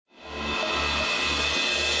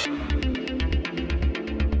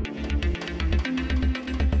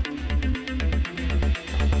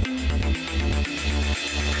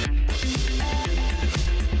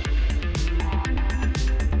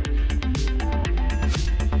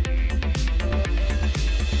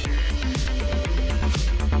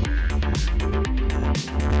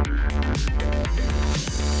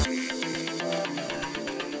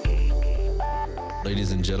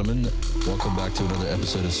gentlemen, welcome back to another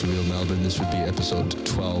episode of Surreal Melbourne. This would be episode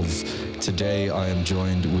 12. Today I am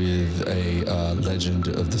joined with a legend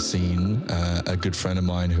of the scene, a good friend of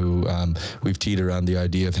mine who we've teed around the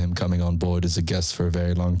idea of him coming on board as a guest for a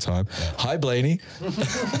very long time. Hi, Blaney.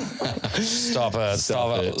 Stop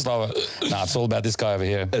it. Nah, it's all about this guy over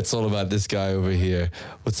here. It's all about this guy over here.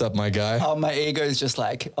 What's up, my guy? Oh, my ego is just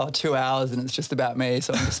like, 2 hours and it's just about me.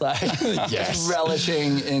 So I'm just like Yes.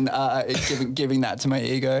 relishing in giving that to my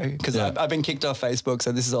ego because I've been kicked off Facebook.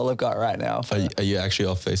 So this is all I've got right now. Are you actually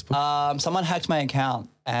off Facebook? Someone hacked my account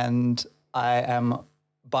and I am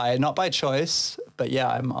not by choice, but yeah,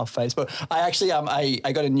 I'm off Facebook. I actually,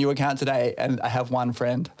 I got a new account today and I have one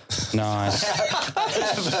friend. Nice.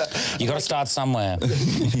 You got to start somewhere.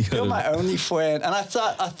 You're my only friend. And I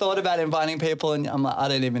thought about inviting people and I'm like, I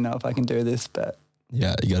don't even know if I can do this, but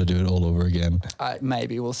Yeah, you got to do it all over again.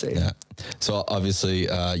 maybe we'll see. Yeah. So obviously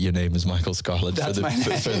your name is Michael Scarlett That's my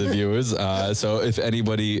name. for the viewers. So if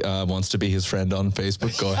anybody wants to be his friend on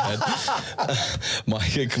Facebook, go ahead.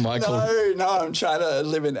 Michael. No, I'm trying to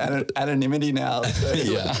live in anonymity now. So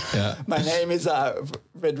Yeah. my name is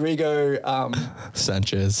Rodrigo.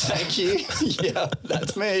 Sanchez. Thank you. Yeah,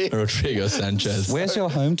 that's me. Rodrigo Sanchez. Where's your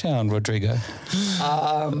hometown, Rodrigo?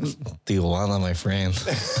 Tijuana, my friend.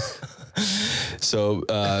 So,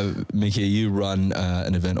 Mickey, you run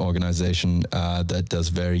an event organization that does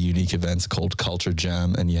very unique events called Culture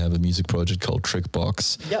Jam, and you have a music project called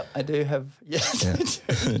Trickbox. Yep, I do have. Yes,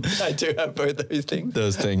 Yeah. I do have both those things.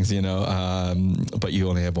 Those things, but you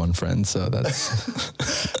only have one friend, so that's...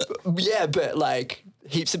 Yeah, but like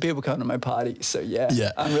heaps of people come to my party, so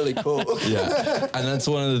yeah, I'm really cool. Yeah, and that's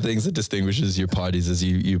one of the things that distinguishes your parties is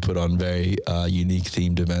you put on very unique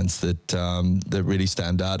themed events that really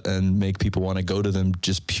stand out and make people want to go to them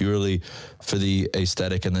just purely for the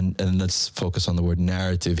aesthetic. And let's focus on the word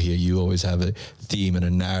narrative here. You always have a theme and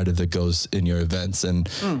a narrative that goes in your events, and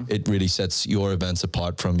it really sets your events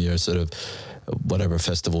apart from your sort of whatever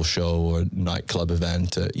festival show or nightclub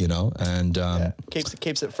event, and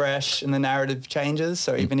keeps it fresh, and the narrative changes.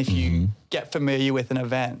 So even if you get familiar with an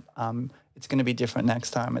event, it's going to be different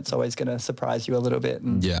next time. It's always going to surprise you a little bit.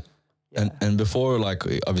 And yeah. And before, like,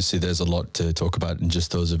 obviously there's a lot to talk about in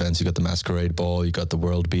just those events. You got the Masquerade Ball, you got the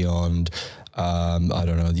World Beyond. I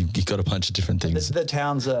don't know, you got a bunch of different things. The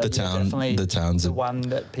towns are definitely the one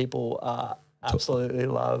that people absolutely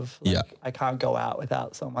love. I can't go out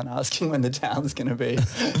without someone asking when the town's going to be.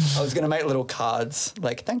 I was going to make little cards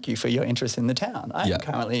like, thank you for your interest in the town. I'm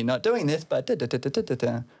currently not doing this, but but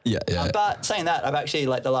saying that, I've actually,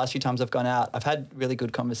 like, the last few times I've gone out, I've had really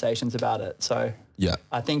good conversations about it. So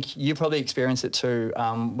I think you probably experience it too,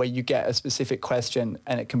 where you get a specific question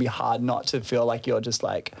and it can be hard not to feel like you're just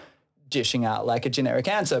like dishing out like a generic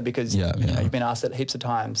answer because you've been asked it heaps of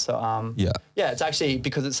times. So it's actually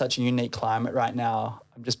because it's such a unique climate right now.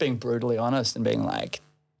 I'm just being brutally honest and being like,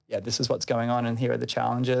 this is what's going on and here are the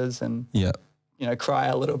challenges, and cry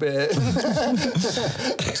a little bit.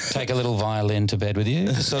 Take a little violin to bed with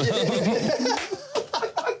you.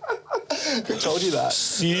 Who told you that?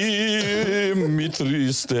 Si mi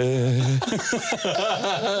triste.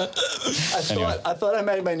 I thought I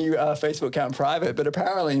made my new Facebook account private, but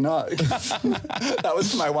apparently not. That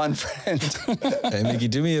was for my one friend. Hey, Mickey,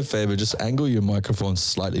 do me a favor. Just angle your microphone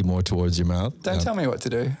slightly more towards your mouth. Don't tell me what to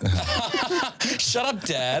do. Shut up,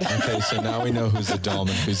 Dad. Okay, so now we know who's the dom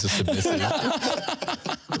and who's the submissive.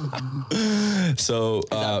 So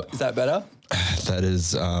Is that better? that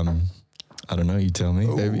is... I don't know. You tell me,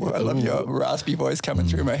 baby. I love your raspy voice coming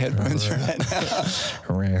through my headphones right now.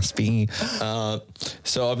 Raspy.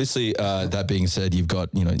 So obviously, that being said, you've got,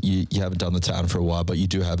 you haven't done the town for a while, but you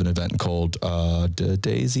do have an event called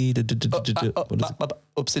Daisy. What is it?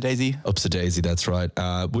 Oopsie Daisy. Oopsie Daisy, that's right.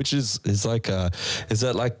 Which is like, is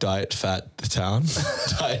that like Diet Fat the town?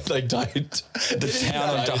 Diet. The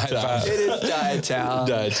town of Diet Fat. It is Diet Town.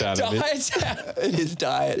 Diet Town. It is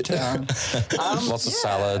Diet Town. Lots of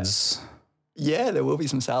salads. Yeah, there will be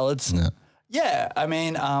some salads. Yeah. Yeah, I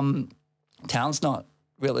mean, town's not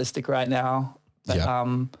realistic right now. But,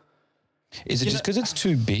 Is it just because it's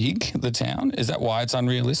too big, the town? Is that why it's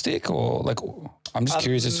unrealistic? Or like, I'm just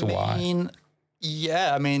curious as to why.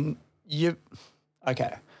 Yeah, I mean, you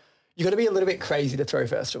got to be a little bit crazy to throw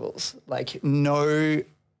festivals. Like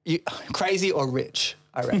crazy or rich,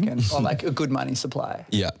 I reckon, or like a good money supply.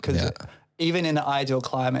 Yeah. Because even in the ideal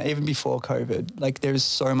climate, even before COVID, like there's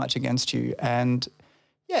so much against you, and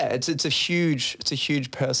it's a huge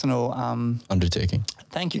personal undertaking.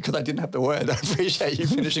 Thank you, because I didn't have the word. I appreciate you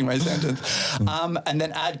finishing my sentence. And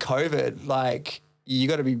then add COVID, like you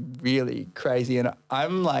got to be really crazy. And I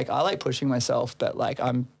like pushing myself, but like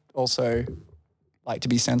I'm also like to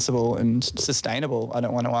be sensible and sustainable. I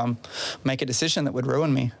don't want to make a decision that would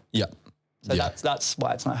ruin me. Yeah. So that's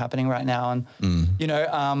why it's not happening right now. And you know,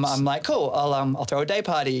 I'm like, cool, I'll throw a day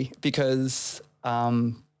party because I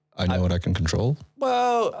know what I can control.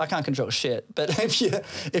 Well, I can't control shit. But if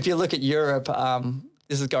you look at Europe,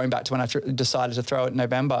 this is going back to when I decided to throw it in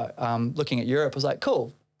November. Looking at Europe, I was like,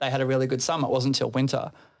 cool, they had a really good summer. It wasn't until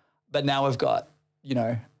winter, but now we've got, you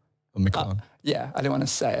know, Omicron. Yeah, I didn't want to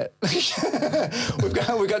say it.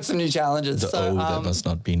 we've got some new challenges. That must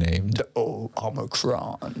not be named. The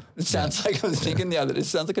Omicron. It sounds like I was thinking the other. It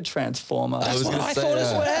sounds like a transformer. I thought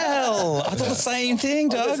as well. I thought the same thing,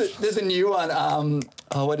 Doug. There's a new one.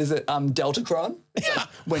 What is it? Deltacron. Like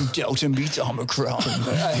when Delta meets Omicron.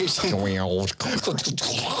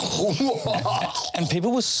 And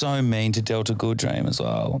people were so mean to Delta Goodream as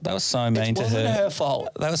well. That was so mean to her. It wasn't her fault.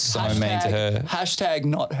 That was so mean to her. Hashtag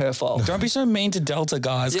not her fault. Don't be so mean to Delta,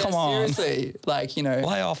 guys. Yeah, come on. Seriously. Like, you know.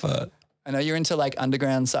 Lay off it. I know you're into like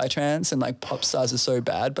underground psytrance and like pop stars are so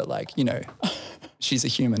bad, but like, you know, she's a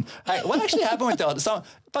human. Hey, what actually happened with Delta?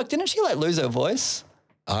 Fuck, didn't she like lose her voice?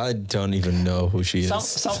 I don't even know who she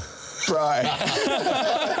is. Bro.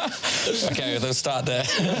 Okay, let's start there.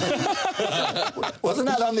 Wasn't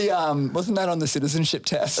that on the citizenship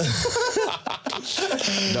test?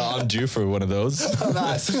 No, I'm due for one of those. Oh,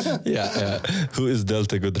 nice. Yeah. Who is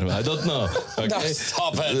Delta Goodrem? I don't know. Okay? No,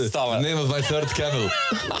 stop it. Name of my third camel.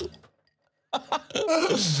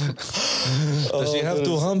 Does she have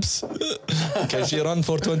 2 humps? Can she run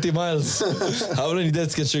for 20 miles? How many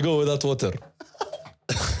days can she go without water?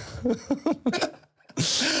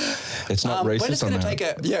 It's not racist on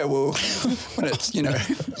that. Well, when it's, you know,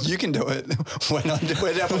 you can do it. We're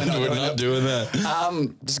definitely not doing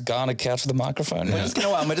that. Just go on a couch with the microphone.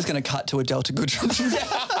 We're just gonna cut to a Delta Goodrem.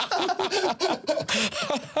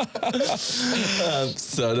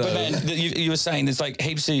 But man, you were saying there's like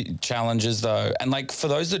heaps of challenges though, and like for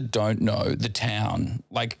those that don't know the town,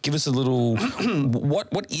 like give us a little.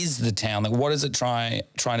 What is the town? Like what is it trying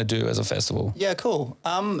to do as a festival? Yeah, cool.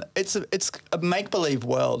 It's a make believe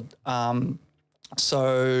world.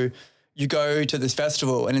 So you go to this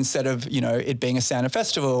festival and instead of, you know, it being a Santa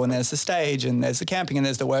festival and there's the stage and there's the camping and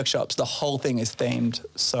there's the workshops, the whole thing is themed.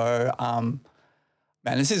 So,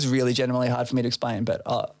 man, this is really genuinely hard for me to explain, but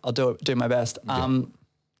I'll do my best.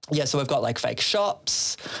 So we've got like fake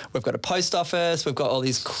shops, we've got a post office, we've got all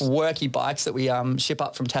these quirky bikes that we ship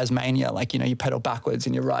up from Tasmania. Like, you know, you pedal backwards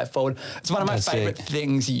and you ride forward. It's one of my favorite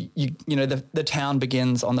things. You know, the town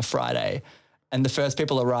begins on the Friday and the first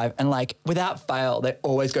people arrive and like without fail, they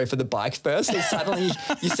always go for the bikes first. And suddenly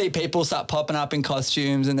you see people start popping up in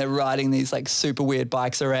costumes and they're riding these like super weird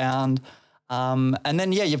bikes around. And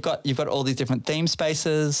then, you've got all these different theme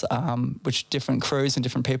spaces, which different crews and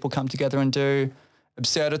different people come together and do.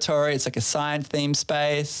 Observatory, it's like a science theme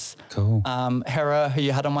space. Cool. Hera, who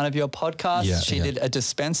you had on one of your podcasts, she did a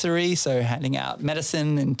dispensary, so handing out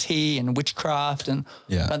medicine and tea and witchcraft and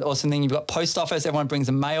that awesome thing. You've got post office, everyone brings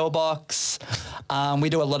a mailbox. We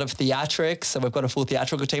do a lot of theatrics, so we've got a full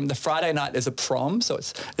theatrical team. The Friday night there's a prom, so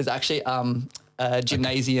it's actually a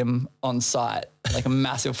gymnasium on site, like a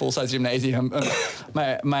massive full-size gymnasium.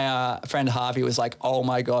 My friend Harvey was like, oh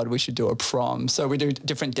my God, we should do a prom. So we do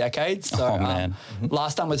different decades. So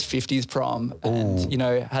last time was 50s prom and, you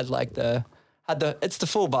know, had it's the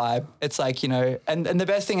full vibe. It's like, you know, and the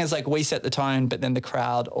best thing is like we set the tone, but then the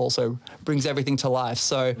crowd also brings everything to life.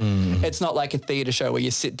 So it's not like a theater show where you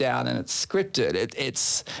sit down and it's scripted.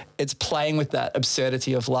 It's playing with that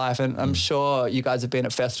absurdity of life. And I'm sure you guys have been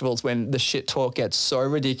at festivals when the shit talk gets so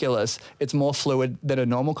ridiculous, it's more fluid than a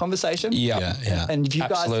normal conversation. Yeah. And if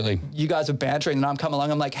you guys are bantering and I'm coming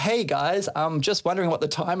along, I'm like, hey guys, I'm just wondering what the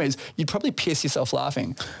time is. You'd probably piss yourself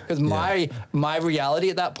laughing because my reality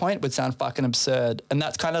at that point would sound fucking absurd. And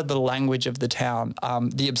that's kind of the language of the town.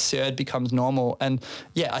 The absurd becomes normal. And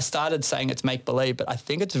I started saying it's make believe, but I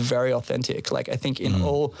think it's very authentic. Like I think in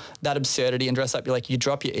all that absurdity and dress up, you're like, you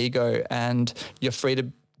drop your ego and you're free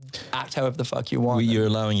to act however the fuck you want. You're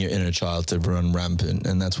allowing your inner child to run rampant,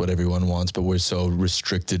 and that's what everyone wants, but we're so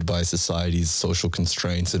restricted by society's social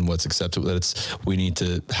constraints and what's acceptable that we need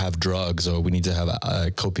to have drugs or we need to have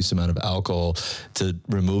a copious amount of alcohol to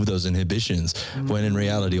remove those inhibitions, when in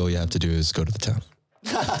reality all you have to do is go to the town.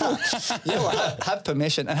 Have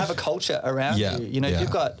permission and have a culture around you. You know, if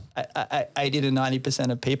you've got 80 to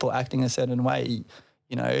 90% of people acting a certain way,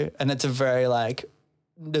 you know, and it's a very like,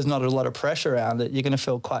 there's not a lot of pressure around it, you're going to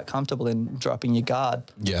feel quite comfortable in dropping your guard.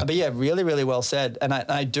 But really, really well said. And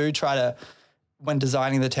I do try to, when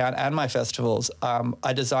designing the town and my festivals,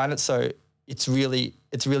 I design it so it's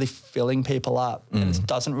really filling people up, and it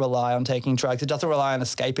doesn't rely on taking drugs. It doesn't rely on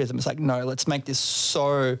escapism. It's like, no, let's make this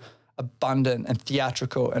so abundant and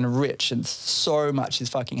theatrical and rich, and so much is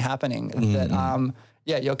fucking happening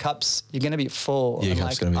that your cup's, you're gonna be full. Your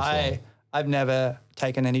cup's gonna be full. I've never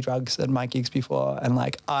taken any drugs at my gigs before, and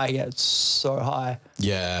like I get so high.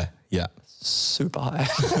 Yeah. Super high.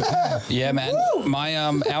 Yeah, man. Woo! My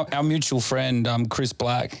our mutual friend Chris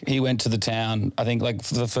Black, he went to the town, I think like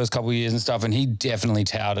for the first couple of years and stuff, and he definitely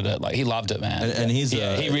touted it. Like he loved it, man. And he's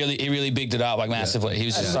he really bigged it up like massively. He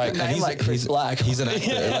was just like, and he's Chris Black. He's an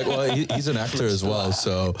actor. He's an actor as well.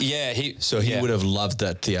 So he would have loved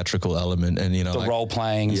that theatrical element, and you know, the role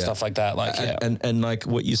playing stuff like that. Like and like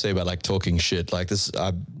what you say about like talking shit, like this.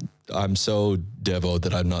 I'm so devo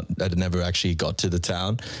that I never actually got to the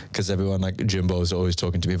town, because everyone like Jimbo was always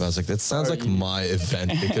talking to me about. I was like, that sounds like my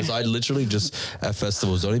event, because I literally just at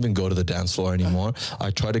festivals don't even go to the dance floor anymore.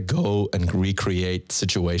 I try to go and recreate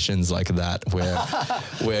situations like that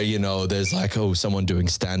where you know there's like, oh, someone doing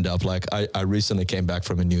stand up. Like I recently came back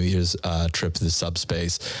from a New Year's trip to the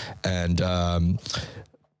Subspace, and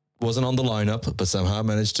wasn't on the lineup, but somehow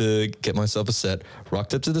managed to get myself a set,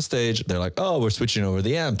 rocked up to the stage. They're like, oh, we're switching over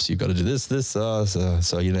the amps. You've got to do this. So,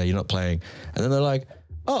 you know, you're not playing. And then they're like,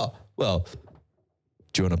 oh, well,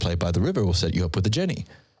 do you want to play by the river? We'll set you up with the Jenny.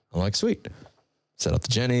 I'm like, sweet. Set up the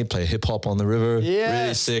Jenny, play hip hop on the river. Yeah.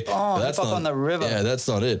 Really sick. Oh, hip hop on the river. Yeah, that's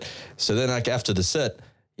not it. So then like after the set,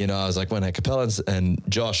 you know, I was like, went a cappella, and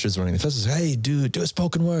Josh was running the festival. Hey, dude, do a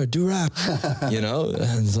spoken word, do rap, you know?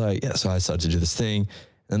 And it's like, yeah. So I started to do this thing.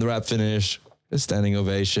 And the rap finished, a standing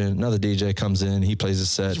ovation. Another DJ comes in, he plays a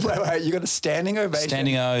set. Wait, you got a standing ovation?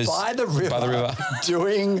 Standing O's by the river.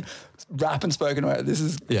 Doing rap and spoken word. This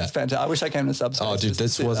is fantastic. I wish I came to Subspace. Oh, dude,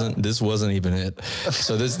 this wasn't even it.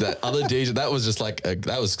 So that other DJ, that was just like,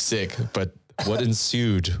 that was sick. But what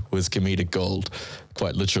ensued was comedic gold,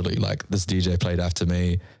 quite literally. Like this DJ played after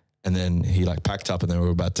me, and then he like packed up, and then we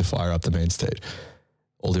were about to fire up the main stage.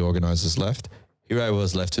 All the organizers left. Here I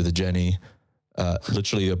was left with a Jenny.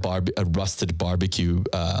 Literally a rusted barbecue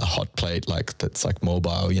hot plate, like that's like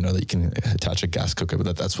mobile, you know, that you can attach a gas cooker,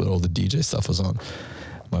 but that's what all the DJ stuff was on.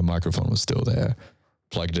 My microphone was still there,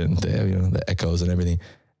 plugged in there, you know, the echoes and everything.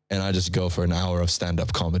 And I just go for an hour of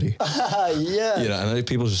stand-up comedy. Yeah. You know, and I think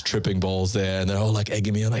people just tripping balls there, and they're all like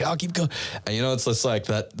egging me on, like, I'll keep going. And you know, it's just like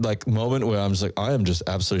that like moment where I'm just like, I am just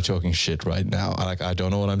absolutely talking shit right now. I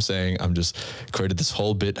don't know what I'm saying. I'm just created this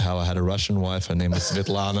whole bit how I had a Russian wife. Her name was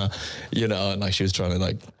Svetlana, you know, and like she was trying to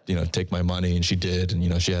like, you know, take my money, and she did. And, you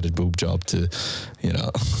know, she had a boob job to, you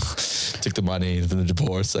know, took the money and the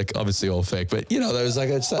divorce, like obviously all fake. But, you know, there was like,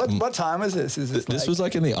 what time was this? This was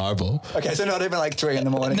like in the Arvo. Okay, so not even like 3 in the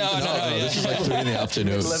morning. No. This was like 3 in the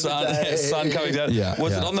afternoon. Sun coming down. Yeah.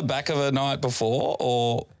 Was it on the back of a night before,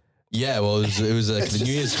 or? Yeah, well, it was like the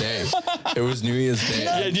New Year's Day. It was New Year's Day.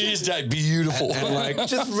 Yeah, New Year's Day, beautiful. And like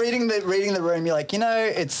just reading the room, you're like, you know,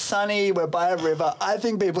 it's sunny, we're by a river. I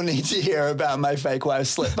think people need to hear about my fake wife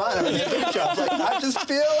slip. But I just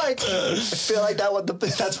feel like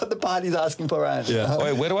that's what the party's asking for, right? Yeah.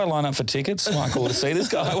 Wait, where do I line up for tickets, Michael, to see this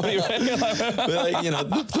guy? What do you reckon? But like, you know,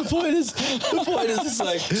 the point is, it's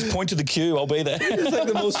like just point to the queue. I'll be there. It's like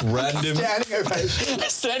the most random standing ovation,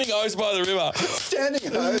 standing O's by the river,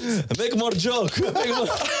 standing O's. Make more joke. Again,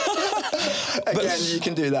 you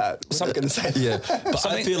can do that. I'm not going to say. Yeah, but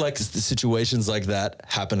I feel like the situations like that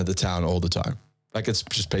happen at the town all the time. Like it's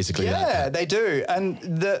just basically that. Yeah, they do, and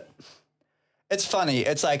it's funny.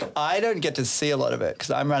 It's like I don't get to see a lot of it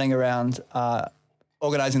because I'm running around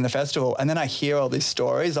organizing the festival, and then I hear all these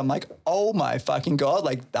stories. I'm like, oh my fucking God,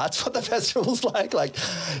 like that's what the festival's like. Like,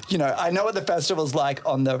 you know, I know what the festival's like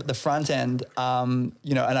on the front end,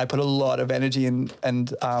 you know, and I put a lot of energy in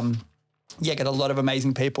and get a lot of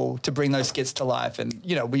amazing people to bring those skits to life. And,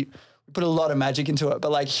 you know, we put a lot of magic into it,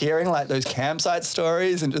 but like hearing like those campsite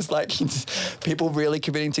stories and just like people really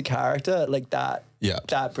committing to character like that,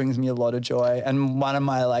 that brings me a lot of joy. And one of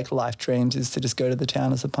my like life dreams is to just go to the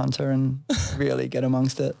town as a punter and really get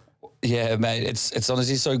amongst it. Yeah, mate, it's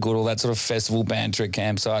honestly so good, all that sort of festival banter at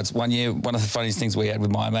campsites. One year, one of the funniest things we had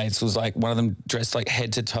with my mates was like one of them dressed like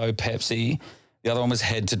head to toe Pepsi. The other one was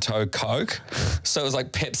head to toe Coke. So it was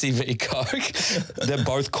like Pepsi v Coke. They're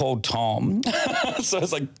both called Tom. So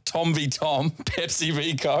it's like Tom v Tom, Pepsi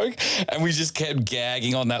v Coke. And we just kept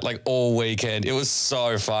gagging on that like all weekend. It was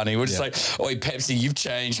so funny. We're just like, oi, Pepsi, you've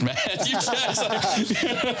changed, man. You've changed.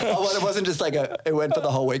 Well, it wasn't just like it went for the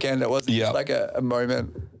whole weekend. It wasn't just like a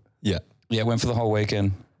moment. Yeah. Yeah, it went for the whole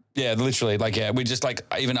weekend. Yeah, literally. Like, yeah, we just like,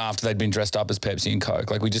 even after they'd been dressed up as Pepsi and Coke,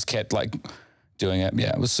 like we just kept like doing it. Yeah,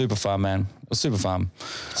 it was super fun, man. It was super fun.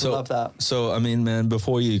 I love that. So, I mean, man,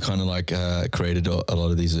 before you kind of like created a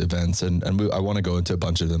lot of these events, and I want to go into a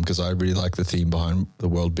bunch of them because I really like the theme behind The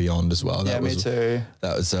World Beyond as well. Me too.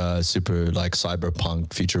 That was super like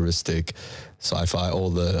cyberpunk, futuristic, sci-fi, all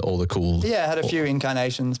the cool. Yeah, it had a few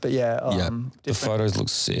incarnations, but the photos look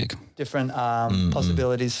sick. Different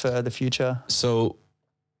possibilities for the future. So,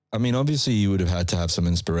 I mean, obviously you would have had to have some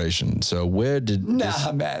inspiration. So where did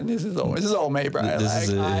man, this is all me, bro.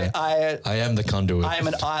 I am the conduit. I am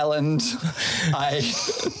an island. I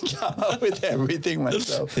come up with everything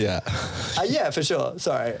myself. Yeah. For sure.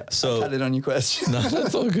 Sorry. So I cut it on your question. No,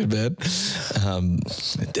 that's all good, man.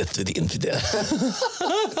 Death to the infidel.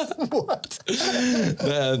 What?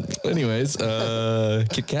 Anyways,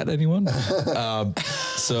 Kit Kat, anyone?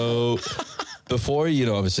 So before you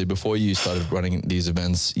started running these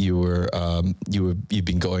events, you've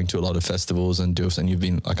been going to a lot of festivals and you've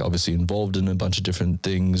been like obviously involved in a bunch of different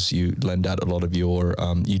things. You lend out a lot of your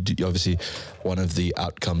obviously one of the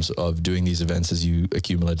outcomes of doing these events is you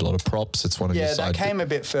accumulate a lot of props. It's one of your that came a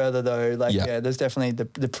bit further though. There's definitely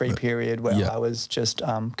the pre-period where I was just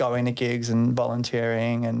going to gigs and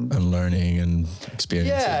volunteering and learning and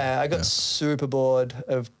experiencing. Yeah, I got super bored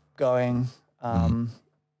of going.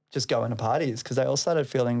 Just going to parties because they all started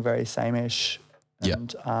feeling very same-ish.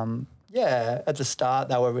 And at the start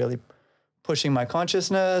they were really pushing my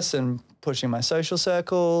consciousness and pushing my social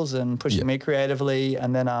circles and pushing me creatively.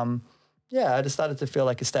 And then, I just started to feel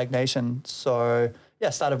like a stagnation. So I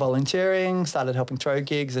started volunteering, started helping throw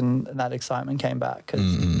gigs and that excitement came back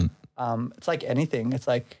because it's like anything. It's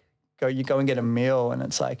like you go and get a meal and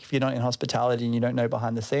it's like if you're not in hospitality and you don't know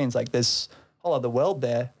behind the scenes, like there's a whole other world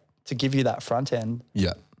there to give you that front end.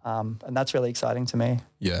 Yeah. And that's really exciting to me.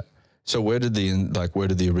 Yeah. So where did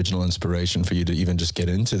the original inspiration for you to even just get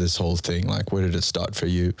into this whole thing? Like, where did it start for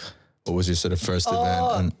you? What was your sort of first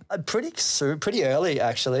event? Pretty early,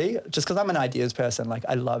 actually, just because I'm an ideas person. Like,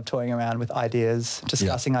 I love toying around with ideas,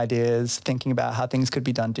 discussing ideas, thinking about how things could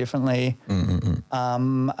be done differently.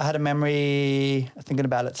 I had a memory, thinking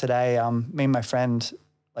about it today, me and my friend,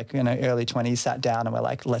 like, early 20s, sat down and we're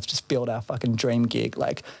like, let's just build our fucking dream gig.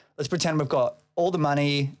 Like, let's pretend we've got all the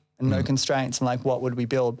money and no constraints and like, what would we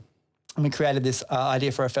build? And we created this idea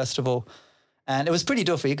for a festival and it was pretty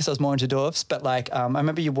doofy because I was more into doofs, but like, I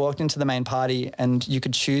remember you walked into the main party and you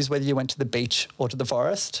could choose whether you went to the beach or to the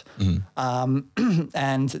forest. And,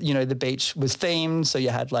 the beach was themed. So you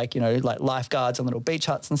had like lifeguards and little beach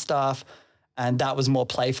huts and stuff. And that was more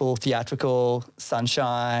playful, theatrical,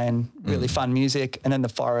 sunshine, really fun music. And then the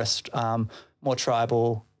forest, more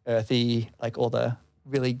tribal, earthy, like all the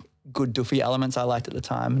really good doofy elements I liked at the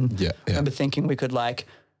time. And I remember thinking we could like,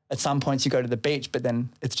 at some points you go to the beach, but then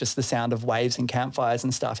it's just the sound of waves and campfires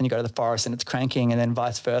and stuff. And you go to the forest and it's cranking and then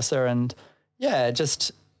vice versa. And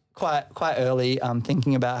just quite early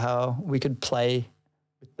thinking about how we could play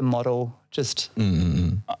with the model just.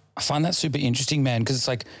 I find that super interesting, man, because it's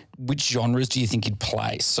like, which genres do you think you'd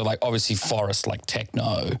place? So like obviously forest, like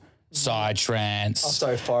techno, psytrance. Oh,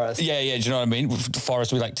 sorry, forest. Yeah, do you know what I mean?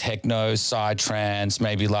 Forest would be like techno, psytrance,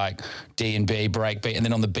 maybe like D&B, breakbeat, and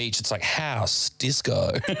then on the beach it's like house,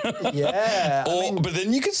 disco. Yeah. But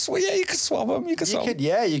then you could swap them. You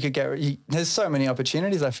could get. There's so many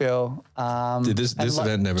opportunities. I feel. This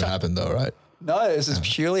event never happened though, right? No, this is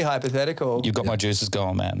purely hypothetical. You've got my juices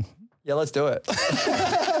going, man. Yeah, let's do it.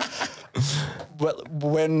 Well,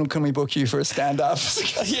 when can we book you for a stand-up?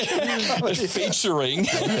 Featuring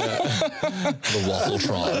the Waffle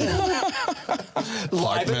Tribe.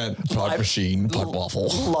 Part machine, part waffle.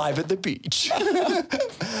 Live at the beach.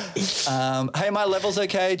 Hey, my level's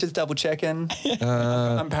okay. Just double checking.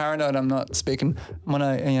 I'm paranoid. I'm not speaking.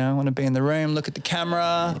 I want to be in the room, look at the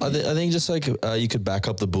camera. I think just like you could back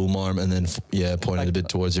up the boom arm and then point it a bit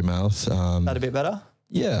towards your mouth. That a bit better?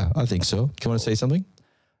 Yeah, I think so. Do you want to say something?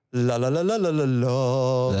 La la la la la la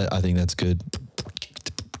la. I think that's good.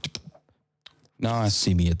 Nice.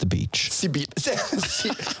 See me at the beach. See me at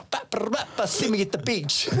the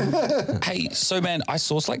beach. Hey, so man, I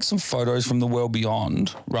saw like some photos from the world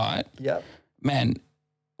beyond, right? Yep. Man,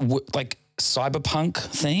 like cyberpunk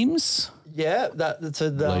themes? Yeah,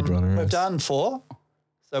 Blade Runner. We've done 4.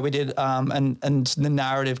 So we did, and the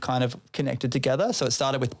narrative kind of connected together. So it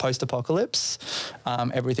started with post-apocalypse.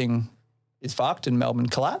 Everything is fucked and Melbourne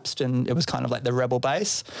collapsed and it was kind of like the rebel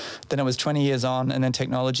base. Then it was 20 years on and then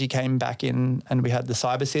technology came back in and we had the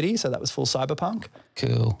cyber city. So that was full cyberpunk.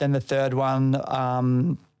 Cool. Then the third one,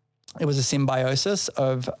 it was a symbiosis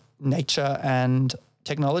of nature and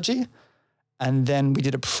technology. And then we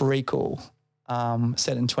did a prequel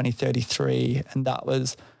set in 2033 and that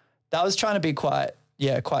was trying to be quite,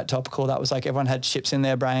 quite topical. That was like everyone had chips in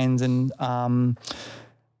their brains, and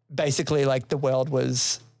basically like the world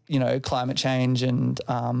was, you know, climate change and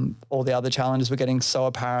all the other challenges were getting so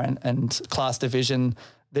apparent, and class division,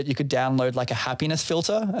 that you could download like a happiness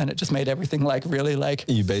filter, and it just made everything like really like...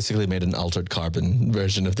 You basically made an Altered Carbon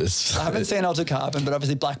version of this. I haven't seen Altered Carbon, but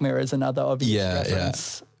obviously Black Mirror is another obvious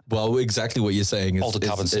reference. Yeah. Well, exactly what you're saying is Altered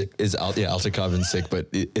Carbon sick. Altered Carbon sick, but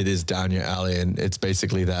it is down your alley, and it's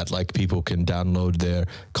basically that like people can download their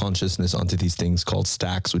consciousness onto these things called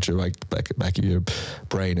stacks, which are like back of your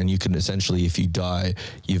brain, and you can essentially, if you die,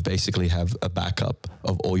 you basically have a backup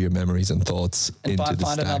of all your memories and thoughts and into the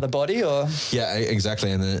find stack. Another body, or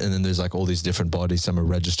exactly, and then there's like all these different bodies. Some are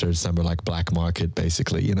registered, some are like black market,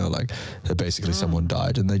 basically. You know, like basically someone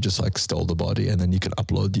died and they just like stole the body, and then you can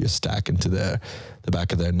upload your stack into the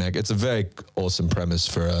back of their neck. It's a very awesome premise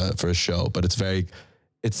for a show, but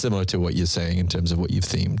it's similar to what you're saying in terms of what you've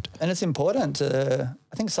themed. And it's important to,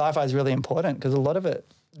 I think sci-fi is really important because a lot of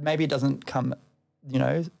it, maybe it doesn't come, you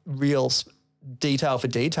know, real detail for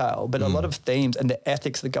detail, but a lot of themes and the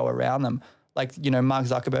ethics that go around them, like, you know, Mark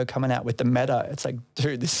Zuckerberg coming out with the meta, it's like,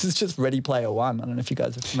 dude, this is just Ready Player One. I don't know if you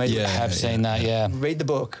guys are familiar. I have seen that, yeah. Read the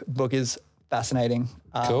book. The book is fascinating.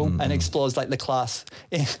 Cool. And explores like the class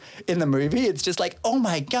in the movie. It's just like, oh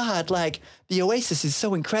my God, like the Oasis is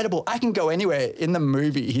so incredible. I can go anywhere. In the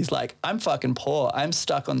movie, he's like, I'm fucking poor. I'm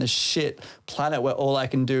stuck on this shit planet where all I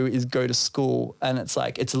can do is go to school. And it's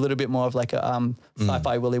like, it's a little bit more of like a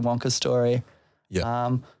sci-fi Willy Wonka story.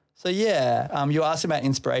 Yeah. So yeah, you asked about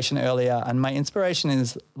inspiration earlier, and my inspiration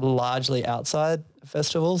is largely outside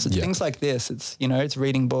festivals. It's things like this. It's, you know, it's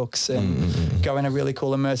reading books and going to really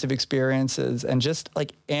cool immersive experiences, and just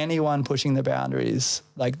like anyone pushing the boundaries.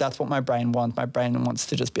 Like that's what my brain wants. My brain wants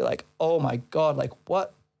to just be like, oh my God, like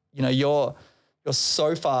what? You know, you're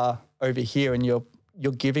so far over here, and you're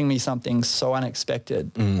giving me something so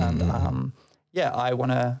unexpected. And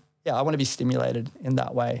I want to be stimulated in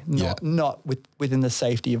that way, not within the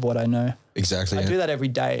safety of what I know. Exactly. I do that every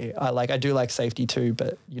day. I do like safety too,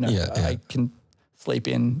 but you know, I can sleep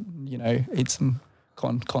in, you know, eat some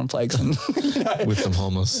cornflakes and you know, with some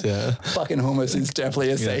hummus. Yeah. Fucking hummus is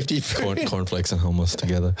definitely a safety food. Cornflakes and hummus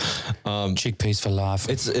together. Chickpeas for life.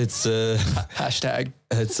 It's hashtag.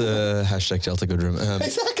 It's a hashtag Delta Good Room.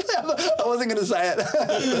 Exactly. I wasn't going to say it. I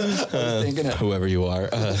was thinking it. Whoever you are.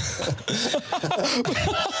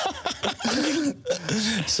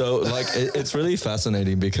 So like, it's really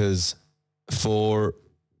fascinating because for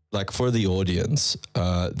the audience,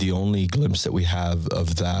 the only glimpse that we have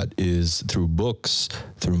of that is through books,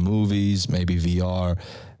 through movies, maybe VR.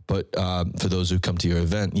 But for those who come to your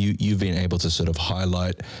event, you've been able to sort of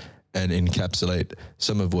highlight and encapsulate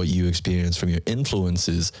some of what you experience from your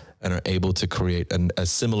influences, and are able to create a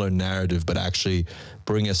similar narrative, but actually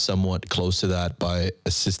bring us somewhat close to that by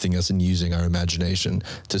assisting us in using our imagination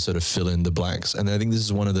to sort of fill in the blanks. And I think this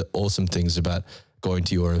is one of the awesome things about going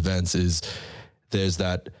to your events is there's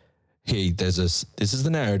that, hey, this is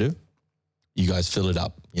the narrative. You guys fill it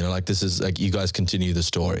up, you know, like this is like, you guys continue the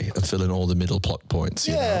story and fill in all the middle plot points.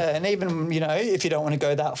 You know? And even, you know, if you don't want to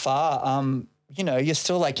go that far, you know, you're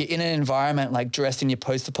still like, you're in an environment like dressed in your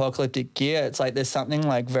post-apocalyptic gear. It's like there's something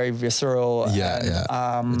like very visceral.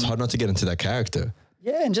 It's hard not to get into that character.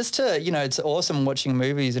 Yeah, and just to, you know, it's awesome watching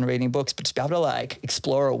movies and reading books, but to be able to like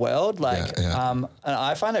explore a world, like, and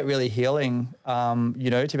I find it really healing, you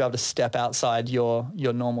know, to be able to step outside your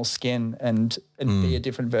normal skin and be a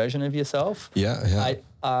different version of yourself.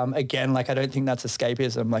 Again, like, I don't think that's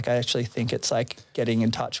escapism. Like, I actually think it's like getting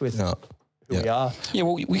in touch with who we are. Yeah,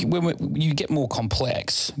 well, when you get more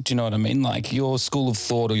complex, do you know what I mean? Like your school of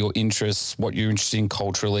thought or your interests, what you're interested in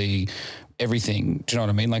culturally, everything, do you know what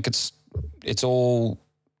I mean? Like it's all,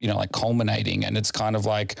 you know, like culminating, and it's kind of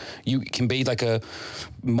like you can be like a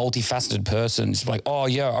multifaceted person. It's like, oh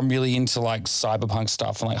yeah, I'm really into like cyberpunk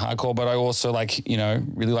stuff and like hardcore, but I also like, you know,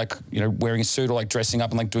 really like, you know, wearing a suit or like dressing up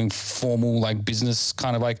and like doing formal like business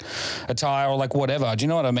kind of like attire or like whatever. Do you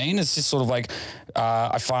know what I mean? It's just sort of like,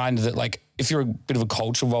 I find that like, if you're a bit of a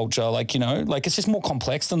culture vulture, like, you know, like it's just more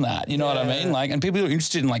complex than that. You know what I mean? Like, and people are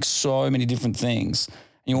interested in like so many different things.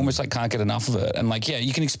 You almost like can't get enough of it. And like, yeah,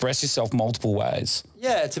 you can express yourself multiple ways.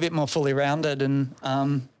 Yeah, it's a bit more fully rounded and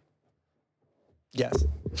yes.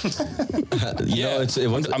 I'm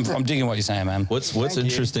digging what you're saying, man. What's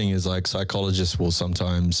interesting is like psychologists will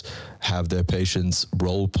sometimes have their patients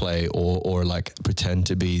role play or like pretend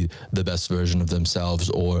to be the best version of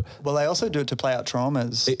themselves, or well, they also do it to play out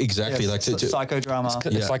traumas. Exactly, like psychodrama.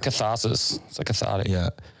 It's like catharsis. It's like cathartic. Yeah.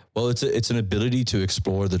 Well, it's an ability to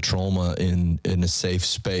explore the trauma in a safe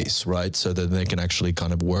space, right? So that they can actually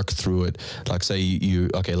kind of work through it. Like say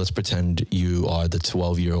okay, let's pretend you are the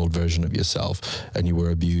 12-year-old version of yourself and you were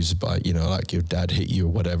abused by, like your dad hit you or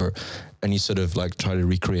whatever. And you sort of like try to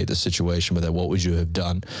recreate the situation with that. What would you have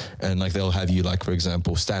done? And like they'll have you, like, for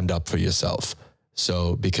example, stand up for yourself.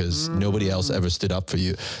 So because nobody else ever stood up for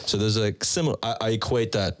you. So there's like similar, I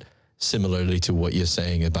equate that similarly to what you're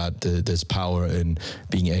saying about there's power in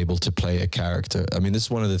being able to play a character. I mean, this is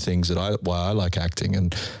one of the things that why I like acting.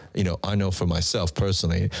 And, I know for myself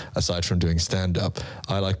personally, aside from doing stand-up,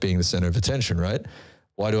 I like being the center of attention, right?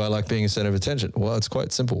 Why do I like being a center of attention? Well, it's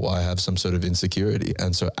quite simple. Well, I have some sort of insecurity.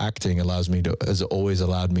 And so acting has always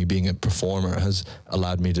allowed me, being a performer has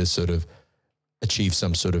allowed me to sort of achieve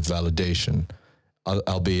some sort of validation.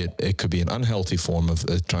 Albeit it could be an unhealthy form of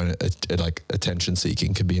trying to like attention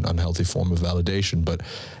seeking, could be an unhealthy form of validation. But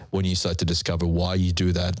when you start to discover why you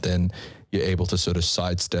do that, then you're able to sort of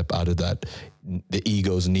sidestep out of that, the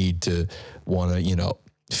ego's need to want to,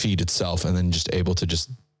 feed itself, and then just able to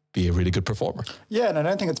just be a really good performer. Yeah, and I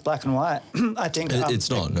don't think it's black and white. I think it's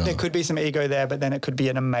not. No. There could be some ego there, but then it could be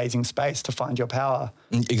an amazing space to find your power.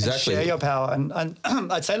 Exactly. And share your power. And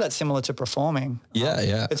I'd say that's similar to performing.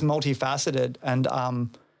 Yeah. It's multifaceted. And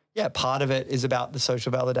part of it is about the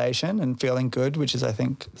social validation and feeling good, which is, I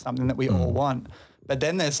think, something that we all want. But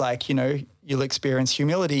then there's like, you'll experience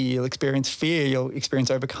humility, you'll experience fear, you'll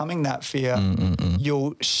experience overcoming that fear.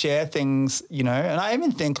 You'll share things, and I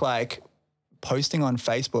even think like, posting on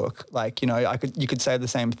Facebook, like, you could say the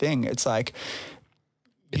same thing. It's like,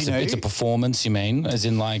 it's a performance, you mean, as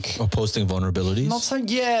in like... Or posting vulnerabilities? Not so,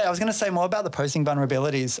 yeah. I was going to say more about the posting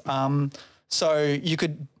vulnerabilities. So you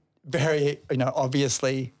could very,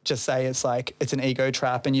 obviously just say it's like, it's an ego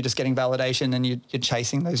trap and you're just getting validation and you're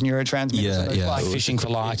chasing those neurotransmitters. Yeah. Fishing for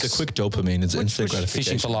likes. It's a quick dopamine. It's instant gratification.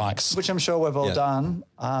 Fishing for likes. Which I'm sure we've all done.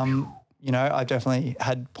 I've definitely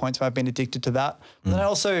had points where I've been addicted to that. But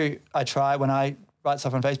then I try, when I write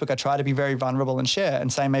stuff on Facebook, I try to be very vulnerable and share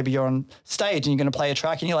and say, maybe you're on stage and you're going to play a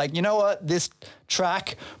track and you're like, you know what, this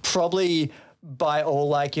track probably by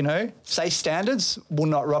all safe standards will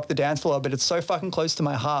not rock the dance floor, but it's so fucking close to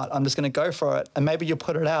my heart. I'm just going to go for it. And maybe you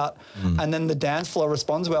put it out and then the dance floor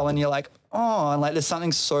responds well and you're like, oh, and like there's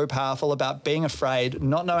something so powerful about being afraid,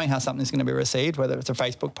 not knowing how something's going to be received, whether it's a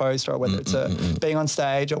Facebook post or whether it's being on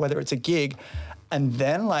stage or whether it's a gig. And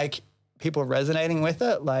then like people resonating with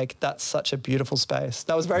it, like that's such a beautiful space.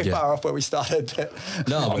 That was very far off where we started.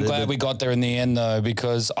 No, I'm glad we got there in the end though,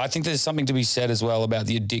 because I think there's something to be said as well about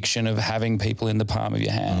the addiction of having people in the palm of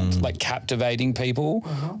your hand, like captivating people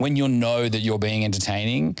when you know that you're being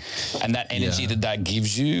entertaining and that energy that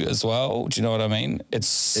gives you as well. Do you know what I mean?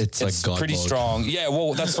 It's like pretty strong. Yeah,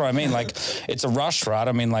 well, that's what I mean. Like it's a rush, right?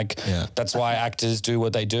 I mean, like that's why actors do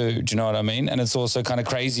what they do. Do you know what I mean? And it's also kind of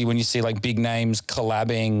crazy when you see like big names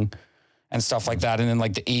collabing and stuff like that. And then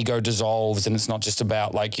like the ego dissolves and it's not just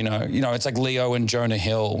about like, it's like Leo and Jonah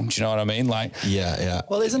Hill. Do you know what I mean? Like, yeah.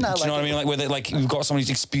 Well, isn't that do you know what I mean? Like where they like, you've got somebody who's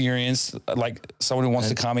experienced, like someone who wants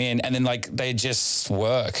to come in and then like they just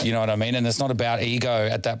work, you know what I mean? And it's not about ego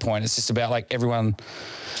at that point. It's just about like everyone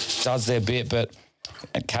does their bit, but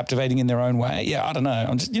captivating in their own way. Yeah, I don't know.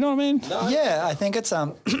 I'm just, you know what I mean? Yeah, I think it's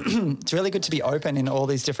it's really good to be open in all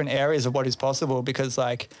these different areas of what is possible because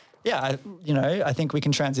like, yeah, I think we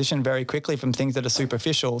can transition very quickly from things that are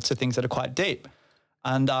superficial to things that are quite deep.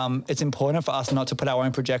 And it's important for us not to put our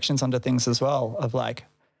own projections onto things as well of like,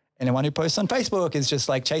 anyone who posts on Facebook is just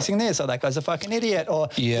like chasing this or that guy's a fucking idiot or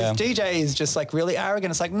this DJ is just like really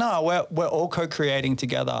arrogant. It's like, no, we're all co-creating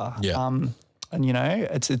together. Yeah. And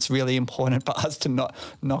it's really important for us to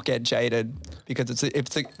not get jaded because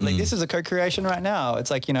it's like this is a co-creation right now.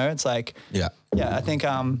 It's like, it's like, I think,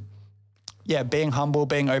 being humble,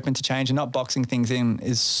 being open to change and not boxing things in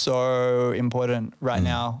is so important right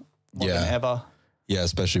now more than ever. Yeah,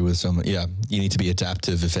 especially with someone. Yeah, you need to be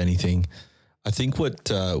adaptive, if anything. I think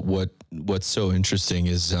what's so interesting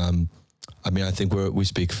is, I think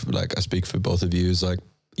I speak for both of you is like,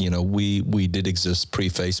 we did exist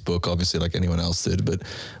pre-Facebook, obviously, like anyone else did, but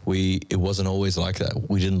it wasn't always like that.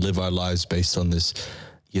 We didn't live our lives based on this,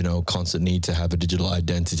 constant need to have a digital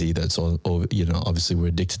identity that's all, obviously we're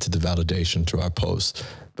addicted to the validation through our posts.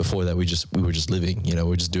 Before that, we were just living,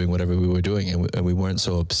 we're just doing whatever we were doing. And we weren't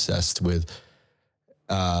so obsessed with,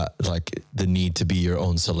 like the need to be your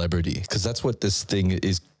own celebrity. Cause that's what this thing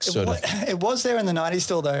is It was there in the 90s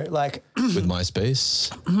still though, like. With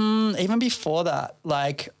MySpace? Even before that,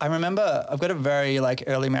 like I remember I've got a very like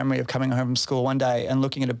early memory of coming home from school one day and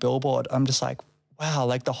looking at a billboard. I'm just like, wow,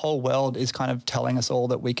 like the whole world is kind of telling us all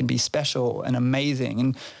that we can be special and amazing.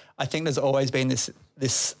 And I think there's always been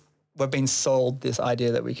this we've been sold this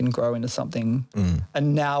idea that we can grow into something,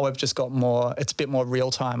 and now we've just got more. It's a bit more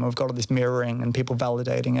real time. We've got all this mirroring and people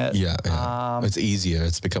validating it. Yeah, it's easier.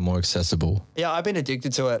 It's become more accessible. Yeah, I've been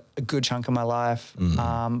addicted to it a good chunk of my life.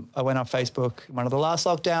 I went on Facebook in one of the last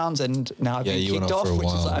lockdowns, and now I've been kicked off, which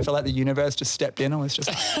is like, I feel like the universe just stepped in and was just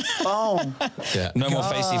like, boom. Yeah, no more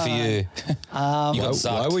Facey for you.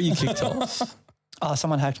 Why were you kicked off? Oh,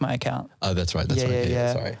 someone hacked my account. Oh, that's right. That's right.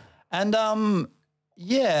 Yeah. Sorry. And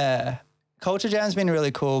Culture Jam's been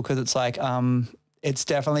really cool because it's like it's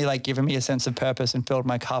definitely like given me a sense of purpose and filled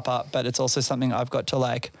my cup up, but it's also something I've got to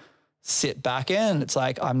like sit back in. It's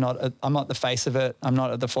like I'm not the face of it. I'm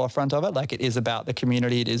not at the forefront of it. Like it is about the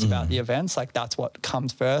community. It is about the events. Like that's what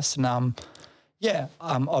comes first. And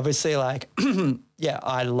obviously like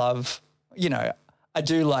I love, I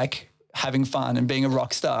do like having fun and being a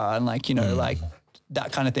rock star and like, like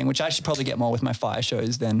that kind of thing, which I should probably get more with my fire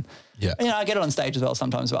shows than, I get it on stage as well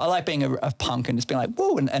sometimes, but I like being a punk and just being like,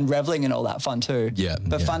 whoa, and reveling and all that fun too. Yeah.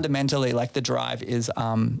 But fundamentally, like the drive is,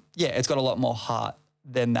 it's got a lot more heart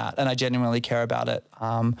than that. And I genuinely care about it.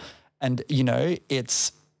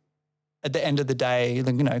 It's at the end of the day,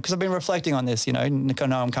 because I've been reflecting on this, I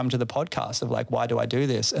know I'm coming to the podcast of like, why do I do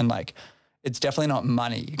this? And like, it's definitely not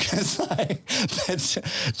money because like,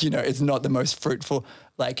 it's not the most fruitful,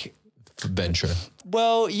 like, venture.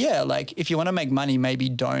 Well, yeah, like if you want to make money, maybe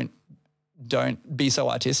don't be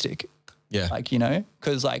so artistic. Yeah. Like,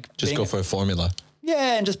 because like just go for a formula.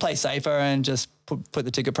 Yeah, and just play safer and just put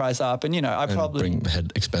the ticket price up. And, probably bring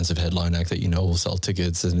expensive headline act that will sell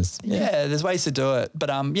tickets. And there's ways to do it.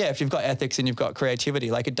 But if you've got ethics and you've got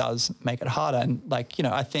creativity, like it does make it harder. And like,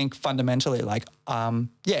 I think fundamentally like,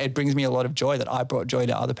 it brings me a lot of joy that I brought joy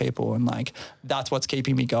to other people. And like, that's what's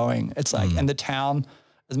keeping me going. It's like, and the town,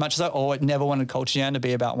 as much as I never wanted Culture Jam to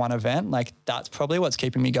be about one event, like that's probably what's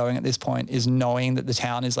keeping me going at this point is knowing that the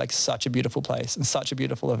town is like such a beautiful place and such a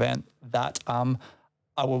beautiful event that I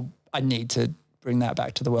need to bring that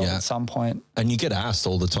back to the world at some point. And you get asked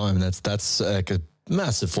all the time. That's like a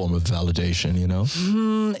massive form of validation,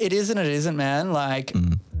 It is and it isn't, man. Like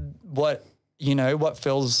what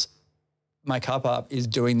fills my cup up is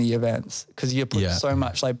doing the events because you put so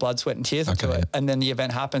much like blood, sweat and tears into it. And then the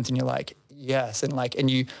event happens and you're like, yes. And like, and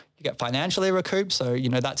you get financially recouped. So,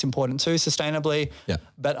 that's important too, sustainably. Yeah.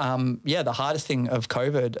 But the hardest thing of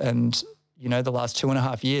COVID and, the last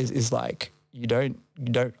 2.5 years is like,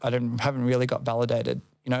 haven't really got validated.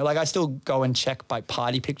 Like I still go and check like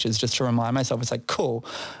party pictures just to remind myself. It's like, cool,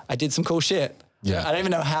 I did some cool shit. Yeah. I don't even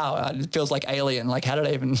know how. It feels like alien. Like how did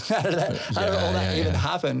all that even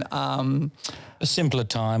happen? A simpler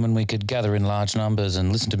time when we could gather in large numbers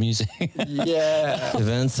and listen to music. Yeah.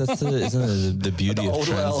 Events, isn't it the beauty of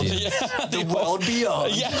transient? Yeah. The world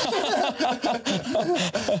beyond.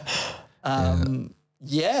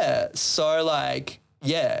 Yeah. So like,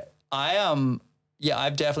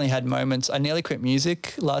 I've definitely had moments. I nearly quit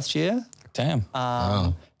music last year. Damn.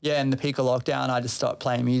 Wow. Yeah, in the peak of lockdown, I just stopped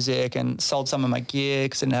playing music and sold some of my gear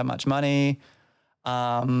because I didn't have much money.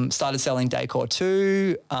 Started selling decor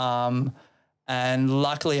too. And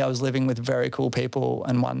luckily I was living with very cool people.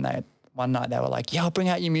 And one night they were like, yeah, I'll bring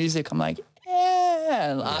out your music. I'm like,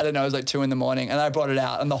 yeah. And I don't know, it was like 2 a.m. and I brought it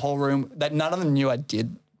out and the whole room, none of them knew I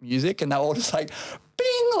did music. And they were all just like,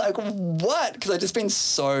 bing, like what? Because I'd just been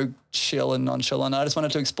so chill and nonchalant. I just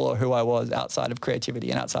wanted to explore who I was outside of creativity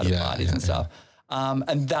and outside of parties and stuff.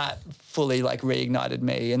 And that fully like reignited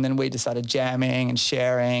me. And then we just started jamming and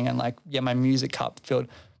sharing and like, my music cup filled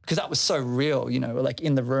because that was so real, we're like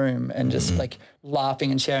in the room and just like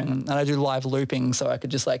laughing and sharing. And I do live looping so I could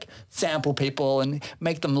just like sample people and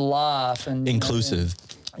make them laugh. And inclusive.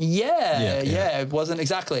 It wasn't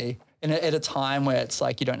exactly at a time where it's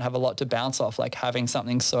like you don't have a lot to bounce off, like having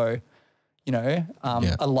something so,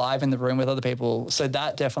 alive in the room with other people. So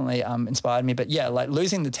that definitely inspired me. But like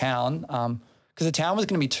losing the town, because the town was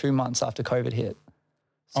going to be 2 months after COVID hit.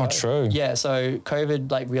 So, true. Yeah, so COVID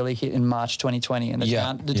like really hit in March 2020 and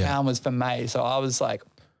the town was for May. So I was like,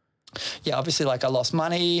 obviously like I lost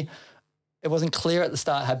money. It wasn't clear at the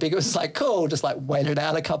start how big it was. Like, cool, just like waited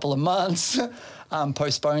out a couple of months,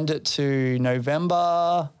 postponed it to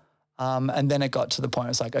November. And then it got to the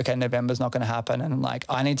point, it's like, okay, November's not going to happen. And like,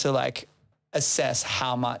 I need to like assess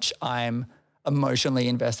how much I'm emotionally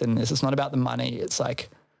invested in this. It's not about the money. It's like,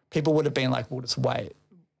 people would have been like, we'll just wait,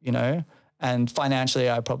 and financially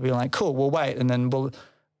I'd probably be like, cool, we'll wait. And then we'll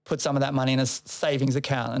put some of that money in a savings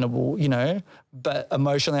account and it will, but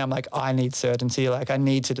emotionally I'm like, I need certainty. Like I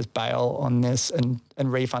need to just bail on this and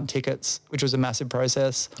refund tickets, which was a massive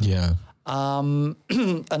process. Yeah. And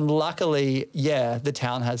luckily, the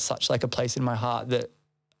town has such like a place in my heart that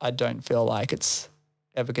I don't feel like it's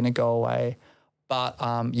ever going to go away. But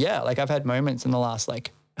like I've had moments in the last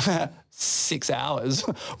like 6 hours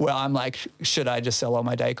where I'm like, should I just sell all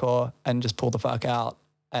my decor and just pull the fuck out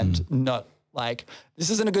and not like, this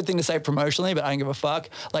isn't a good thing to say promotionally, but I don't give a fuck,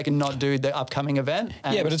 like, and not do the upcoming event.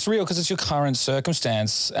 Yeah, but it's real because it's your current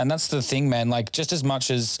circumstance. And that's the thing, man. Like, just as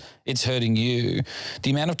much as it's hurting you,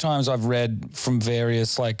 the amount of times I've read from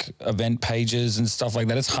various like event pages and stuff like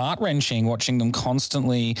that, it's heart-wrenching watching them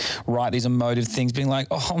constantly write these emotive things, being like,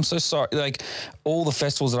 oh, I'm so sorry. Like, all the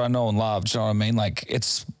festivals that I know and love, do you know what I mean? Like,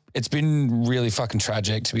 it's been really fucking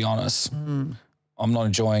tragic, to be honest. I'm not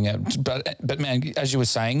enjoying it, but man, as you were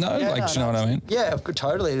saying though, do you know what I mean? Yeah,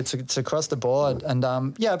 totally. It's across the board, and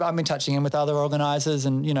I've been touching in with other organisers,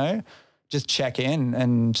 and just check in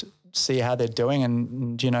and see how they're doing,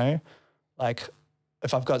 and like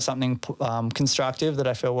if I've got something constructive that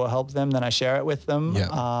I feel will help them, then I share it with them.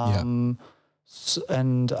 I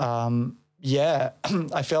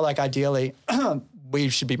feel like ideally. We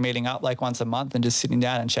should be meeting up like once a month and just sitting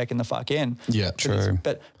down and checking the fuck in. Yeah, true.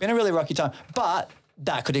 But been a really rocky time. But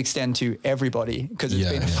that could extend to everybody because it's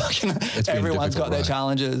been fucking, everyone's got their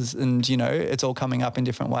challenges and, it's all coming up in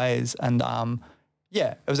different ways. And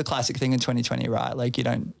it was a classic thing in 2020, right? Like you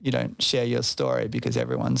don't share your story because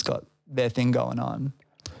everyone's got their thing going on.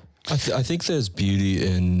 I think there's beauty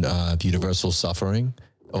in universal suffering.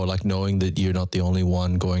 Or like knowing that you're not the only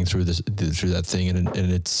one going through that thing, and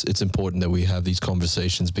it's important that we have these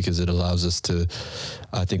conversations because it allows us to,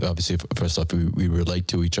 I think obviously first off we relate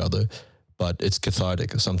to each other, but it's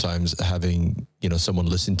cathartic. Sometimes having someone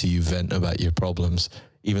listen to you vent about your problems,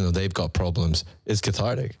 even though they've got problems, is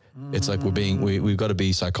cathartic. It's like we've got to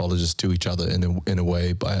be psychologists to each other in a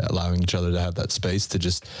way by allowing each other to have that space to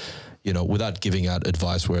just. Without giving out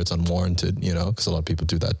advice where it's unwarranted, because a lot of people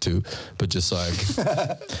do that too. But just like,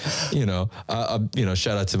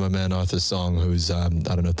 shout out to my man Arthur Song, who's I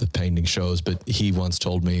don't know if the painting shows, but he once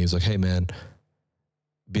told me, he's like, hey man,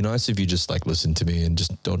 be nice if you just like listen to me and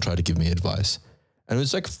just don't try to give me advice. And it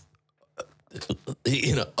was like,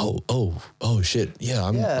 oh shit,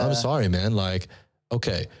 I'm sorry, man. Like,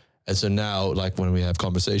 okay. And so now, like when we have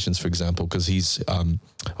conversations, for example, because he's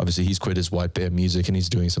obviously he's quit his White Bear music and he's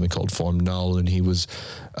doing something called Form Null, and he was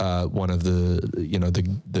one of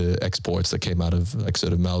the exports that came out of like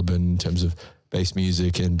sort of Melbourne in terms of bass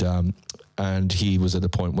music, and he was at the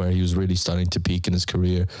point where he was really starting to peak in his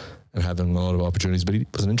career and having a lot of opportunities, but he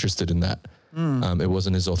wasn't interested in that. It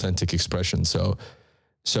wasn't his authentic expression. So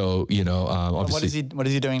obviously, what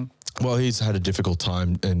is he doing? Well, he's had a difficult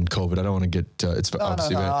time in COVID. I don't want to get it's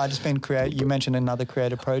obviously. No. I just been you mentioned another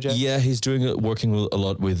creative project. Yeah, he's working a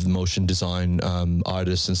lot with motion design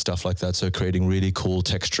artists and stuff like that. So creating really cool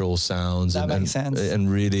textural sounds and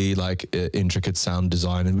really like intricate sound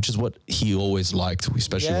design, and which is what he always liked,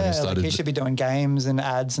 especially when he started. Like he should be doing games and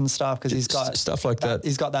ads and stuff because he's got stuff like that.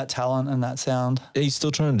 He's got that talent and that sound. He's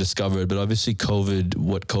still trying to discover it, but obviously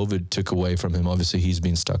what COVID took away from him. Obviously, he's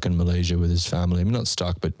been stuck in Malaysia with his family. I mean, not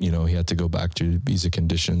stuck, but he had to go back to visa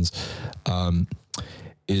conditions.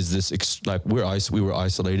 Is this like we were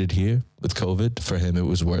isolated here with COVID? For him, it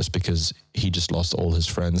was worse because he just lost all his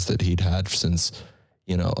friends that he'd had since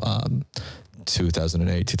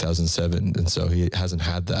 2008, 2007, and so he hasn't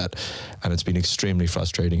had that, and it's been extremely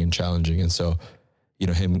frustrating and challenging. And so,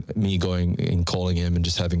 me going and calling him and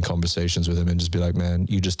just having conversations with him and just be like, man,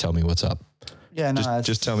 you just tell me what's up. Yeah, no,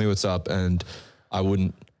 just tell me what's up, and I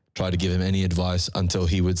wouldn't try to give him any advice until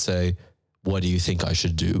he would say, what do you think I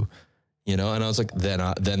should do? And I was like,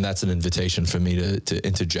 then that's an invitation for me to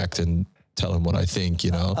interject and tell him what I think,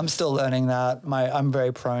 I'm still learning that. I'm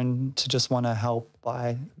very prone to just want to help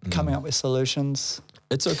by coming up with solutions.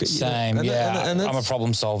 It's okay. Same, and I'm a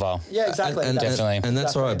problem solver. Yeah, exactly. Definitely. And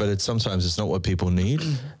that's all right, but sometimes it's not what people need.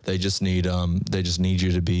 They just need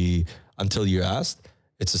you to be, until you're asked,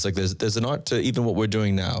 it's just like there's an art to even what we're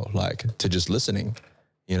doing now, like to just listening.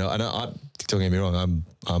 And don't get me wrong,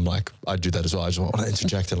 I'm like, I do that as well. I just want to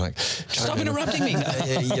interject and like, stop interrupting me.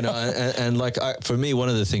 And like, for me, one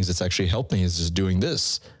of the things that's actually helped me is just doing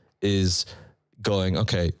this, is going,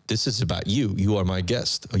 okay, this is about you. You are my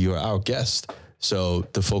guest. You are our guest. So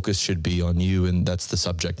the focus should be on you, and that's the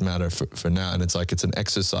subject matter for now. And it's like, it's an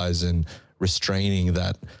exercise in restraining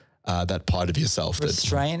that part of yourself.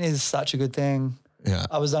 Restraint is such a good thing. Yeah.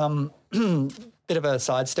 I was bit of a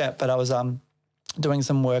sidestep, but I was doing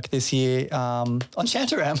some work this year on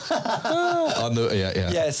Shantaram.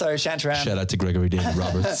 So Shantaram. Shout out to Gregory Dean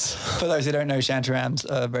Roberts. For those who don't know, Shantaram's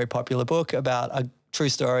a very popular book about a true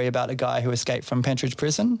story about a guy who escaped from Pentridge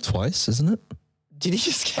Prison. Twice, isn't it? Did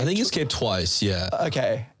he escape? I think he escaped twice, yeah.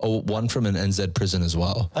 Okay. Or one from an NZ prison as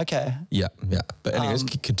well. Okay. Yeah. But anyways,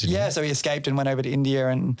 continue. Yeah, so he escaped and went over to India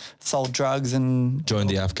and sold drugs and joined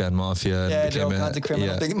the Afghan mafia. Yeah, and did all became kinds of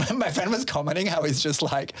criminal things. My friend was commenting how he's just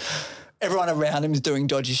like, everyone around him is doing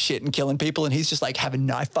dodgy shit and killing people, and he's just like having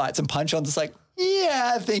knife fights and punch-ons. It's like,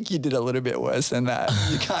 yeah, I think you did a little bit worse than that.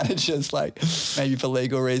 You kind of just like, maybe for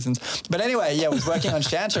legal reasons. But anyway, yeah, I was working on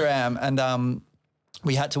Shantaram, and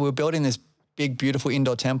we were building this big, beautiful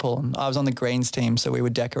indoor temple, and I was on the greens team, so we were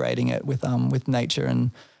decorating it with nature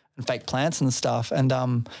and fake plants and stuff. And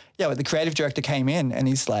but the creative director came in, and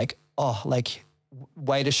he's like, "Oh, like,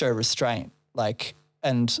 way to show restraint." Like,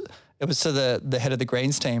 and it was to the head of the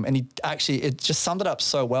greens team, and it just summed it up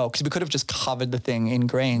so well, because we could have just covered the thing in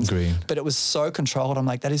green, but it was so controlled. I'm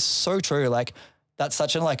like, that is so true. Like, that's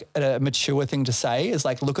such a mature thing to say, is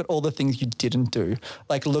like, look at all the things you didn't do.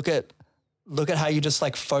 Like, look at how you just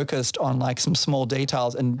like focused on like some small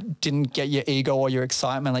details and didn't get your ego or your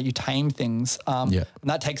excitement. Like, you tame things. And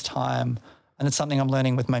that takes time. And it's something I'm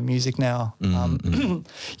learning with my music now. You know,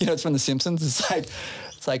 it's from The Simpsons.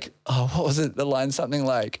 It's like, oh, what was it? The line, something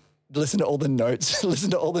like, listen to all the notes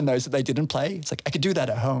that they didn't play. It's like, I could do that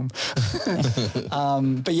at home.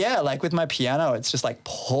 But yeah, like with my piano, it's just like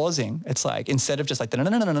pausing. It's like, instead of just like,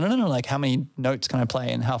 like how many notes can I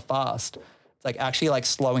play and how fast? It's like actually like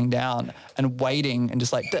slowing down and waiting and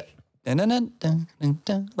just like,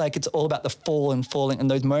 like it's all about the fall and falling and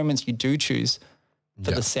those moments you do choose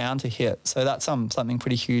for the sound to hit. So that's something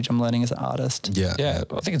pretty huge I'm learning as an artist. Yeah,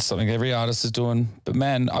 I think it's something every artist is doing. But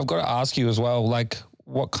man, I've got to ask you as well, like,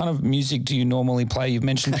 what kind of music do you normally play? You've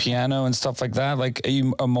mentioned piano and stuff like that. Like, are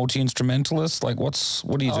you a multi-instrumentalist? Like, what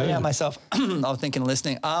do you do? Yeah, myself. I was thinking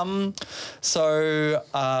listening. So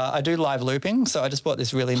I do live looping. So I just bought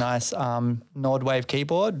this really nice Nordwave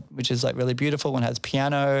keyboard, which is like really beautiful and has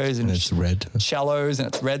pianos and it's red. Shallows, and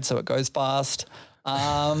it's red, so it goes fast.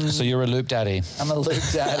 So you're a loop daddy. I'm a loop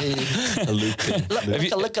daddy. A loop king.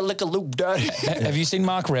 Lick a loop daddy. Have you seen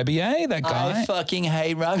Mark Rebier, that guy? I fucking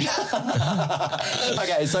hate Mark.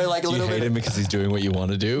 Okay, so like a little bit. Do you hate him because he's doing what you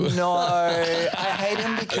want to do? No, I hate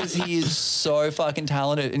him because he is so fucking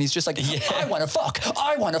talented, and he's just like, I want to fuck.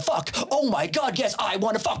 Oh my God, yes, I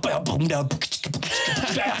want to fuck.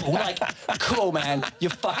 Like, cool, man.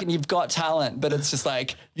 You've got talent, but it's just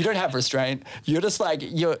like, you don't have restraint. You're just like,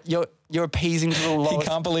 you're appeasing to the lowest. He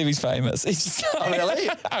can't believe he's famous. He's just oh, really?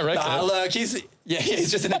 I reckon. Nah, look, he's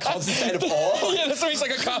just in a constant state of awe. Yeah, that's why he's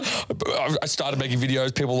like, I started making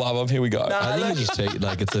videos. People love him. Here we go. I think you just take,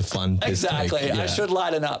 like, it's a fun piss exactly. take. Yeah. I should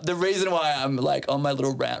lighten up. The reason why I'm like on my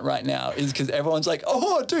little rant right now is because everyone's like,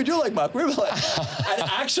 oh, dude, you're like Mark Rebillet. And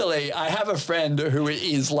actually, I have a friend who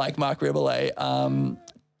is like Mark Rebillet.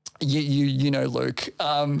 You know Luke.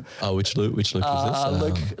 Which Luke is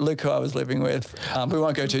this? Luke, who I was living with. We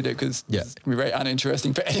won't go too deep because it's going to be very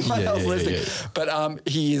uninteresting for anyone else listening. Yeah. But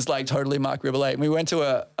he is like totally Mark Rebillet. And we went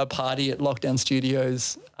to a party at Lockdown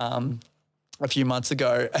Studios a few months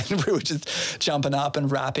ago, and we were just jumping up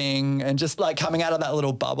and rapping and just like coming out of that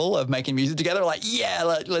little bubble of making music together. Like,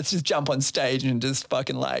 let's just jump on stage and just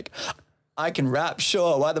fucking like, I can rap,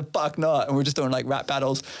 sure, why the fuck not? And we're just doing like rap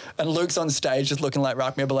battles, and Luke's on stage just looking like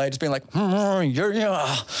Mark Rebillet, just being like, I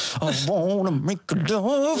wanna make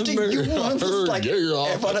love to you. Just like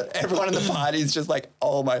everyone in the party is just like,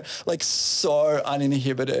 oh my, like so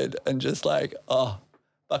uninhibited and just like, oh,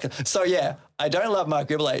 fucking. So yeah, I don't love Mark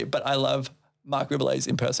Rebillet, but I love Mark Rebillet's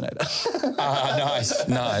impersonator.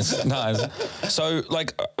 Nice. So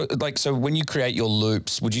so when you create your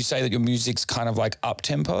loops, would you say that your music's kind of like up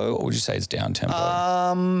tempo, or would you say it's down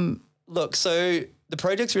tempo? Look, so the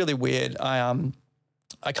project's really weird. I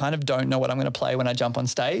kind of don't know what I'm going to play when I jump on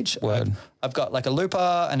stage. I've got like a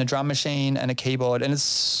looper and a drum machine and a keyboard, and it's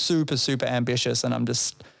super, super ambitious. And I'm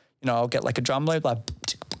just, I'll get like a drum loop, like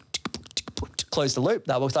close the loop.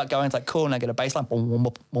 That will start going. It's like cool, and I get a bass line, boom, boom,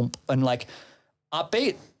 boom, boom, and like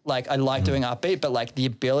upbeat. Like I like doing upbeat, but like the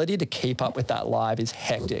ability to keep up with that live is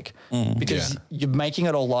hectic because you're making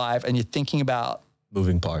it all live and you're thinking about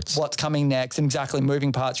moving parts, what's coming next, and exactly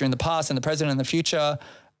moving parts. You're in the past and the present and the future.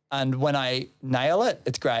 And when I nail it,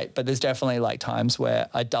 it's great. But there's definitely like times where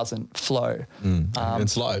it doesn't flow.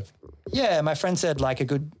 It's live. Yeah, my friend said like a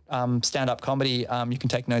good stand-up comedy, you can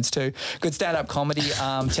take notes too. Good stand-up comedy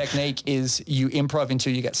technique is you improv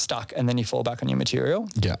until you get stuck and then you fall back on your material.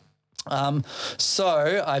 Yeah.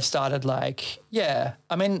 So I've started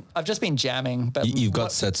I've just been jamming. But you've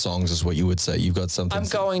got set songs is what you would say. You've got something. I'm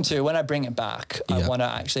going to, when I bring it back, I want to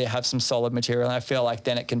actually have some solid material. And I feel like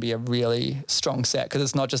then it can be a really strong set because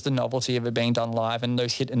it's not just the novelty of it being done live and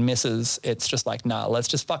those hit and misses. It's just like, nah, let's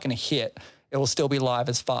just fucking hit. it will still be live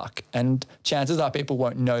as fuck. And chances are people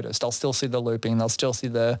won't notice. They'll still see the looping. They'll still see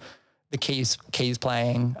the keys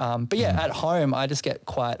playing. But yeah, at home, I just get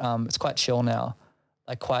quite, it's quite chill now,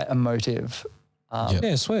 like quite emotive.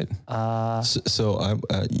 Yeah, sweet. So I'm,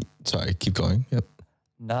 sorry, keep going. Yep.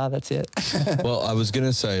 Nah, that's it. Well, I was going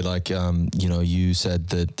to say, like, you know, you said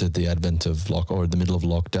that the advent of the middle of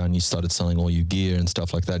lockdown, you started selling all your gear and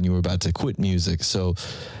stuff like that, and you were about to quit music. So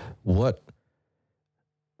what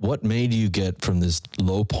made you get from this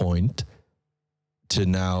low point to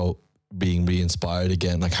now being re-inspired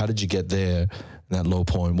again? Like, how did you get there, that low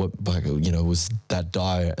point? What, like, you know, was that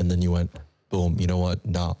dire, and then you went, boom, you know what?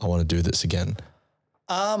 No, I want to do this again.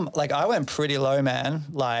 Like I went pretty low, man.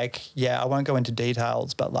 Like, yeah, I won't go into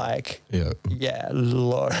details, but like, yeah,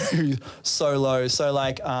 low, so low. So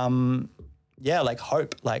like, yeah, like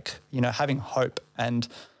hope, like, you know, having hope and,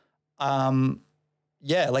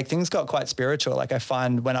 yeah, like things got quite spiritual. Like I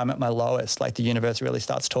find when I'm at my lowest, like the universe really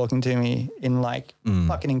starts talking to me in like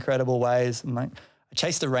fucking incredible ways. And like I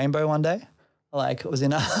chased the rainbow one day. Like it was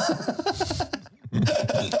in a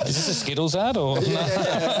Is this a Skittles ad or?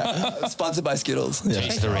 Yeah. Sponsored by Skittles. Yeah.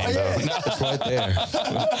 Chase the rainbow. No. It's right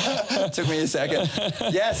there. Took me a second.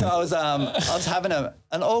 Yeah, so I was having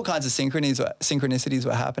and all kinds of synchronicities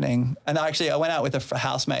were happening. And actually I went out with a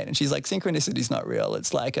housemate and she's like, synchronicity's not real.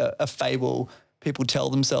 It's like a fable people tell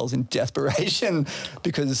themselves in desperation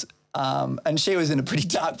because and she was in a pretty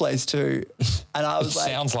dark place too. And I was like,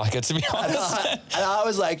 sounds like it, to be honest. And I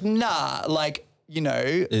was like, nah, like, you know,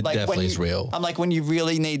 it like definitely is real. I'm like, when you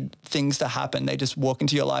really need things to happen, they just walk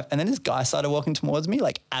into your life. And then this guy started walking towards me.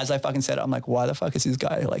 Like, as I fucking said it, I'm like, why the fuck is this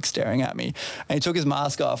guy like staring at me? And he took his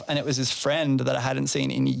mask off and it was his friend that I hadn't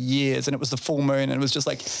seen in years. And it was the full moon. And it was just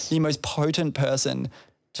like the most potent person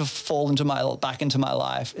to fall back into my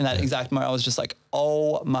life. In that exact moment, I was just like,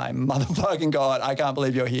 oh my motherfucking God, I can't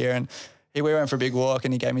believe you're here. And we went for a big walk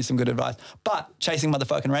and he gave me some good advice, but chasing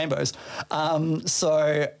motherfucking rainbows.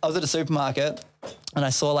 So I was at a supermarket and I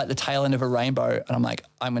saw like the tail end of a rainbow and I'm like,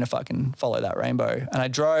 I'm going to fucking follow that rainbow. And I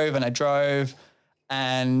drove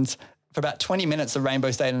and for about 20 minutes, the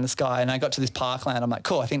rainbow stayed in the sky and I got to this parkland. I'm like,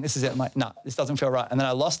 cool, I think this is it. I'm like, nah, this doesn't feel right. And then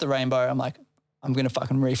I lost the rainbow. I'm like, I'm going to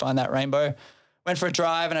fucking re-find that rainbow. Went for a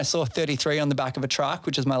drive and I saw 33 on the back of a truck,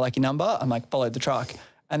 which is my lucky number. I'm like, followed the truck.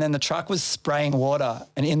 And then the truck was spraying water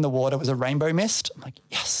and in the water was a rainbow mist. I'm like,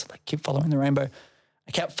 yes, like keep following the rainbow.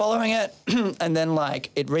 I kept following it and then like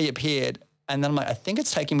it reappeared. And then I'm like, I think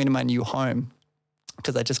it's taking me to my new home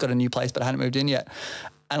because I just got a new place, but I hadn't moved in yet.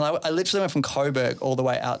 And I literally went from Coburg all the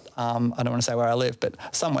way out. I don't want to say where I live, but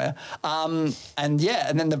somewhere. And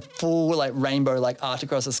then the full like rainbow like arced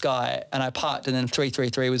across the sky and I parked and then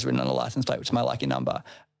 333 was written on a license plate, which is my lucky number.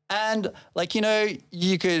 And like, you know,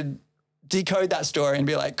 you could decode that story and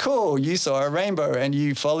be like, cool, you saw a rainbow and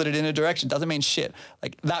you followed it in a direction. Doesn't mean shit.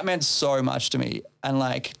 Like that meant so much to me. And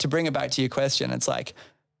like to bring it back to your question, it's like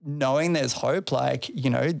knowing there's hope, like, you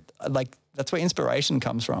know, like that's where inspiration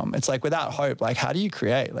comes from. It's like without hope, like how do you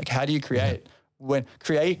create? Like how do you create? When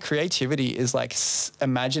creativity is like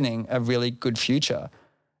imagining a really good future.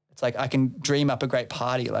 It's like I can dream up a great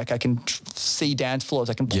party. Like I can see dance floors.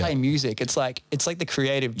 I can play music. It's like the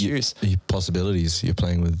creative juice. Your possibilities. You're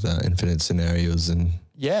playing with infinite scenarios and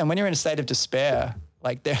and when you're in a state of despair,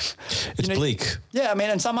 like it's bleak. Yeah, I mean,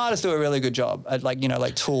 and some artists do a really good job at like, you know,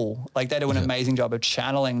 like Tool, like they do an amazing job of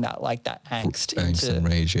channeling that, like that angst into and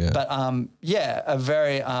rage. Yeah. But a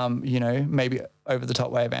very you know, maybe over the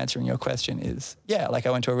top way of answering your question is like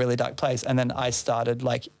I went to a really dark place and then I started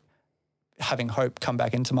like having hope come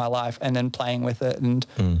back into my life and then playing with it and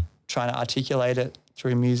trying to articulate it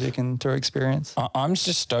through music and through experience. I'm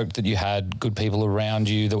just stoked that you had good people around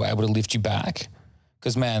you that were able to lift you back.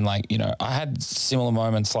 Because, man, like, you know, I had similar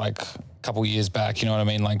moments like a couple of years back, you know what I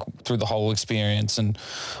mean, like through the whole experience. And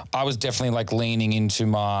I was definitely like leaning into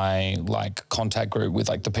my like contact group with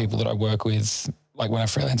like the people that I work with, like when I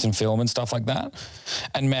freelance in film and stuff like that.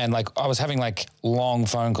 And man, like I was having like long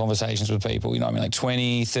phone conversations with people, you know what I mean, like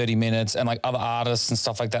 20, 30 minutes and like other artists and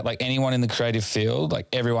stuff like that, like anyone in the creative field, like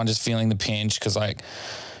everyone just feeling the pinch because like,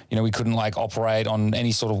 you know, we couldn't like operate on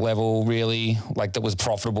any sort of level really like that was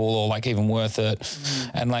profitable or like even worth it.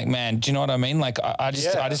 And like, man, do you know what I mean? Like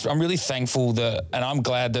I'm really thankful that, and I'm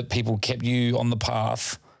glad that people kept you on the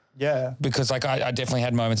path. Yeah. Because like I definitely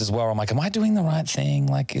had moments as well. I'm like, am I doing the right thing?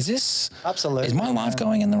 Like, is my life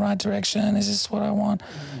going in the right direction? Is this what I want?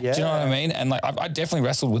 Yeah. Do you know what I mean? And like, I definitely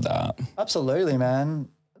wrestled with that. Absolutely, man.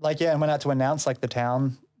 Like, yeah. And when I had to announce like the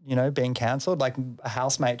town, you know, being canceled, like a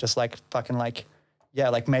housemate just like fucking like,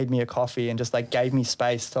 like made me a coffee and just like gave me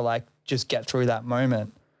space to like just get through that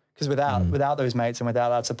moment. Because without those mates and without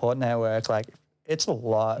that support network, like It's a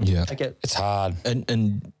lot. Yeah. It's hard.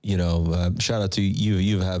 And you know, shout out to you.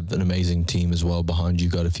 You have an amazing team as well behind you.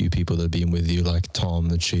 Got a few people that have been with you, like Tom,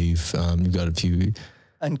 the chief. You've got a few.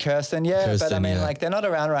 And Kirsten, but I mean, like, they're not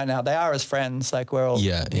around right now. They are as friends. Like, we're all,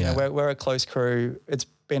 you know, we're a close crew. It's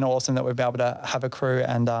been awesome that we've been able to have a crew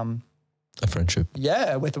and a friendship.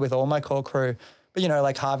 Yeah, with all my core crew. But, you know,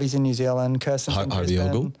 like Harvey's in New Zealand, Kirsten's in Harvey Brisbane.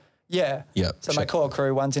 Ogle? Yeah. Yeah. So my core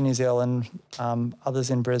crew, one's in New Zealand,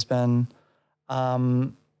 others in Brisbane,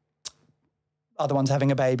 other one's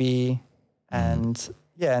having a baby, and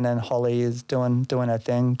and then Holly is doing her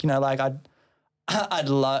thing. You know, like I'd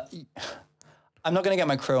love. I'm not going to get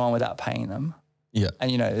my crew on without paying them. Yeah. And,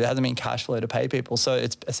 you know, it hasn't been cash flow to pay people. So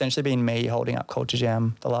it's essentially been me holding up Culture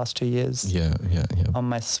Jam the last 2 years. Yeah. On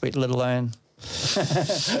my sweet little own.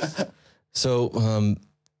 So,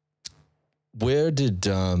 where did,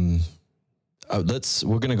 we're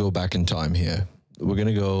going to go back in time here. We're going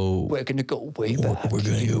to go way back. We're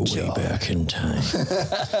going to go way back in time.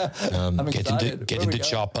 Get into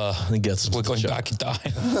chopper. We're going back in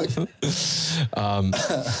time.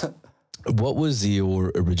 What was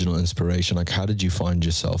your original inspiration? Like, how did you find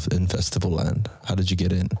yourself in Festival Land? How did you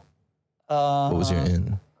get in? What was your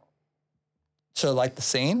in? So, like, the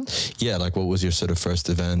scene? Yeah, like, what was your sort of first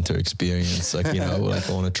event or experience? Like, you know, like,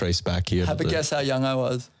 I want to trace back here. Have a guess how young I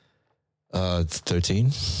was.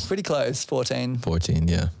 13? Pretty close, 14. 14,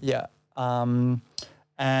 yeah. Yeah. And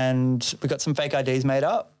we got some fake IDs made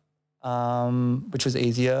up, which was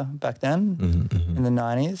easier back then in the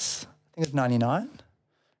 90s. I think it was 99.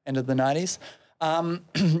 End of the 90s.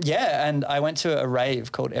 And I went to a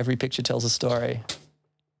rave called Every Picture Tells a Story.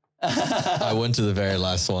 I went to the very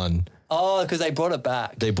last one. Oh, because they brought it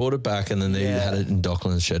back. They brought it back, and then they had it in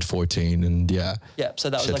Docklands Shed 14, and Yeah, so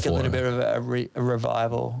that was Shed like 4. a little bit of a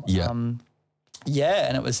revival. Yeah.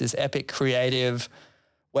 And it was this epic creative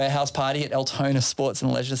warehouse party at Altona Sports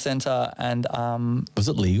and Leisure Centre. And was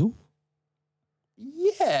it legal?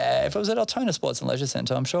 Yeah, if it was at Altona Sports and Leisure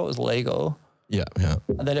Centre, I'm sure it was legal. Yeah.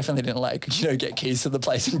 And they definitely didn't get keys to the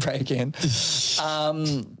place and break in.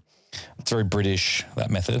 It's very British, that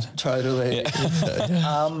method. Totally.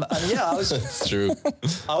 Yeah. I was. It's true.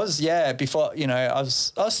 I was, before, you know, I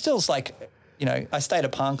was still like, you know, I stayed a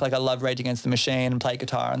punk. Like, I loved Rage Against the Machine and played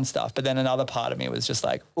guitar and stuff. But then another part of me was just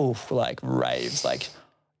like, like raves. Like,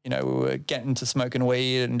 you know, we were getting to smoking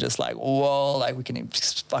weed and just like, whoa, like we can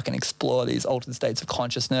fucking explore these altered states of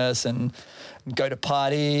consciousness and go to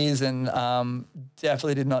parties, and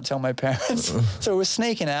definitely did not tell my parents. So we were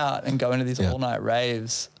sneaking out and going to these all-night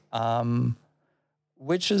raves,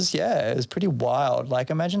 which is, it was pretty wild. Like,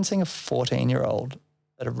 imagine seeing a 14-year-old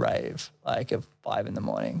at a rave, like at 5 a.m.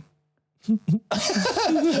 I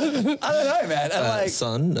don't know, man. And like,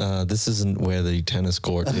 son, this isn't where the tennis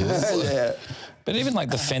court is. Yeah. But even like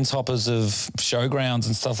the fence hoppers of showgrounds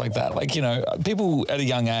and stuff like that, like, you know, people at a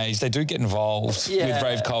young age, they do get involved with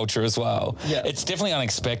rave culture as well. Yeah. It's definitely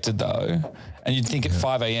unexpected though. And you'd think at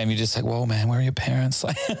 5 a.m, you're just like, whoa, man, where are your parents?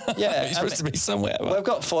 Like, you're supposed to be somewhere. We've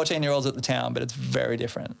got 14-year-olds at the town, but it's very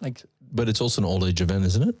different. Like, but it's also an old age event,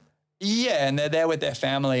 isn't it? Yeah, and they're there with their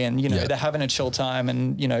family, and, you know, they're having a chill time,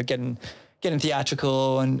 and, you know, getting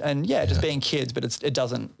theatrical and just being kids, but it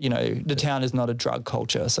doesn't, you know, the town is not a drug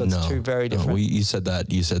culture, so it's two very different. No, you said that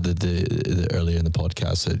the earlier in the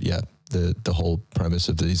podcast that the whole premise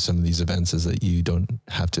of some of these events is that you don't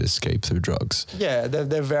have to escape through drugs. Yeah,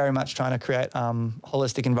 they're very much trying to create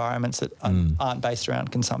holistic environments that aren't based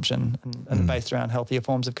around consumption and based around healthier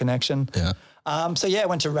forms of connection. Yeah. I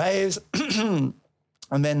went to raves,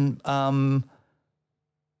 and then I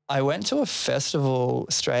went to a festival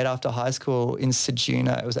straight after high school in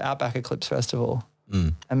Ceduna. It was Outback Eclipse Festival.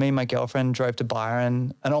 And me and my girlfriend drove to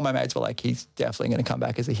Byron, and all my mates were like, he's definitely going to come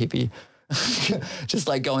back as a hippie. Just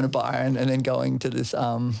like going to Byron and then going to this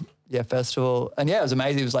festival. And it was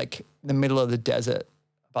amazing. It was like the middle of the desert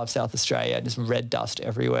above South Australia, just red dust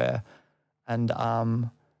everywhere. And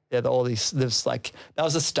all these, there's like, that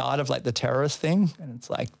was the start of like the terrorist thing. And it's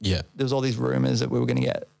like, there was all these rumors that we were going to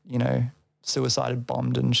get, you know, suicided,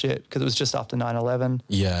 bombed and shit, because it was just after 9/11.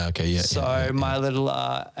 Yeah, okay, yeah. So my little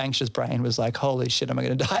anxious brain was like, holy shit, am I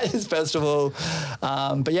going to die at this festival?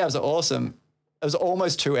 But it was awesome. It was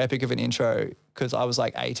almost too epic of an intro because I was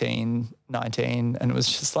like 18, 19 and it was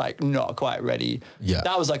just like not quite ready. Yeah.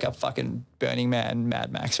 That was like a fucking Burning Man,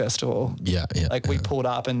 Mad Max festival. Yeah. Like we pulled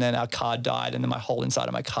up and then our car died and then my whole inside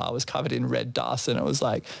of my car was covered in red dust, and it was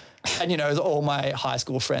like, and you know, it was all my high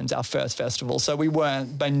school friends, our first festival. So we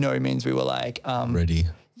weren't, by no means we were like. Ready.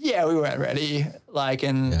 Yeah, we weren't ready. Like,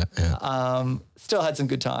 and still had some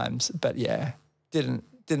good times, but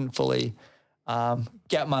didn't fully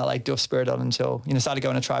get my like doof spirit on until, started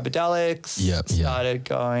going to Tribadelics, started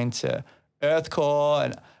going to Earthcore,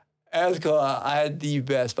 and Earthcore, I had the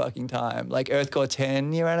best fucking time. Like Earthcore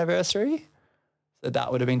 10-year anniversary. So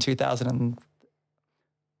that would have been 2000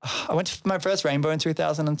 I went to my first Rainbow in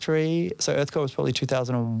 2003. So Earthcore was probably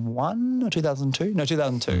 2001 or 2002? No,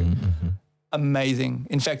 2002. Mm-hmm. Amazing.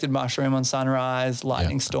 Infected Mushroom on Sunrise,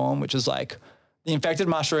 Lightning Storm, which is like the Infected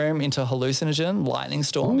Mushroom into Hallucinogen. Lightning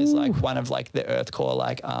Storm is like one of like the Earthcore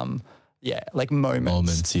like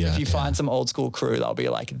moments. If you find some old school crew, they'll be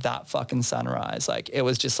like that fucking Sunrise. Like it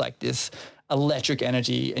was just like this electric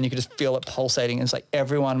energy and you could just feel it pulsating. And it's like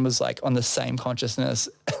everyone was like on the same consciousness.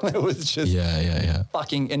 It was just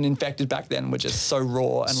fucking, and Infected back then were just so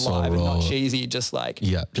raw and live and not cheesy, just like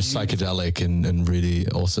just psychedelic and really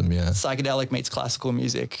awesome. Psychedelic meets classical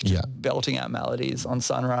music, just belting out melodies on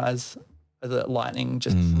Sunrise. The lightning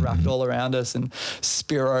just cracked all around us, and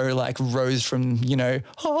Spiro like rose from, the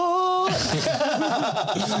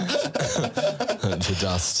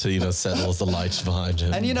dust, settles the lights behind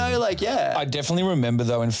him. And I definitely remember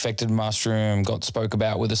though, Infected Mushroom got spoke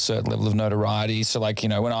about with a certain level of notoriety. So like,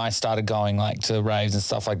 when I started going like to raves and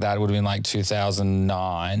stuff like that, it would have been like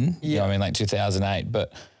 2009, like 2008.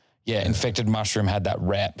 But Infected Mushroom had that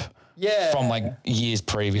rep from like years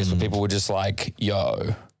previous where people were just like,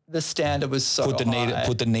 yo. The standard was so high.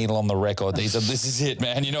 Put the needle on the record. This is it,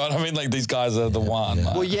 man. You know what I mean? Like these guys are the one.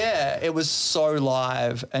 Yeah. Well, it was so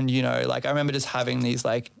live, and like I remember just having these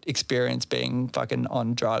like experience being fucking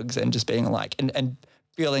on drugs and just being like and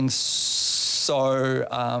feeling so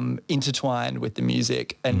intertwined with the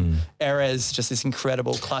music. And Erez, just this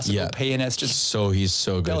incredible classical pianist, he's so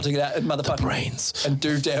good, belting that motherfucking the brains and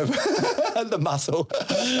Duvdev, the muscle.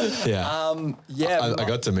 I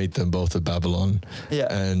got to meet them both at Babylon.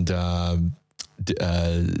 And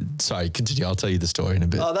sorry, continue. I'll tell you the story in a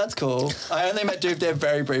bit. Oh, that's cool. I only met Duvdev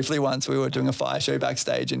very briefly once. We were doing a fire show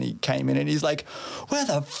backstage and he came in and he's like, where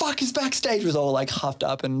the fuck is backstage? Was all like huffed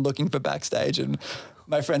up and looking for backstage. And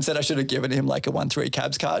my friend said I should have given him like a 1-3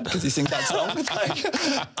 cabs card because he sings that song. It's like,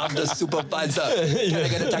 I'm the supervisor. Can I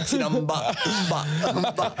get a taxi number?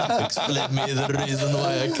 Explain me the reason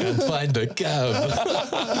why I can't find a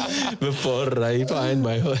cab before I find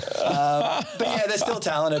my... but they're still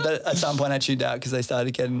talented. But at some point I tuned out because they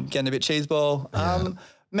started getting a bit cheeseball.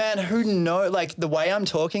 Man, who knows? Like the way I'm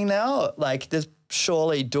talking now, like there's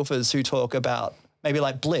surely doofers who talk about maybe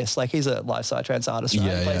like Bliss, like he's a live psytrance artist,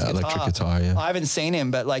 right? He plays electric guitar, I haven't seen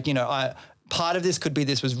him, but like, part of this could be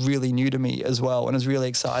this was really new to me as well, and it was really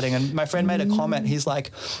exciting. And my friend made a comment. He's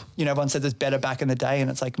like, everyone said this better back in the day,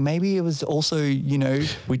 and it's like maybe it was also, you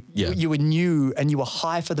were new and you were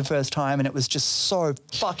high for the first time, and it was just so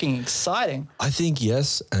fucking exciting. I think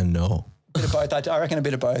yes and no. A bit of both. I reckon a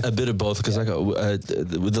bit of both. A bit of both, because I got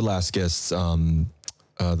with the last guests. Not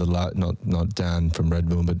Dan from Red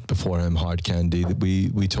Moon, but before him, Hard Candy.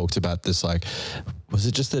 We talked about this. Like, was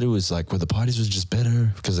it just that it was like, the parties was just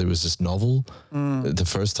better because it was just novel the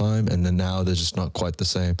first time, and then now they're just not quite the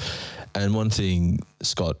same. And one thing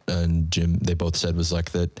Scott and Jim, they both said was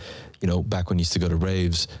like that. Back when you used to go to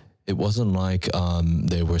raves, it wasn't like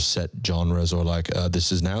they were set genres or like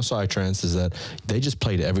this is now psytrance. Is that they just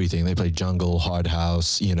played everything. They played jungle, hard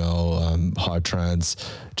house, hard trance,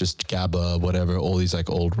 just GABA, whatever. All these like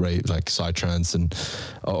old rave, like psytrance and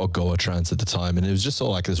or Goa trance at the time, and it was just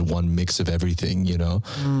all like this one mix of everything,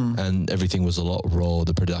 and everything was a lot raw.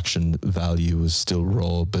 The production value was still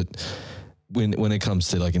raw, but when it comes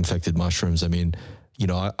to like Infected Mushrooms, I mean.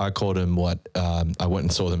 I called him I went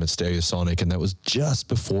and saw them at Stereosonic, and that was just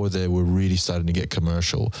before they were really starting to get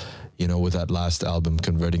commercial, with that last album,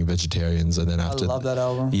 Converting Vegetarians. And then after... I love that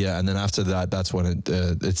album. Yeah, and then after that, that's when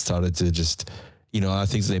it started to just... I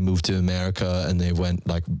think they moved to America and they went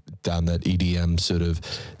like down that EDM sort of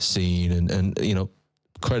scene and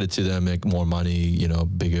credit to them, make more money,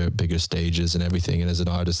 bigger stages and everything. And as an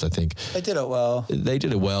artist, I think... They did it well. They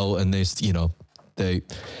did it well, and they...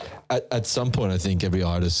 At some point, I think every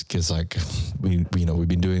artist gets like, we've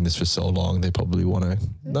been doing this for so long, they probably want to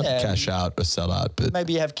not cash out or sell out, but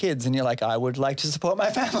maybe you have kids and you're like, I would like to support my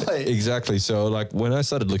family. Exactly. So like when I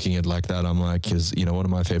started looking at like that, I'm like, because one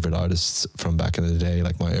of my favorite artists from back in the day,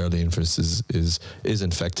 like my early influence is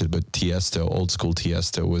Infected, but Tiesto, old school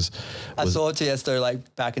Tiesto was. I saw Tiesto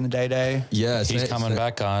like back in the day. Yeah, he's coming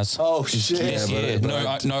back, guys. Oh shit! Yeah,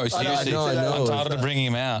 no, seriously, I'm tired of bringing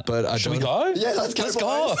him out. But should we go? Yeah, let's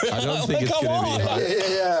go. I don't think it's going to be.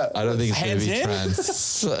 Yeah. I don't think it's going to be trans.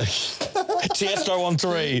 Tiesto on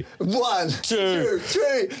 3. 1, 2,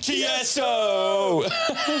 3. Tiesto!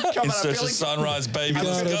 Come In on, Search of Sunrise, baby.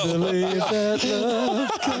 Let's go.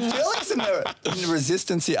 I'm feeling some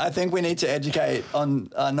resistance here. I think we need to educate on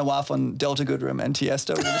Nawaf on Delta Goodrem and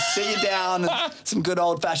Tiesto. We're going to sit you down and some good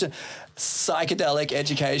old-fashioned psychedelic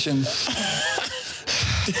education.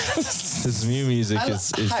 His new music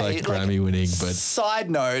is like Grammy winning, but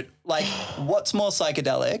side note, like, what's more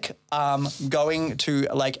psychedelic? Going to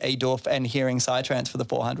like a Dorf and hearing Psytrance for the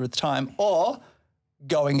 400th time, or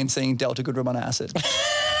going and seeing Delta Goodrem on acid?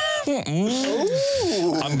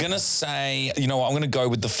 I'm gonna say, you know what? I'm gonna go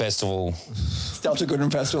with the festival. It's Delta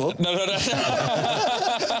Goodrem Festival. No.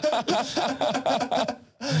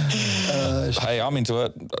 Hey, I'm into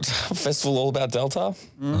it. Festival all about Delta.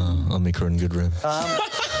 Omicron Goodrem.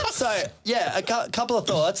 So yeah, a couple of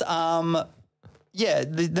thoughts. Yeah,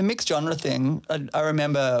 the mixed genre thing. I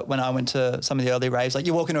remember when I went to some of the early raves, like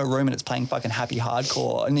you walk into a room and it's playing fucking happy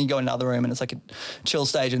hardcore, and then you go in another room and it's like a chill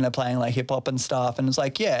stage and they're playing like hip hop and stuff. And it's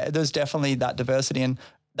like, yeah, there's definitely that diversity, and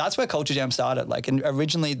that's where Culture Jam started. Like, and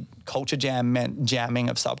originally Culture Jam meant jamming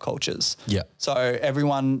of subcultures. Yeah. So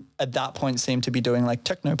everyone at that point seemed to be doing like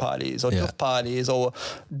techno parties or dub parties or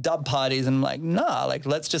dub parties, and like, nah, like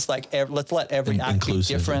let's just like let's let every act be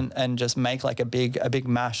different and just make like a big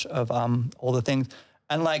mash of all the things.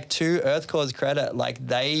 And like, to Earthcore's credit, like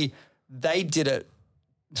they did it.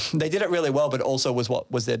 They did it really well, but also was what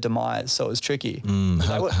was their demise. So it was tricky.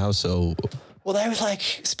 How so? Well, they was like,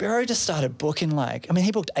 Spiro just started booking like, I mean,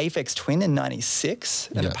 he booked Aphex Twin in 96,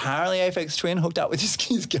 and apparently Aphex Twin hooked up with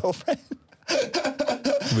his girlfriend.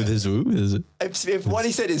 With his who? Is it? If what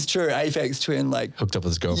he said is true, Aphex Twin like hooked up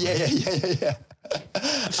with his girlfriend. Yeah.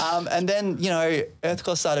 And then, you know,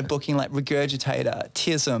 Earthcore started booking like Regurgitator,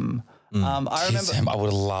 Tism. I remember I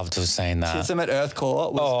would have loved to have seen that. Tism at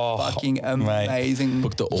Earthcore was fucking amazing.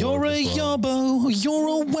 Booked the You're a yobbo,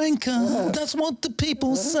 you're a wanker. That's what the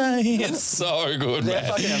people say. It's so good, They're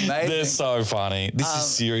man. fucking amazing. They're so funny. This is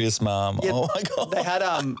serious, Mum. Yeah, oh my god. They had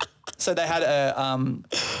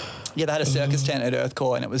they had a circus tent at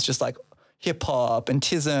Earthcore, and it was just like hip hop and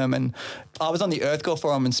Tism, and I was on the Earthcore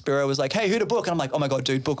forum and Spiro was like, hey, who to book? And I'm like, oh my God,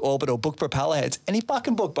 dude, book Orbital, book Propellerheads. And he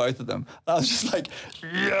fucking booked both of them. And I was just like,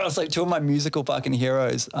 yes, like two of my musical fucking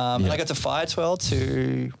heroes. And I got to Firetwell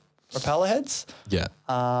to Propellerheads. Yeah.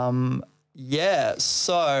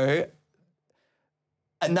 So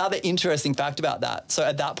another interesting fact about that. So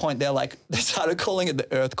at that point, they started calling it the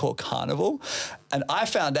Earthcore Carnival. And I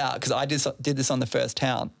found out, because I did this on the First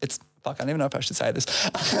Town, I don't even know if I should say this.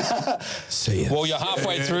 Say it. Well, you're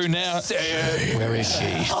halfway through now. Say it. Where is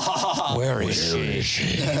she? Where is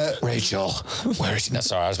she? Rachel, where is she? No,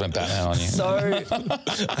 sorry, I just went Batman on you. So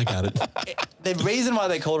I got it. The reason why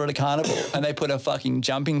they called it a carnival and they put a fucking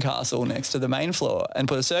jumping castle next to the main floor and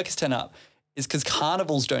put a circus tent up is because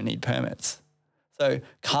carnivals don't need permits. So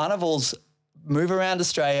carnivals move around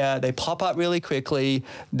Australia, they pop up really quickly,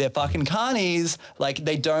 they're fucking carnies, like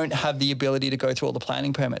they don't have the ability to go through all the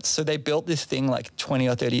planning permits. So they built this thing like 20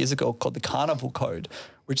 or 30 years ago called the Carnival Code,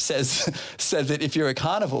 which says that if you're a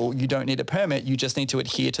carnival, you don't need a permit, you just need to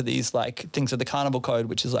adhere to these like things of the Carnival Code,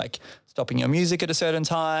 which is like stopping your music at a certain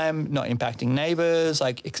time, not impacting neighbors,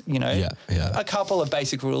 like, you know, a couple of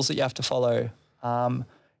basic rules that you have to follow. And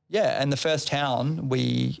the First Town,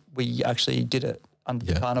 we actually did it under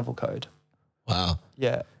the Carnival Code. Wow.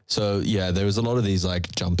 Yeah. So there was a lot of these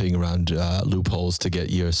like jumping around loopholes to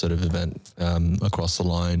get your sort of event across the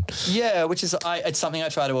line. Yeah, which is it's something I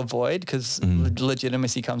try to avoid because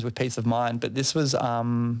legitimacy comes with peace of mind. But this was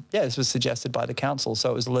this was suggested by the council,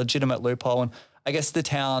 so it was a legitimate loophole. And I guess the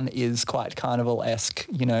town is quite carnival-esque,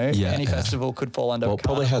 you know. Any festival could fall under. Well, it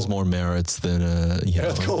probably has more merits than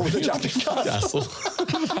Earthcore with a jumping castle.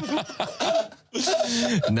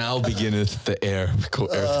 Now beginneth the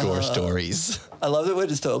Earthcore stories. I love that we're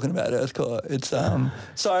just talking about Earthcore. It's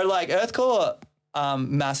so like Earthcore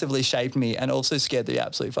massively shaped me and also scared the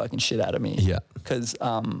absolute fucking shit out of me. Yeah. Because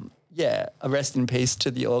a rest in peace to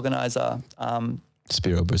the organizer.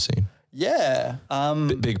 Spiro Bursine. Yeah.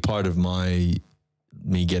 Big part of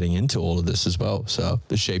me getting into all of this as well. So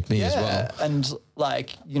it shaped me as well. And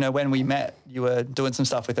like, you know, when we met, you were doing some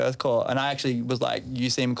stuff with Earthcore and I actually was like, you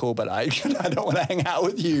seem cool, but I don't want to hang out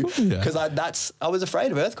with you because I was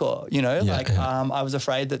afraid of Earthcore, you know, I was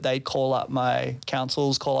afraid that they'd call up my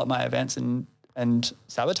councils, call up my events and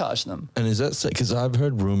sabotage them. And is that because I've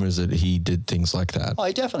heard rumors that he did things like that? Oh,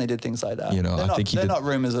 he definitely did things like that. You know, they're not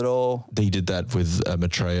rumors at all. They did that with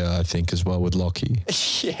Maitreya, I think, as well with Lockie.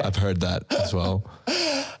 I've heard that as well.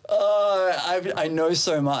 I know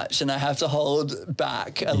so much, and I have to hold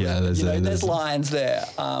back. There's lines there.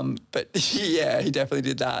 But yeah, he definitely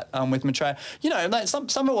did that with Maitreya. Like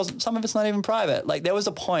some of it's not even private. Like there was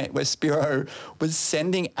a point where Spiro was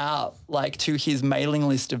sending out like to his mailing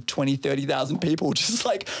list of 20,000-30,000 people, just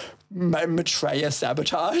like Maitreya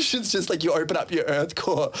sabotage. It's just like you open up your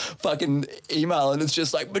Earthcore fucking email, and it's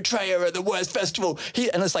just like Maitreya are the worst festival.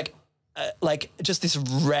 And it's like just this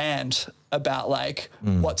rant about like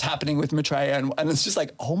what's happening with Maitreya, and it's just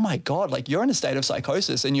like, oh my God, like you're in a state of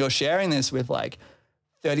psychosis and you're sharing this with like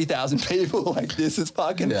 30,000 people. Like this is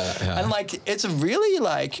fucking, and like it's a really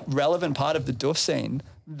like relevant part of the doof scene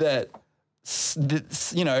that,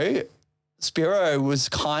 Spiro was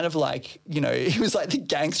kind of like, he was like the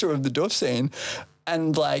gangster of the doof scene.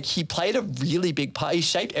 And like he played a really big part. He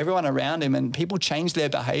shaped everyone around him, and people changed their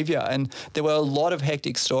behavior. And there were a lot of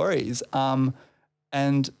hectic stories. And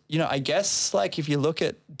I guess like if you look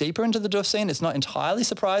at deeper into the doof scene, it's not entirely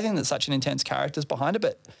surprising that such an intense character's behind it.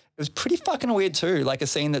 But it was pretty fucking weird too. Like a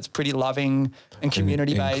scene that's pretty loving and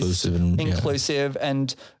community based, inclusive,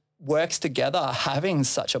 and works together, having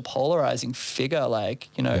such a polarizing figure, like,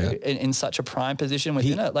 in such a prime position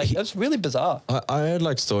within it. Like, it's really bizarre. I heard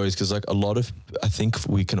like stories because like a lot of, I think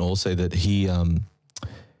we can all say that he,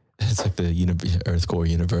 it's like the Earthcore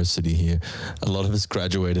University here. A lot of us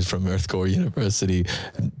graduated from Earthcore University,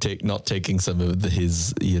 not taking some of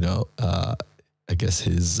his, I guess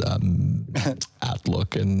his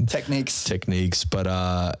outlook and techniques. But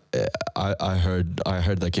I heard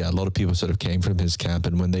like, a lot of people sort of came from his camp,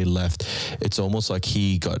 and when they left, it's almost like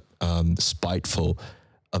he got spiteful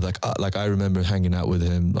of like I remember hanging out with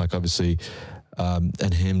him, like obviously,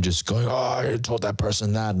 and him just going, I told that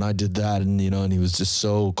person that, and I did that, and and he was just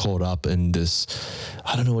so caught up in this,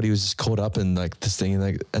 I don't know what he was just caught up in, like this thing,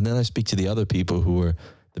 and then I speak to the other people who were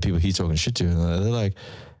the people he's talking shit to, and they're like,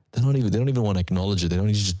 they don't even want to acknowledge it. They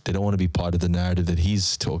don't want to be part of the narrative that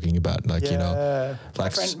he's talking about. Like,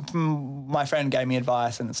 like my friend gave me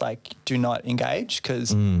advice, and it's like, do not engage,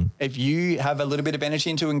 because if you have a little bit of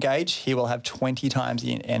energy to engage, he will have 20 times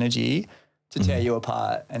the energy to tear you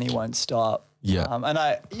apart, and he won't stop. Yeah. And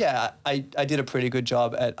I did a pretty good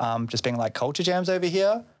job at just being like, culture jams over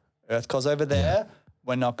here, Earthcore's over there. Yeah.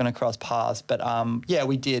 We're not going to cross paths. But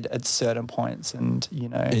we did at certain points, and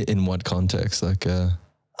In what context? Like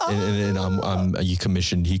he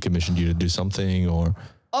commissioned you to do something, or?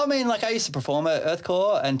 I mean, like I used to perform at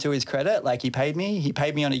Earthcore, and to his credit, like he paid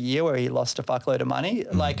me on a year where he lost a fuckload of money.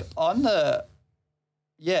 Like on the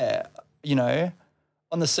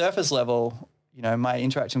surface level, my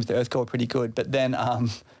interactions with Earthcore were pretty good. But then,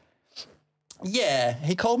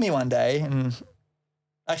 he called me one day, and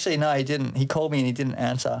actually, no, he didn't. He called me and he didn't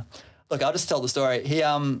answer. Look, I'll just tell the story.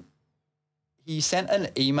 He sent an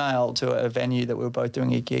email to a venue that we were both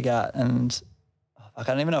doing a gig at, and I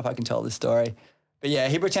don't even know if I can tell this story. But yeah,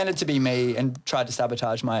 he pretended to be me and tried to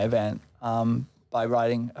sabotage my event by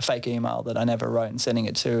writing a fake email that I never wrote and sending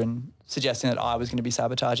it to, and suggesting that I was going to be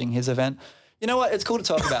sabotaging his event. You know what? It's cool to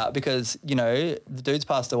talk about because, the dude's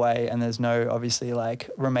passed away and there's no obviously like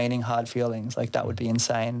remaining hard feelings. Like that would be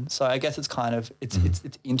insane. So I guess it's kind of, it's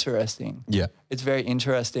interesting. Yeah. It's very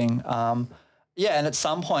interesting. And at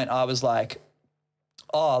some point I was like,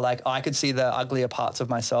 I could see the uglier parts of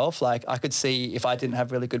myself. Like I could see if I didn't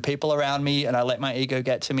have really good people around me and I let my ego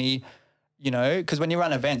get to me, because when you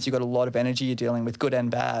run events, you've got a lot of energy you're dealing with, good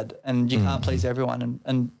and bad, and you can't please everyone.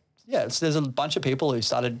 There's a bunch of people who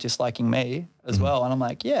started disliking me as well. And I'm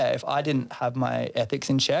like, if I didn't have my ethics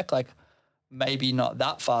in check, like maybe not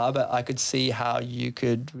that far, but I could see how you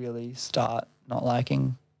could really start not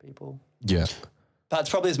liking people. Yeah. That's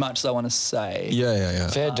probably as much as I want to say. Yeah.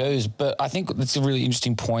 Fair dues. But I think that's a really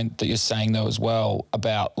interesting point that you're saying though as well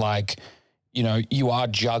about like, you are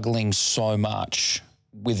juggling so much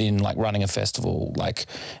within like running a festival. Like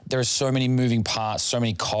there are so many moving parts, so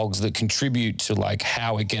many cogs that contribute to like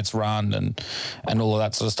how it gets run and all of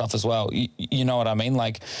that sort of stuff as well. You know what I mean?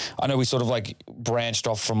 Like I know we sort of like branched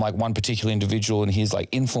off from like one particular individual and his like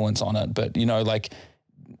influence on it, but like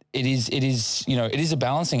it is a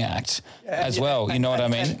balancing act as well. You know what I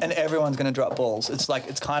mean? And everyone's going to drop balls. It's like,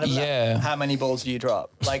 it's kind of how many balls do you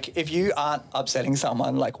drop? Like if you aren't upsetting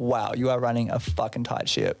someone, like, wow, you are running a fucking tight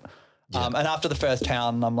ship. Yeah. And after the first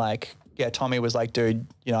town, I'm like, Tommy was like, dude,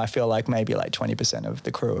 I feel like maybe like 20% of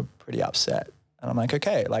the crew are pretty upset. And I'm like,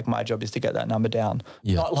 okay, like my job is to get that number down.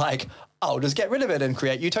 Yeah. Not like, I'll just get rid of it and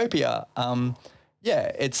create utopia.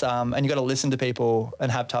 It's, and you got to listen to people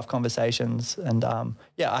and have tough conversations. And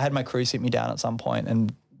I had my crew sit me down at some point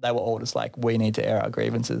and they were all just like, we need to air our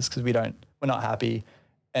grievances because we're not happy.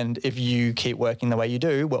 And if you keep working the way you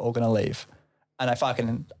do, we're all going to leave.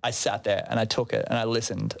 I sat there and I took it and I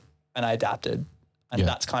listened and I adapted. And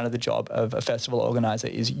that's kind of the job of a festival organizer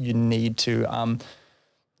is you need to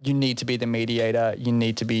be the mediator. You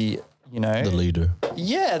need to be, the leader.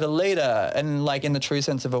 Yeah, the leader. And like in the true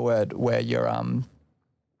sense of a word where you're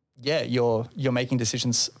making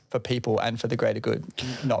decisions for people and for the greater good,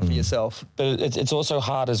 not for yourself. But it's also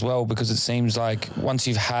hard as well because it seems like once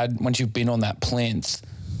you've been on that plinth,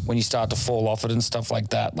 when you start to fall off it and stuff like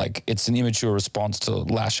that, like it's an immature response to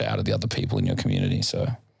lash out at the other people in your community. So.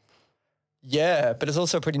 Yeah, but it's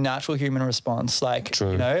also a pretty natural human response. Like,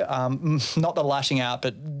 True. Not the lashing out,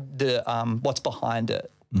 but the what's behind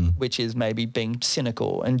it, which is maybe being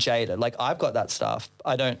cynical and jaded. Like I've got that stuff.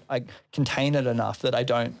 I contain it enough that I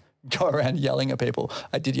don't go around yelling at people.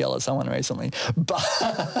 I did yell at someone recently, but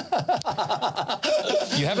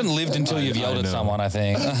you haven't lived until you've yelled at someone, I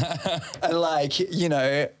think. And like,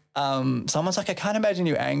 someone's like, I can't imagine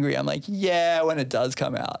you angry. I'm like, yeah, when it does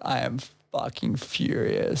come out, I am fucking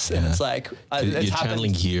furious. And it's like, you're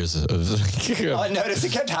channeling years of I noticed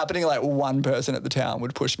it kept happening. Like one person at the town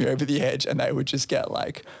would push me over the edge and they would just get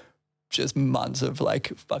like just months of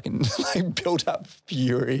like fucking like built up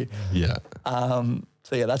fury. Yeah.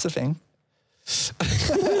 So yeah, that's a thing.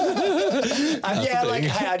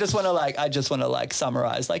 I just want to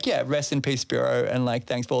summarize, rest in peace, Spiro, and like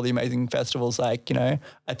thanks for all the amazing festivals. Like, I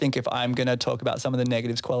think if I'm gonna talk about some of the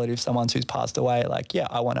negatives quality of someone who's passed away,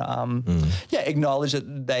 I want to acknowledge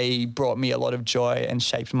that they brought me a lot of joy and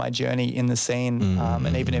shaped my journey in the scene.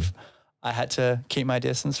 And even if I had to keep my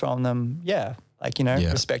distance from them,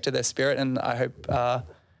 respect to their spirit, and I hope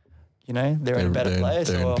they're in a better place.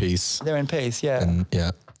 They're in peace. They're in peace. Yeah. And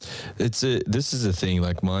this is the thing,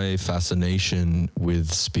 like my fascination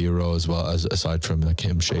with Spiro as well, as aside from like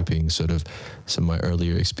him shaping sort of some of my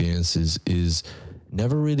earlier experiences, is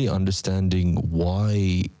never really understanding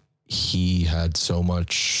why he had so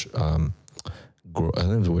much I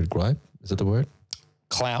think the word gripe, is that the word?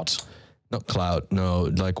 Clout. Not clout, no,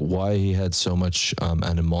 like why he had so much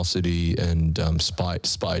animosity and spite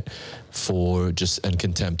for and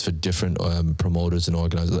contempt for different promoters and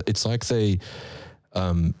organizers. It's like they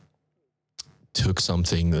took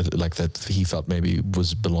something like that he felt maybe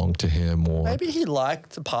belonged to him, or maybe he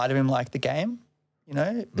liked a part of him, like the game.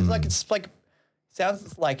 It's like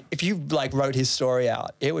sounds like if you like wrote his story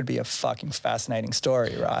out, it would be a fucking fascinating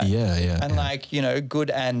story, right? Yeah. And good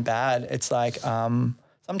and bad. It's like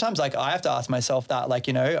sometimes like I have to ask myself that, like,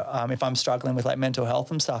 if I'm struggling with like mental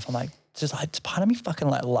health and stuff, I'm like, does part of me fucking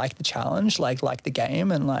like the challenge, like the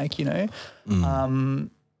game, and like the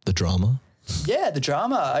drama. Yeah, the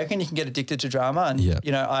drama. I reckon you can get addicted to drama. And,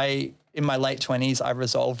 in my late 20s, I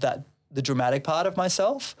resolved the dramatic part of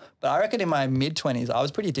myself. But I reckon in my mid-20s, I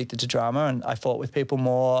was pretty addicted to drama and I fought with people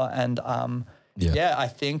more. And, I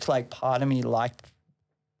think like part of me liked,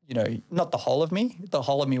 not the whole of me. The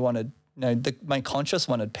whole of me wanted, my conscious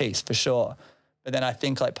wanted peace for sure. But then I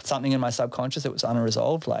think like something in my subconscious that was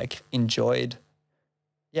unresolved, like enjoyed,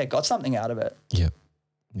 got something out of it. Yeah.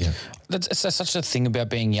 Yeah. That's such a thing about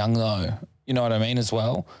being young though. You know what I mean as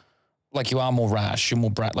well? Like you are more rash, you're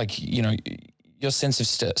more your sense of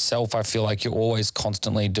self, I feel like you're always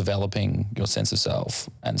constantly developing your sense of self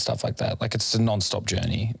and stuff like that. Like it's a non-stop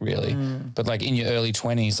journey really. But like in your early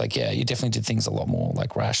 20s, like, you definitely did things a lot more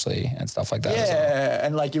like rashly and stuff like that. Yeah. As well.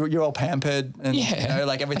 And like you're all pampered and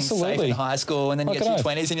like everything's safe in high school, and then you get to your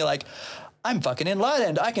 20s and you're like, I'm fucking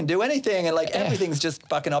enlightened. I can do anything. And like everything's just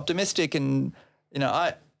fucking optimistic. And,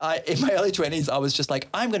 I in my early 20s, I was just like,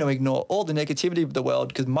 I'm going to ignore all the negativity of the world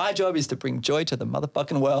because my job is to bring joy to the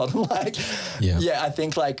motherfucking world. I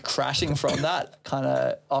think like crashing from that kind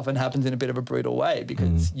of often happens in a bit of a brutal way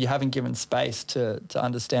because you haven't given space to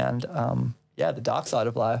understand, the dark side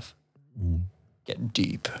of life. Getting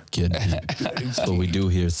deep. That's what we do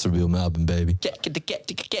here. It's Surreal Melbourne, baby. Get deep.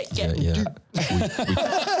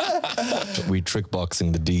 We trick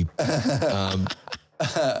boxing the deep.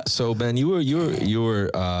 So Ben, you were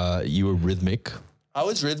rhythmic. I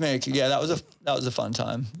was rhythmic. Yeah, that was a fun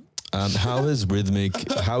time. How is rhythmic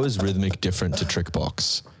different to trick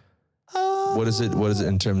box? What is it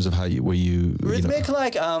in terms of how you rhythmic?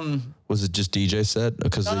 Was it just DJ set?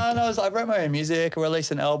 Because no, I wrote my own music, released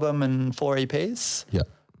an album and 4 EPs. Yeah.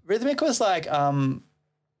 Rhythmic was like I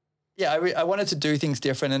wanted to do things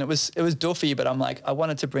different, and it was doofy, but I'm like, I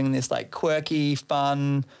wanted to bring this like quirky,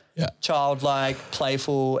 fun, childlike,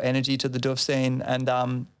 playful energy to the doof scene.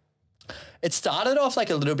 And it started off like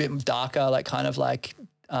a little bit darker, like kind of like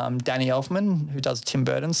Danny Elfman, who does Tim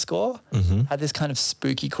Burton's score, had this kind of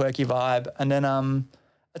spooky, quirky vibe. And then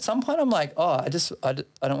at some point I'm like, I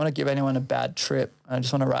don't want to give anyone a bad trip. I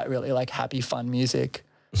just want to write really like happy, fun music.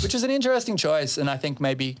 which was an interesting choice. And I think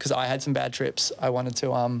maybe because I had some bad trips, I wanted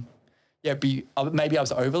to, maybe I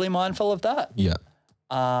was overly mindful of that. Yeah.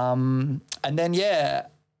 And then,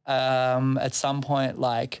 at some point,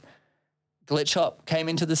 like, Glitch Hop came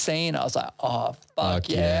into the scene. I was like, oh, fuck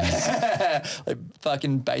yeah. Like,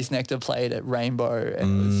 fucking Bass Nectar played at Rainbow,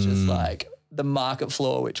 and it was just like the market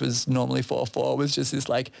floor, which was normally 4/4, was just this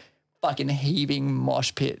like fucking heaving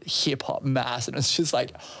mosh pit hip hop mass. And it's just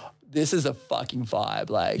like, this is a fucking vibe.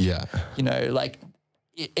 Like, you know, like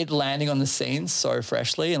it landing on the scene so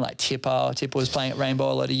freshly. And like Tipper was playing at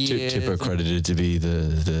Rainbow a lot of years. Tipper credited to be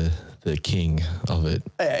the king of it.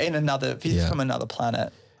 Yeah, he's from another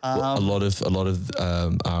planet. A lot of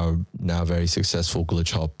our now very successful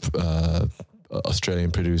glitch hop Australian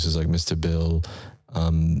producers like Mr. Bill,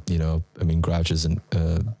 you know, I mean Grouches and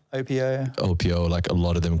OPO, like a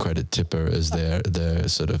lot of them credit Tipper as their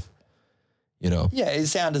sort of, you know. Yeah,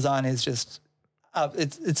 his sound design is just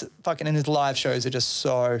it's fucking, and his live shows are just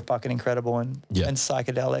so fucking incredible and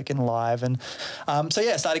psychedelic and live, and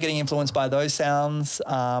started getting influenced by those sounds.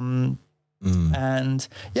 And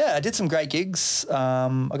I did some great gigs.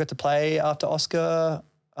 I got to play after Oscar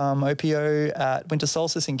OPO at Winter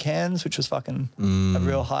Solstice in Cairns, which was fucking a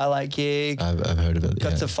real highlight gig. I've heard of it.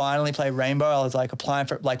 Got to finally play Rainbow. I was like applying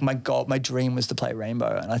for, like, my dream was to play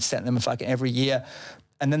Rainbow, and I sent them fucking every year.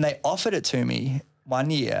 And then they offered it to me one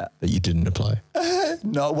year. That you didn't apply?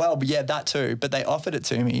 No, well, yeah, that too. But they offered it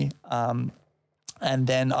to me. And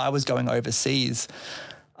then I was going overseas.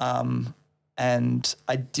 And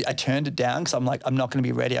I turned it down because I'm like, I'm not going to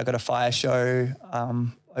be ready. I got a fire show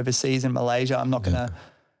overseas in Malaysia. I'm not going to.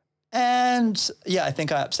 And I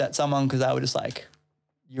think I upset someone because they were just like,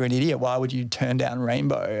 you're an idiot. Why would you turn down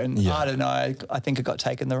Rainbow? And I don't know. I think it got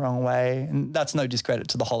taken the wrong way. And that's no discredit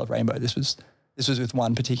to the whole of Rainbow. This was with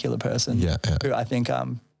one particular person who I think,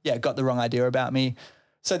 got the wrong idea about me.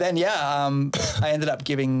 So then, I ended up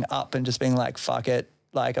giving up and just being like, fuck it.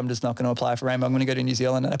 Like, I'm just not going to apply for Rainbow. I'm going to go to New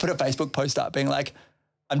Zealand. And I put a Facebook post up being like,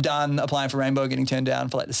 I'm done applying for Rainbow, getting turned down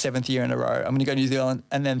for like the 7th year in a row. I'm going to go to New Zealand.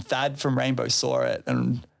 And then Thad from Rainbow saw it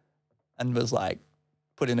and was like,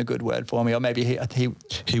 put in a good word for me. Or maybe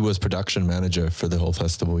he was production manager for the whole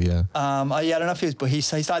festival. I don't know if he was, but he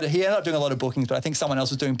ended up doing a lot of bookings, but I think someone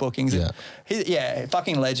else was doing bookings.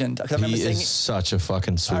 Fucking legend. He is such a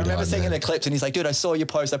fucking sweetheart. I remember seeing the clips and he's like, dude, I saw your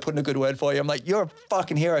post. I put in a good word for you. I'm like, you're a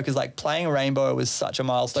fucking hero. Cause like playing Rainbow was such a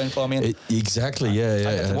milestone for me. And exactly.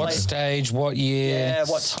 What stage, what year? Yeah.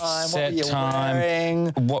 What time, what were you wearing?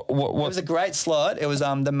 What? It was a great slot. It was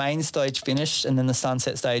the main stage finished and then the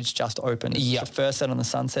sunset stage just opened. Yeah. The first set on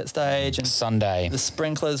the sunset stage, and Sunday the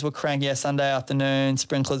sprinklers were cranking. Sunday afternoon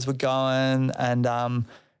sprinklers were going, and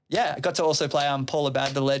I got to also play Paul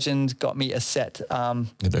Abad, the legend, got me a set at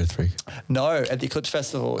O3. No, at the Eclipse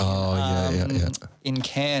Festival in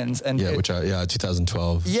Cairns, and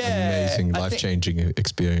 2012. Amazing, life-changing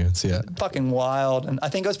experience. Fucking wild. And I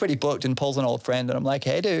think I was pretty booked, and Paul's an old friend, and I'm like,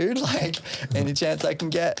 hey dude, like, any chance I can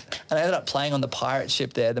get? And I ended up playing on the pirate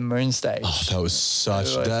ship there, the Moon stage. Oh, that was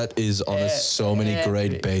that is honest, so many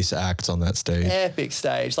great bass acts on that stage. Epic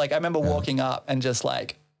stage. Like, I remember walking up and just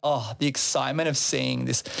like, the excitement of seeing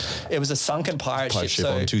this. It was a sunken pirate ship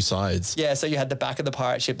on two sides. Yeah, so you had the back of the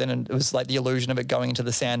pirate ship, then it was like the illusion of it going into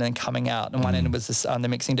the sand and coming out. And one end was the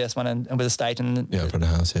mixing desk, one end was a stage, and front of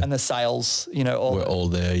house, and the sails, we're all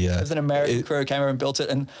there. Yeah, it was an American crew came over and built it,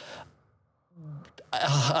 and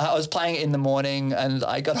I was playing it in the morning, and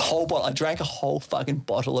I got a whole bottle. I drank a whole fucking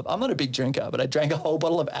bottle of. I'm not a big drinker, but I drank a whole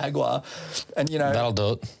bottle of agua, and that'll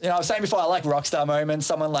do it. I was saying before, I like rockstar moments.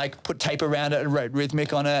 Someone like put tape around it and wrote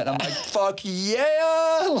Rhythmic on it, and I'm like, fuck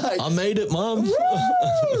yeah! Like, I made it, mom.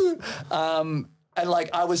 And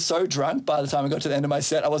like, I was so drunk by the time I got to the end of my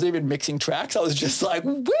set, I wasn't even mixing tracks. I was just like,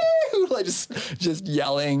 woo! Like just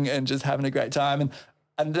yelling and just having a great time.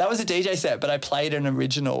 And that was a DJ set, but I played an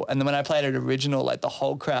original. And then when I played an original, like the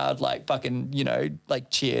whole crowd, like fucking,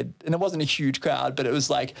 like cheered. And it wasn't a huge crowd, but it was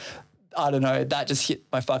like, I don't know, that just hit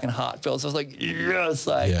my fucking heart, Phil. So I was like, yes,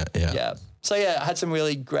 like, yeah. So I had some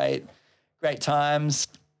really great times.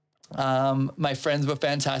 My friends were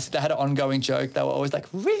fantastic. They had an ongoing joke. They were always like,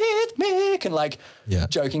 Rhythmic, and like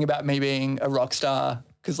joking about me being a rock star.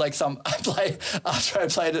 Cause like after I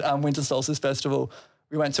played at Winter Solstice Festival,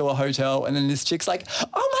 we went to a hotel, and then this chick's like, oh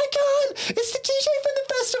my God, it's the DJ from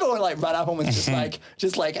the festival. And like ran up and was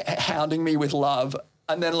just like hounding me with love.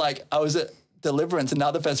 And then like I was at Deliverance,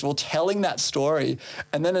 another festival, telling that story.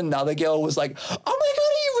 And then another girl was like, oh my God, are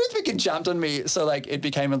you Rhythmic? And jumped on me. So like it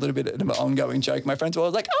became a little bit of an ongoing joke. My friends were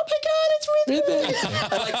always like, oh my God, it's Rhythmic.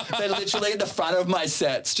 And like they're literally at the front of my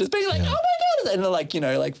sets just being like, oh my God, and they're like, you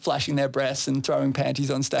know, like flashing their breasts and throwing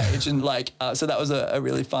panties on stage. And like, so that was a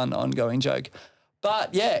really fun ongoing joke.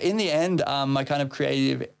 But yeah, in the end, my kind of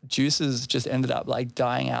creative juices just ended up like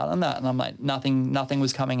dying out on that. And I'm like, nothing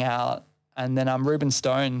was coming out. And then Ruben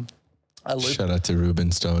Stone. Shout out to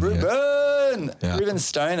Ruben Stone. Ruben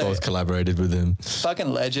Stone. Both collaborated with him.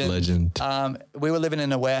 Fucking legend. We were living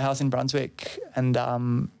in a warehouse in Brunswick, and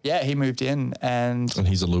he moved in, and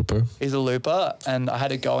he's a looper. He's a looper, and I had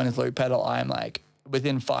to go on his loop pedal. I'm like,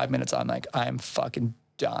 within 5 minutes, I'm like, I am fucking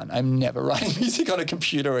done. I'm never writing music on a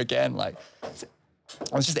computer again. Like,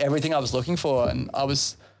 it was just everything I was looking for, and I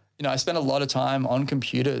was. You know, I spent a lot of time on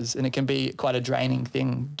computers, and it can be quite a draining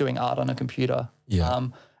thing doing art on a computer. Yeah.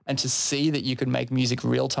 And to see that you can make music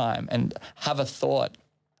real time and have a thought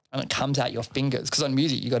and it comes out your fingers. Because on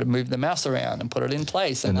music, you got to move the mouse around and put it in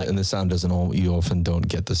place. And the sound doesn't you often don't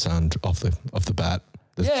get the sound off the bat.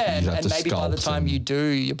 And maybe by the time you do,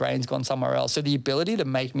 your brain's gone somewhere else. So the ability to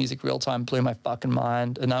make music real time blew my fucking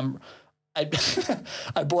mind. And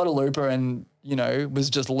I bought a looper and, you know, was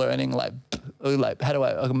just learning like how do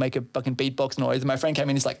I make a fucking beatbox noise. And my friend came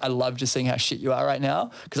in, he's like, I love just seeing how shit you are right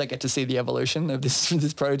now because I get to see the evolution of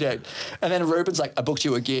this project. And then Ruben's like, I booked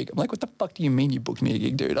you a gig. I'm like, what the fuck do you mean you booked me a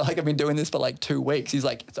gig, dude? Like, I've been doing this for like 2 weeks. He's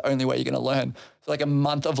like, it's the only way you're going to learn. So like a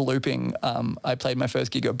month of looping, I played my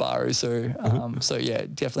first gig at Baru. So yeah,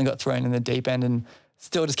 definitely got thrown in the deep end and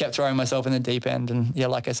still just kept throwing myself in the deep end. And yeah,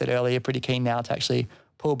 like I said earlier, pretty keen now to actually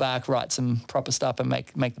pull back, write some proper stuff and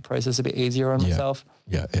make the process a bit easier on myself.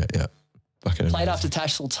 Yeah. Fucking played after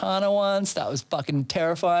Tash Sultana once. That was fucking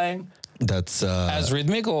terrifying. That's as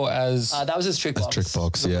rhythmic or as that was his trick box. Trick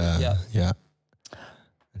box, yeah.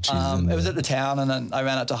 It was at the town, and then I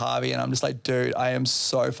ran up to Harvey, and I'm just like, dude, I am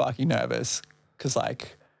so fucking nervous because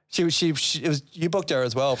like she was you booked her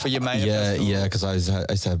as well for your main. Yeah, because I used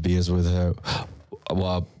to have beers with her.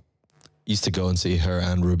 Well, used to go and see her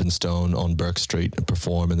and Ruben Stone on Burke Street and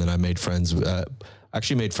perform, and then I made friends.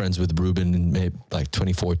 Actually made friends with Ruben in maybe like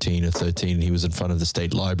 2014 or 13. He was in front of the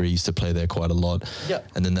State Library. He used to play there quite a lot. Yeah.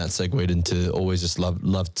 And then that segued into always just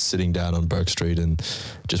loved sitting down on Burke Street and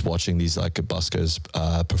just watching these like buskers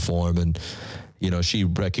perform. And, you know, she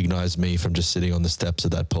recognized me from just sitting on the steps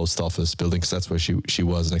of that post office building because that's where she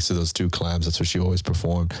was next to those 2 clams. That's where she always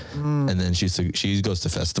performed. And then she goes to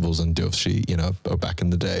festivals and does back in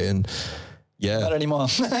the day. And yeah. Not anymore.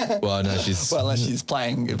 Well, no, she's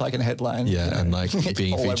playing like in a headline. Yeah, you know, and like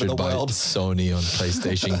being featured by Sony on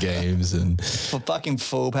PlayStation games and for fucking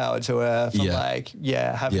full power to her for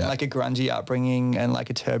having like a grungy upbringing and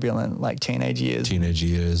like a turbulent like teenage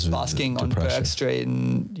years basking on Burke Street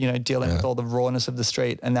and, you know, dealing with all the rawness of the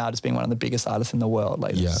street and now just being one of the biggest artists in the world.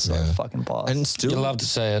 Like fucking boss. And still you love to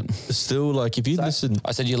say it. Still like if you listen,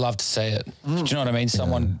 I said you love to say it. Do you know what I mean?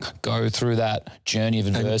 Someone go through that journey of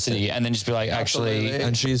adversity and then just be like, actually,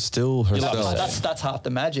 and she's still herself. That's half the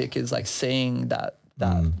magic is like seeing that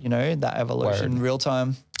you know, that evolution in real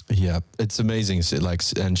time. Yeah, it's amazing. So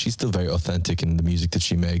and she's still very authentic in the music that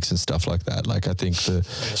she makes and stuff like that. Like I think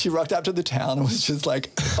she rocked up to the town and was just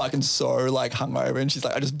like fucking so like hungover, and she's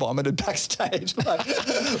like, I just vomited backstage, like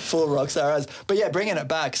full rock star eyes. But yeah, bringing it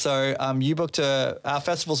back. So you booked our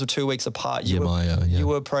festivals were 2 weeks apart. You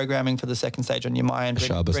were programming for the second stage on Yemaya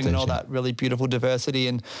and bringing all that really beautiful diversity.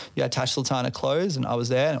 And you had Tash Sultana close, and I was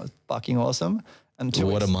there, and it was fucking awesome. And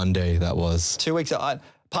what a Monday that was. 2 weeks.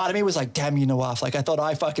 Part of me was like, damn, you know what? Like I thought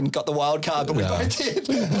I fucking got the wild card, but we both did.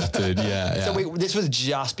 Dude, yeah. So this was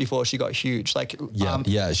just before she got huge. Like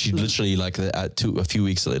she literally like a few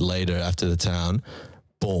weeks later after the town,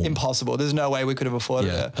 boom. Impossible. There's no way we could have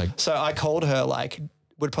afforded her. So I called her like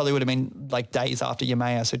would have been like days after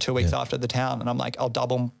Yemaya, so 2 weeks after the town, and I'm like, I'll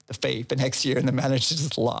double the fee for next year, and the manager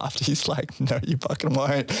just laughed. He's like, no, you fucking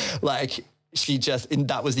won't. Like.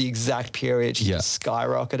 That was the exact period she just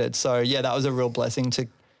skyrocketed. So yeah, that was a real blessing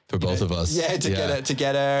for both of us. Yeah, to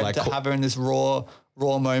get her, like, to have her in this raw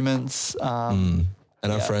moments. And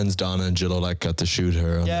our friends Donna and Jillo like got to shoot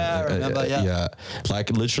her. I remember. Yeah, like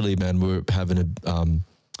literally, man, we were having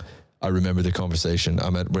I remember the conversation.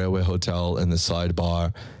 I'm at Railway Hotel in the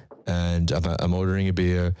sidebar, and I'm ordering a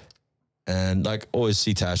beer, and like always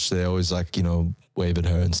see Tash there, always like, you know, wave at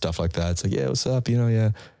her and stuff like that. It's like, yeah, what's up? You know, yeah.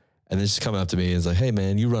 And then she's coming up to me and is like, hey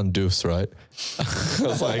man, you run Doofs, right? I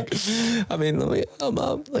was like, I mean,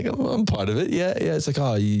 I'm part of it. Yeah. It's like,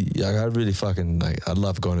 I really fucking like, I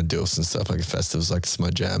love going to Doofs and stuff, like festivals, like it's my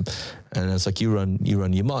jam. And it's like, you run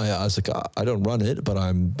Yemaya. I was like, I don't run it, but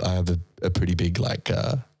I have a pretty big like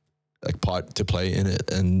part to play in it.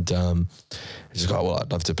 And she's like, oh, well,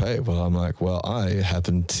 I'd love to play. Well, I'm like, well, I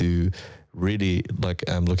happen to really like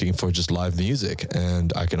am looking for just live music,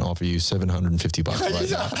 and I can offer you $750 right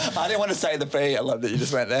now. I didn't want to say the fee. I love that you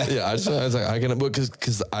just went there. Yeah, I was like, I can,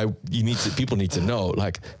 because people need to know,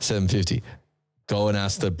 like, $750. Go and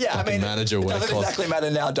ask the fucking manager what it costs. Doesn't exactly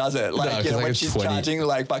matter now, does it? Like, no, when like she's charging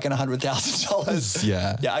like fucking $100,000.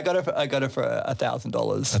 Yeah. Yeah, I got her for $1,000.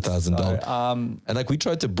 $1,000. And like we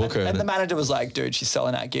tried to book her. And the manager was like, dude, she's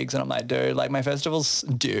selling out gigs. And I'm like, dude, like my festival's,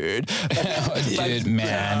 dude. Dude,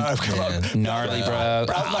 man. Gnarly, bro.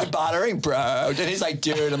 How's my bartering, bro? And he's like,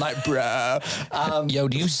 dude. I'm like, bro. Yo,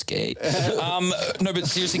 do you skate? No, but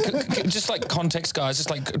seriously, just like context, guys, just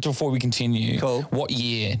like before we continue. Cool. What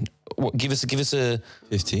year? Give us a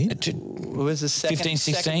 15? It was the 15,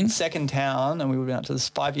 16? second town, and we went out to this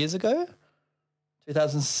 5 years ago.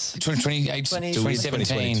 2017.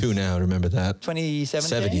 2022 now, remember that? 2017?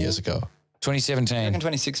 7 years ago. 2017. I reckon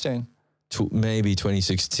 2016. Maybe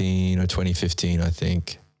 2016 or 2015, I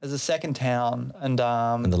think. There's a second town, and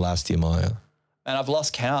the last year, Maya. And I've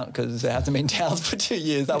lost count because there hasn't been towns for 2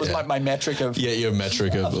 years. That was my metric of your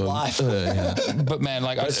metric of life. But man,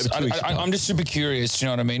 like I'm just super curious. Do you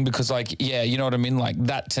know what I mean? Because like, yeah, you know what I mean. Like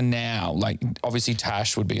that to now, like obviously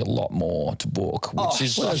Tash would be a lot more to book, which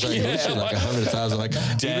is like, like 100,000. Like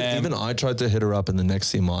even I tried to hit her up in the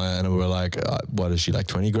next year, Maya, and we were like, what is she, like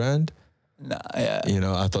 20 grand? Nah, yeah. You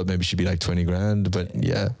know, I thought maybe she'd be like 20 grand, but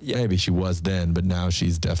maybe she was then, but now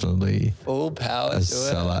she's definitely full power a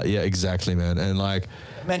sellout. Yeah, exactly, man. And like,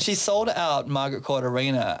 man, she sold out Margaret Court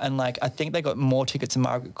Arena, and like I think they got more tickets in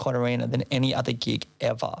Margaret Court Arena than any other gig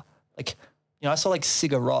ever. Like, you know, I saw like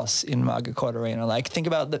Sigur Rós in Margaret Court Arena. Like, think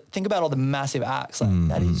about all the massive acts. Like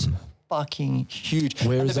that is fucking huge.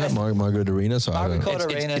 Where is that Margaret Arena? So Margaret Court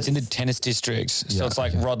Arena. It's in the tennis districts, so it's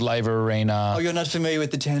like Rod Laver Arena. Oh, you're not familiar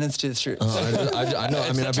with the tennis district? I know.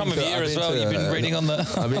 It's that time of year as well. You've been reading on the.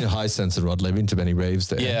 I've been in High Sense and Rod Laver, been to many raves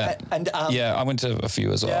there. Yeah, and I went to a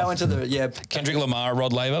few as well. Yeah, I went to the Kendrick Lamar,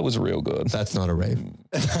 Rod Laver was real good. That's not a rave.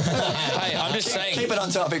 Hey, I'm just saying. Keep it on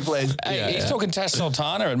topic, please. Hey, he's talking Tash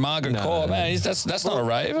Sultana and Margaret Court. Man, that's not a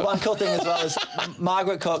rave. One cool thing as well is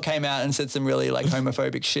Margaret Court came out and said some really like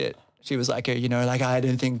homophobic shit. She was like, you know, like I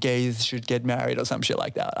didn't think gays should get married or some shit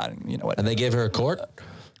like that. I don't, you know what. And they gave her a court?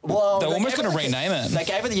 Well, they're almost going to rename it. They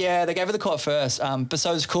gave her the court first. But so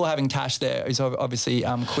it was cool having Tash there, who's obviously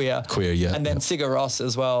queer. Queer, yeah. And then Sigur Rós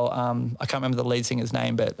as well. I can't remember the lead singer's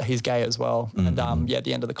name, but he's gay as well. And at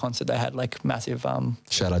the end of the concert, they had like massive.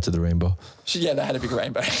 Shout out to the rainbow. Yeah, they had a big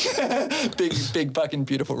rainbow, big fucking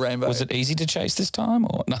beautiful rainbow. Was it easy to chase this time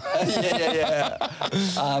or no? Yeah.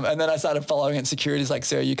 And then I started following it. Security's like,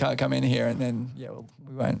 sir, you can't come in here. And then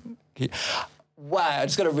we won't. Wow, I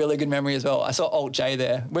just got a really good memory as well. I saw Alt J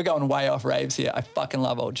there. We're going way off raves here. I fucking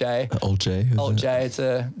love Alt J. Alt J? Alt J, it's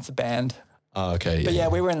a band. Oh, okay.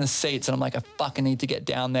 But we were in the seats and I'm like, I fucking need to get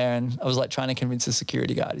down there. And I was like trying to convince the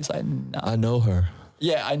security guard. He's like, no. I know her.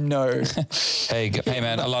 Yeah, I know. Hey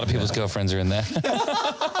man, a lot of people's girlfriends are in there.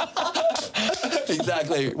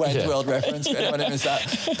 Exactly. Wayne's World reference for anyone who missed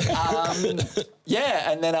that.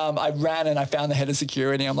 And then I ran and I found the head of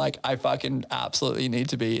security. I'm like, I fucking absolutely need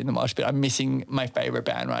to be in the mosh pit. I'm missing my favorite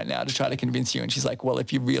band right now to try to convince you. And she's like, well,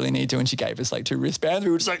 if you really need to. And she gave us like 2 wristbands.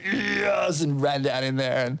 We were just like, yes, and ran down in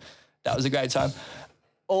there. And that was a great time.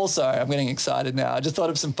 Also, I'm getting excited now. I just thought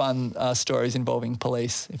of some fun stories involving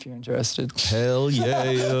police, if you're interested. Hell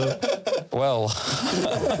yeah. Well,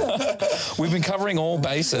 we've been covering all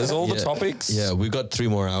bases, all the topics. Yeah, we've got 3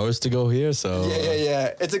 more hours to go here, so...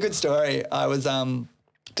 Yeah. It's a good story. I was...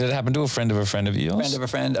 Did it happen to a friend of a friend of yours? Friend of a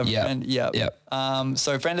friend of a friend, Yep.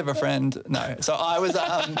 So friend of a friend, no. So I was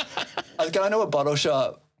going to a bottle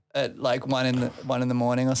shop at like 1 in the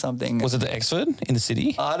morning or something. Was it the Exford in the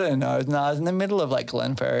city? I don't know. No, I was in the middle of like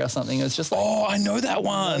Glenferrie or something. It was just like... Oh, I know that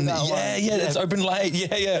one. Yeah. It's open late.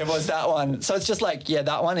 Yeah. It was that one. So it's just like,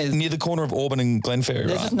 that one is... Near the corner of Auburn and Glenferrie,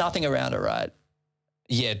 There's just nothing around it, right?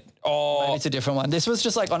 Yeah. Oh. Maybe it's a different one. This was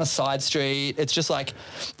just like on a side street. It's just like...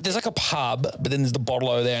 There's like a pub, but then there's the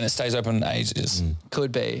bottle-o there and it stays open ages.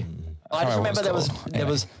 Could be. I just remember there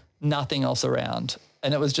was nothing else around.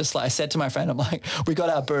 And it was just like, I said to my friend, I'm like, we got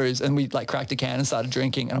our booze and we like cracked a can and started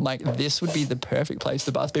drinking. And I'm like, this would be the perfect place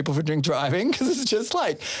to bust people for drink driving. Cause it's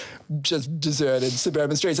just deserted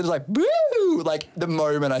suburban streets. And it's like, woo! Like the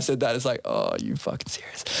moment I said that, it's like, oh, you fucking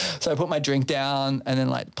serious. So I put my drink down and then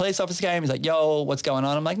like police officer came. He's like, yo, what's going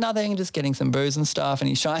on? I'm like, nothing, just getting some booze and stuff. And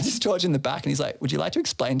he shines his torch in the back and he's like, would you like to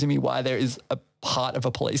explain to me why there is a part of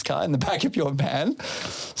a police car in the back of your van.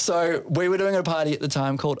 So we were doing a party at the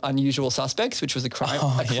time called Unusual Suspects, which was a crime.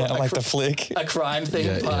 The flick. A crime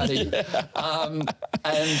themed party.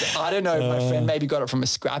 And I don't know, my friend maybe got it from a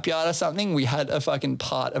scrapyard or something. We had a fucking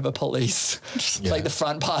part of a police, like the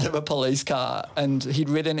front part of a police car. And he'd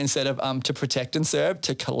written instead of to protect and serve,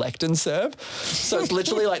 to collect and serve. So it's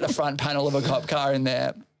literally like the front panel of a cop car in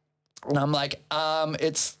there. And I'm like,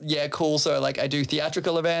 it's, cool. So like I do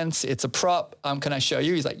theatrical events. It's a prop. Can I show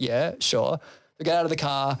you? He's like, yeah, sure. We get out of the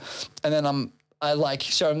car and then I like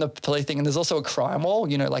show him the police thing. And there's also a crime wall,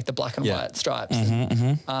 you know, like the black and white stripes.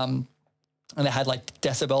 And it had like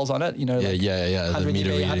decibels on it, you know, 100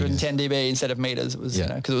 dB, 110 dB instead of meters. It was, you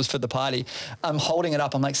know, because it was for the party. I'm holding it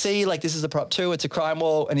up. I'm like, see, like this is the prop too. It's a crime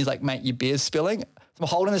wall. And he's like, mate, your beer's spilling. I'm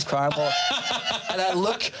holding this crime wall and I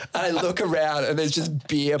look around and there's just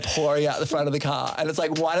beer pouring out the front of the car. And it's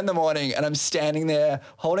like 1 a.m. and I'm standing there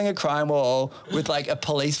holding a crime wall with like a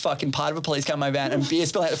police fucking part of a police car in my van and beer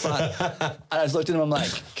spilling out the front. And I just looked at him, I'm like,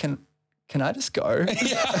 can I just go? And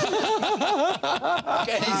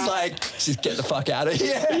he's like, just get the fuck out of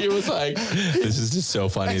here. He was like, this is just so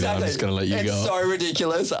funny that I'm just going to let you go. It's so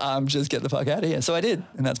ridiculous. Just get the fuck out of here. So I did.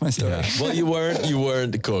 And that's my story. Yeah. Well, you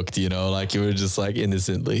weren't cooked, you know, like you were just like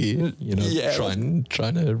innocently, you know,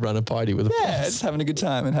 trying to run a party with a police. Just having a good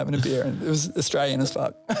time and having a beer. And it was Australian as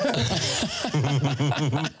fuck.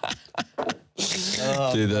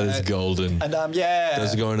 Dude, that is golden. And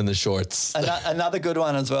those are going in the shorts. Another good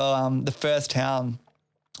one as well. The first town,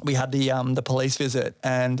 we had the police visit,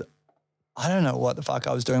 and I don't know what the fuck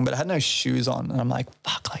I was doing, but I had no shoes on, and I'm like,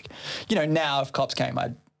 fuck, like, you know, now if cops came,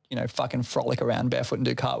 I'd, you know, fucking frolic around barefoot and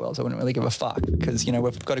do cartwheels. I wouldn't really give a fuck because, you know,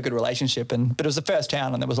 we've got a good relationship, but it was the first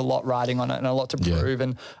town, and there was a lot riding on it and a lot to prove,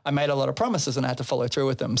 and I made a lot of promises, and I had to follow through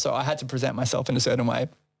with them, so I had to present myself in a certain way.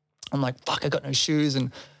 I'm like, fuck, I got no shoes,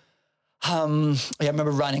 and I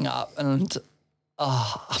remember running up and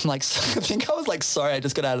I'm like, I think I was like, sorry, I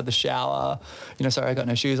just got out of the shower. You know, sorry, I got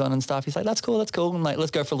no shoes on and stuff. He's like, that's cool. And like,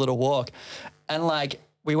 let's go for a little walk. And like,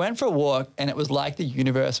 we went for a walk and it was like the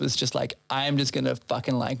universe was just like, I am just going to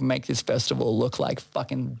fucking like make this festival look like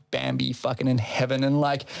fucking Bambi fucking in heaven. And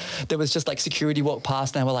like, there was just like security walked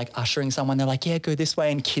past and they were like ushering someone. They're like, yeah, go this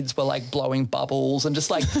way. And kids were like blowing bubbles and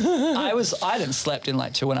just like, I hadn't slept in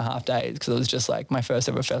like 2.5 days because it was just like my first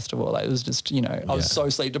ever festival. Like, it was just, you know, I was so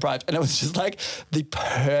sleep deprived and it was just like the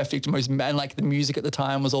perfect, like the music at the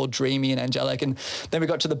time was all dreamy and angelic. And then we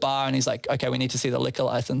got to the bar and he's like, okay, we need to see the liquor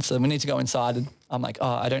license and we need to go inside. And I'm like,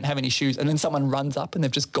 I don't have any shoes. And then someone runs up and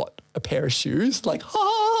they've just got a pair of shoes, like,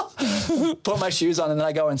 put my shoes on. And then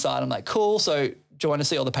I go inside. I'm like, cool. So do you want to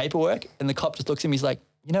see all the paperwork? And the cop just looks at me. He's like,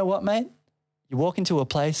 you know what, mate? You walk into a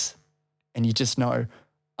place and you just know.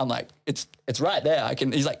 I'm like, it's right there.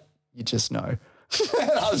 He's like, you just know.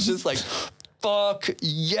 And I was just like, fuck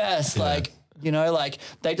yes. Yeah. Like, you know, like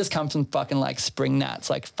they just come from fucking like spring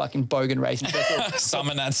gnats, like fucking bogan racing.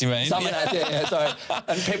 Summer gnats, you mean? Summer gnats, yeah. So,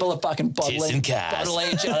 and people are fucking bottling each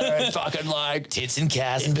other and fucking like tits and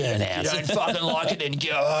cars and burnouts. You don't fucking like it, then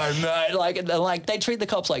go home, mate. Like, and like they treat the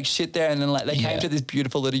cops like shit there, and then like they came to this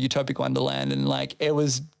beautiful little utopic wonderland, and like it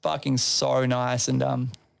was fucking so nice.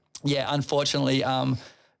 And unfortunately,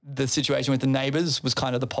 the situation with the neighbours was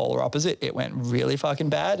kind of the polar opposite. It went really fucking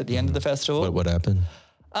bad at the end of the festival. What happened?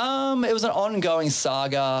 It was an ongoing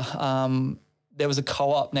saga. There was a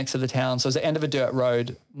co-op next to the town. So it was the end of a dirt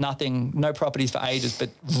road, no properties for ages, but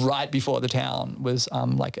right before the town was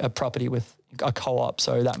like a property with a co-op.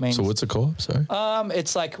 So that means... So what's a co-op, sorry?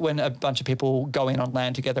 It's like when a bunch of people go in on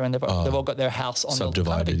land together and they've all got their house on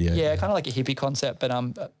subdivided, kind of like a hippie concept,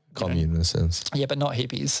 but... commune in a sense. Yeah, but not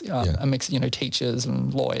hippies. A mix of, teachers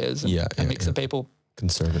and lawyers and a mix of people.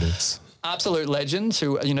 Conservatives. Absolute legends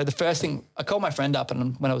who, the first thing, I called my friend up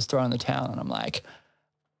and when I was throwing the town and I'm like,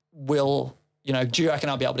 do you reckon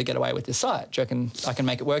I'll be able to get away with this site? Do you reckon I can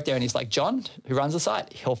make it work there? And he's like, John, who runs the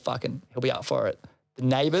site, he'll be up for it. The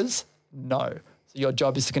neighbours, no. So your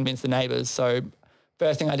job is to convince the neighbours. So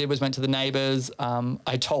first thing I did was went to the neighbours.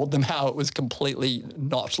 I told them how it was completely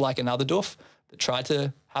not like another doof that tried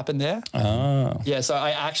to happen there. Oh. Yeah, so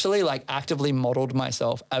I actually actively modelled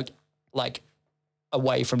myself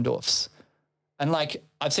away from doofs. And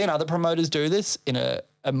I've seen other promoters do this in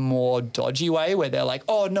a more dodgy way where they're like,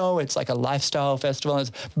 oh no, it's like a lifestyle festival.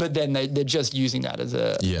 But then they're just using that as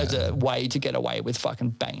a way to get away with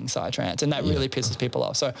fucking banging psytrance. And that really pisses people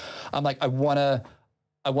off. So I'm like, I want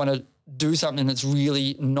to do something that's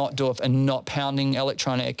really not doof and not pounding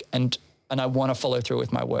electronic and I want to follow through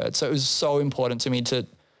with my words. So it was so important to me to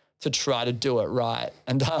to try to do it right.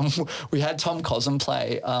 And we had Tom Cosm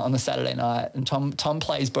play on the Saturday night, and Tom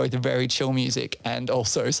plays both very chill music and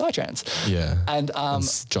also psytrance. Yeah. And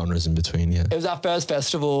genres in between, yeah. It was our first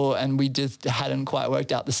festival, and we just hadn't quite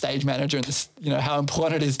worked out the stage manager and this, you know, how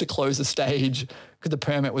important it is to close a stage, because the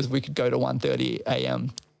permit was we could go to 1:30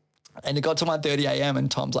 a.m. And it got to 1:30 a.m. and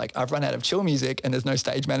Tom's like, I've run out of chill music and there's no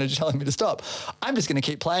stage manager telling me to stop. I'm just going to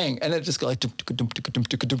keep playing. And it just got like,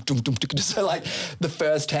 so like the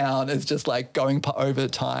first town is just like going over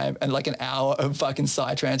time, and like an hour of fucking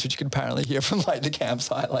psytrance, which you could apparently hear from like the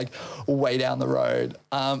campsite, like way down the road.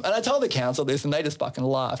 And I told the council this and they just fucking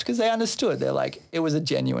laughed because they understood. They're like, it was a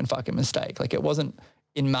genuine fucking mistake. Like it wasn't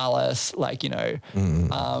in malice, like, you know,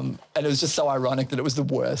 and it was just so ironic that it was the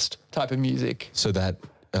worst type of music. So that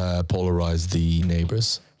polarized the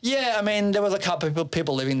neighbors. Yeah, I mean, there was a couple of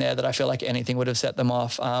people living there that I feel like anything would have set them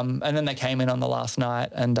off. And then they came in on the last night,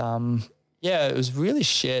 and yeah, it was really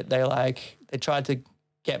shit. They tried to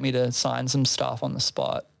get me to sign some stuff on the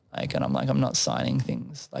spot, like, and I'm like, I'm not signing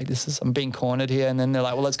things. Like, I'm being cornered here. And then they're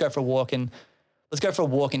like, well, let's go for a walk and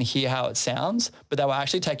hear how it sounds. But they were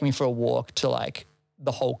actually taking me for a walk to like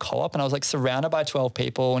the whole co-op, and I was like surrounded by 12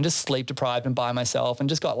 people and just sleep deprived and by myself, and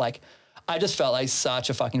just got like, I just felt like such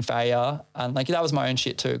a fucking failure. And like, that was my own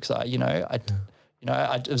shit too. Cause I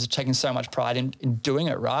was taking so much pride in doing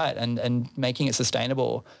it right and making it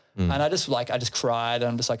sustainable. And I just cried,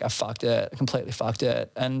 and I'm just like, I fucked it. I completely fucked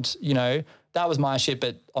it. And you know, that was my shit.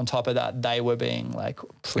 But on top of that, they were being like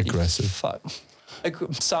pretty aggressive. Like,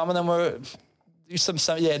 some of them were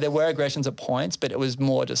there were aggressions at points, but it was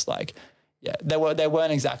more just like, yeah, they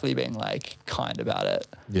weren't exactly being like kind about it.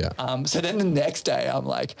 Yeah. So then the next day I'm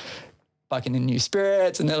like, fucking in new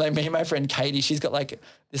spirits, and then like me and my friend Katie, she's got like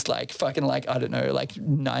this like fucking like, I don't know, like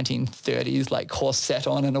 1930s like corset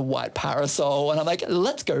on and a white parasol, and I'm like,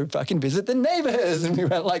 let's go fucking visit the neighbors. And we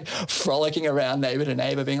went like frolicking around neighbor to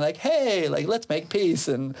neighbor, being like, hey, like let's make peace.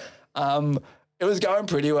 And it was going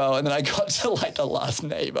pretty well. And then I got to like the last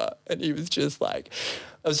neighbor, and he was just like,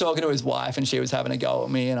 I was talking to his wife and she was having a go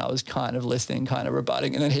at me, and I was kind of listening, kind of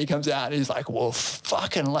rebutting. And then he comes out and he's like, well,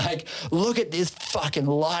 fucking like, look at this fucking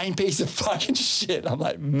lying piece of fucking shit. I'm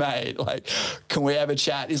like, mate, like, can we have a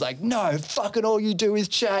chat? He's like, no, fucking all you do is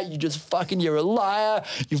chat. You just fucking, you're a liar.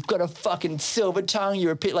 You've got a fucking silver tongue.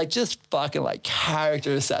 You're a pit, like, just fucking like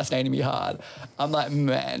character assassinating me hard. I'm like,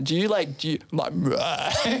 man, I'm like,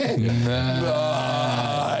 right.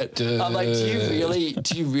 I'm like,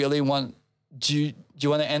 do you really want to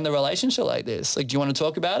end the relationship like this? Like, do you want to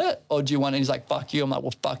talk about it? Or do you want to, he's like, fuck you. I'm like,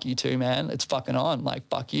 well, fuck you too, man. It's fucking on. Like,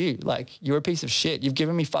 fuck you. Like, you're a piece of shit. You've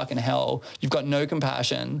given me fucking hell. You've got no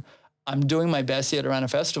compassion. I'm doing my best here to run a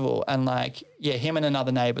festival. And like, yeah, him and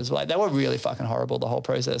another neighbors, like, they were really fucking horrible, the whole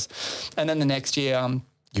process. And then the next year,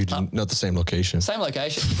 you didn't, not the same location. Same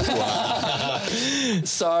location.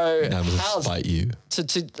 So how's spite you?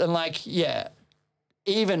 And like, yeah,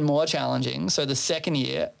 even more challenging. So the second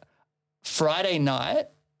year, Friday night,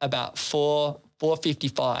 about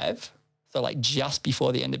 4:55, so like just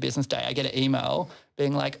before the end of business day, I get an email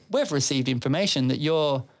being like, we've received information that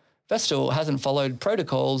your festival hasn't followed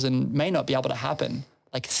protocols and may not be able to happen,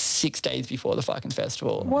 like 6 days before the fucking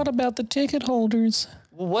festival. What about the ticket holders?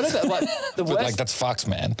 Well, what about what the worst? Like, that's fucks,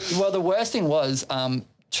 man. Well, the worst thing was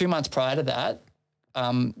 2 months prior to that,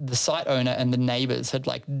 the site owner and the neighbors had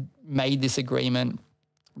like made this agreement.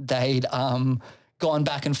 They'd gone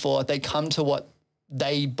back and forth. They come to what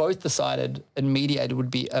they both decided and mediated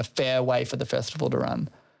would be a fair way for the festival to run.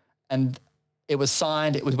 And it was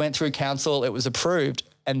signed, went through council, it was approved.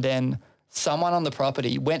 And then someone on the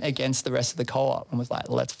property went against the rest of the co-op and was like,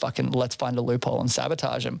 let's find a loophole and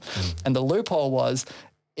sabotage them. And the loophole was,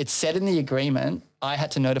 it said in the agreement, I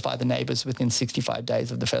had to notify the neighbors within 65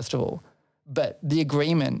 days of the festival. But the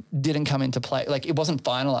agreement didn't come into play. Like, it wasn't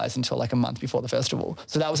finalized until like a month before the festival.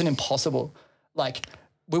 So that was an impossible. Like,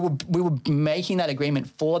 we were making that agreement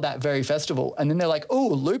for that very festival, and then they're like, "Oh,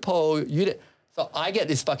 loophole!" So I get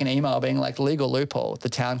this fucking email being like, "Legal loophole. The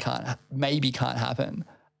town can't happen."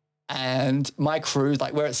 And my crew's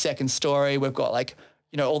like, we're at second story. We've got like,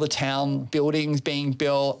 you know, all the town buildings being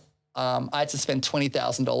built. I had to spend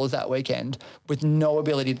 $20,000 that weekend with no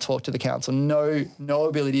ability to talk to the council, no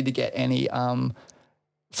ability to get any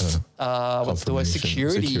what's the word,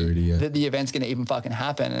 security yeah. that the event's going to even fucking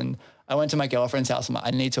happen. And I went to my girlfriend's house. I'm like,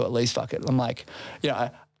 I need to at least fuck it. I'm like, you know,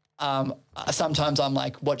 sometimes I'm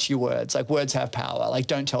like, watch your words. Like, words have power. Like,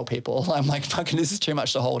 don't tell people. I'm like, fucking, this is too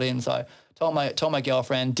much to hold in. So I told my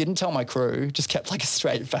girlfriend, didn't tell my crew, just kept like a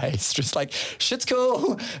straight face, just like, shit's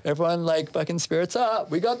cool. Everyone like fucking spirits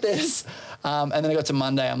up. We got this. And then I got to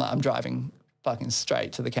Monday. I'm driving fucking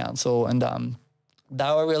straight to the council, and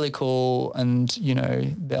they were really cool, and you know,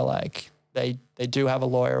 they're like they do have a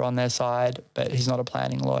lawyer on their side, but he's not a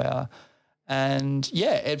planning lawyer. And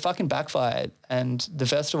yeah, it fucking backfired, and the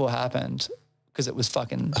festival happened because it was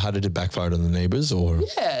fucking. How did it backfire on the neighbors, or?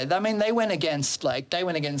 Yeah, I mean, they went against an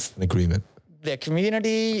agreement. Their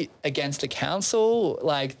community, against the council,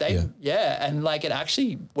 like and like it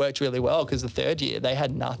actually worked really well because the third year they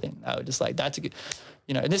had nothing. They were just like, that's a good.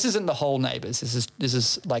 You know, and this isn't the whole neighbours. This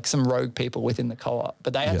is like some rogue people within the co-op,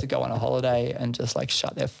 but they had to go on a holiday and just like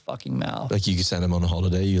shut their fucking mouth. Like you could send them on a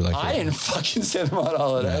holiday. I didn't fucking send them on a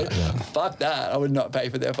holiday. Yeah. Fuck that. I would not pay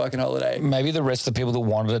for their fucking holiday. Maybe the rest of the people that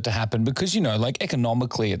wanted it to happen because, you know, like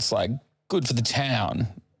economically it's like good for the town.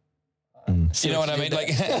 You know what I mean? Like,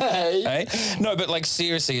 hey? No, but like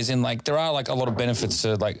seriously, as in like there are like a lot of benefits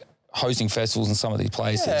to like hosting festivals in some of these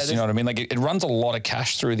places. You know what I mean? Like it runs a lot of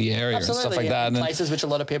cash through the area and stuff like that. And places which a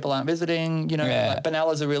lot of people aren't visiting. You know, like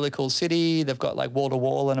Benella's a really cool city. They've got like wall to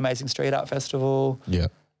wall, an amazing street art festival. Yeah.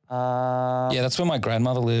 That's where my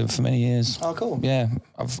grandmother lived for many years. Oh, cool. Yeah,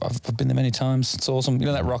 I've been there many times. It's awesome. You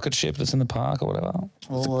know that rocket ship that's in the park or whatever?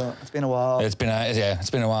 Oh, it's been a while. It's been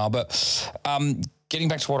a while. But getting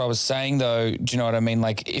back to what I was saying though, do you know what I mean?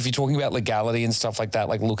 Like if you're talking about legality and stuff like that,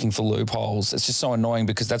 like looking for loopholes, it's just so annoying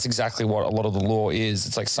because that's exactly what a lot of the law is.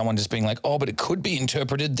 It's like someone just being like, oh, but it could be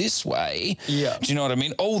interpreted this way. Yeah. Do you know what I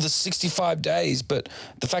mean? Oh, the 65 days. But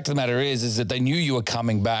the fact of the matter is that they knew you were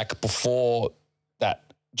coming back before that.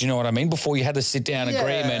 Do you know what I mean? Before you had the sit down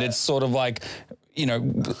agreement, it's sort of like, you know,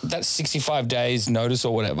 that's 65 days notice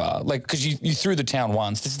or whatever. Like, because you threw the town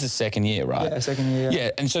once. This is the second year, right? Yeah, second year.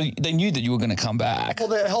 Yeah, and so they knew that you were going to come back. Well,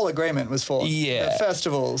 the whole agreement was for the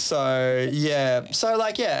festival. So, yeah. So,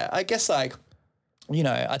 like, yeah, I guess, like, you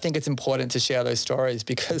know, I think it's important to share those stories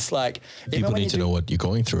because, like, people need to know what you're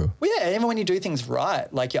going through. Well, yeah, even when you do things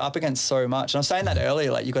right, like you're up against so much. And I was saying that earlier,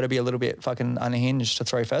 like you got to be a little bit fucking unhinged to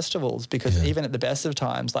throw festivals because even at the best of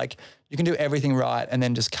times, like you can do everything right and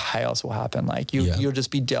then just chaos will happen. Like you'll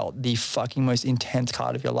just be dealt the fucking most intense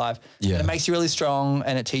card of your life. Yeah. And it makes you really strong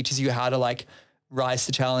and it teaches you how to like rise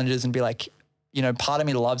to challenges and be like, you know, part of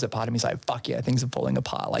me loves it. Part of me's like, fuck yeah, things are falling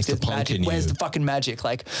apart. Like, there's magic. Where's the fucking magic?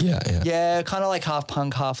 Like, kind of like half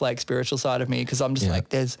punk, half like spiritual side of me. Cause I'm just like,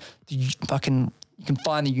 there's the fucking, you can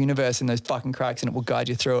find the universe in those fucking cracks and it will guide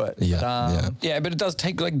you through it. But it does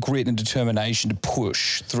take like grit and determination to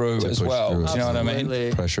push through as well. Do you know what I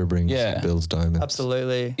mean? Pressure builds diamonds.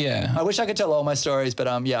 Absolutely. Yeah. I wish I could tell all my stories, but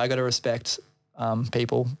I got to respect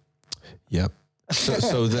people. Yep.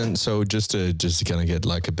 So just to kind of get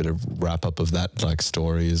like a bit of wrap up of that like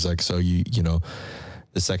story is like, so you know,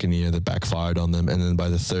 the second year that backfired on them, and then by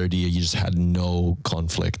the third year you just had no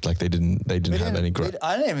conflict. Like they didn't have any.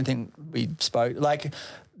 I don't even think we spoke. Like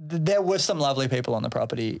there were some lovely people on the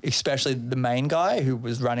property, especially the main guy who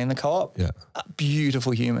was running the co-op. Yeah, a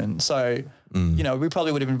beautiful human. So you know, we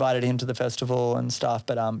probably would have invited him to the festival and stuff.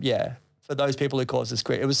 But for those people who caused this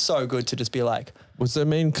grief, it was so good to just be like. Was their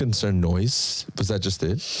main concern noise? Was that just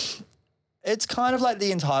it? It's kind of like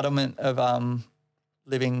the entitlement of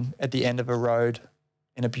living at the end of a road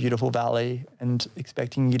in a beautiful valley and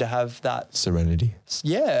expecting you to have that serenity.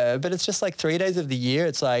 Yeah, but it's just like 3 days of the year.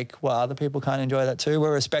 It's like, well, other people can't enjoy that too.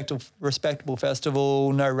 We're a respectable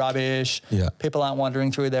festival, no rubbish. Yeah. People aren't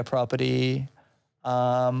wandering through their property.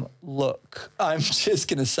 Look, I'm just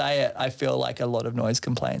going to say it. I feel like a lot of noise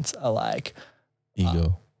complaints are like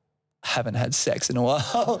ego. Haven't had sex in a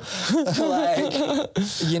while. Like,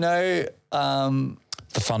 you know,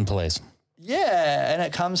 the fun police. Yeah, and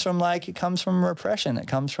it comes from repression. It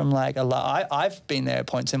comes from like a lot. I've been there at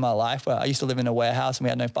points in my life where I used to live in a warehouse and we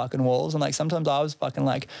had no fucking walls, and like sometimes I was fucking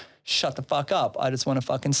like, shut the fuck up. I just want to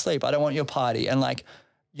fucking sleep. I don't want your party. And like,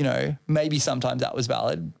 you know, maybe sometimes that was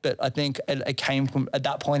valid, but I think it came from at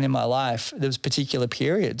that point in my life. There was particular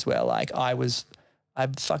periods where like I wasn't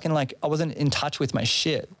in touch with my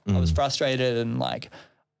shit. I was frustrated and like,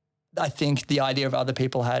 I think the idea of other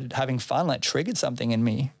people having fun like triggered something in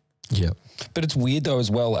me. Yeah. But it's weird though as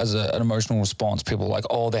well as an emotional response. People are like,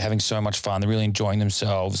 oh, they're having so much fun. They're really enjoying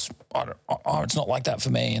themselves. It's not like that for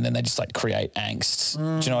me. And then they just like create angst.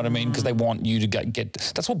 Do you know what I mean? Because they want you to get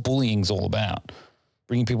that's what bullying's all about.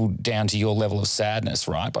 Bringing people down to your level of sadness,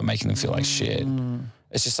 right? By making them feel like shit.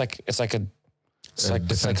 It's just like, it's like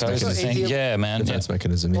the psychosis thing. Yeah, man. Defense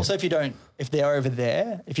mechanism. Yeah. Also, if they're over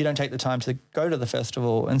there, if you don't take the time to go to the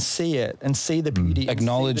festival and see it and see the beauty,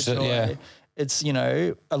 acknowledge that, it's, you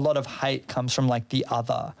know, a lot of hate comes from like the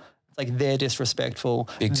other. It's like they're disrespectful.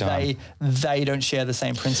 Big time. They don't share the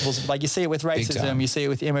same principles. Like you see it with racism, you see it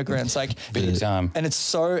with immigrants. Like big time. And it's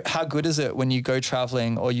so, how good is it when you go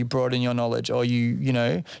traveling or you broaden your knowledge or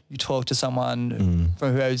you talk to someone who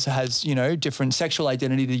has different sexual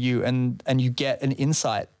identity to you and you get an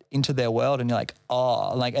insight into their world and you're like,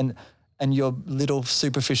 oh, like, and your little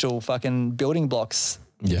superficial fucking building blocks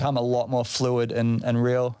become a lot more fluid and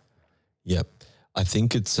real. Yep. I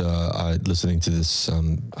think it's listening to this.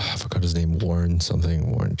 I forgot his name. Warren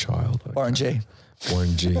Child. Warren G.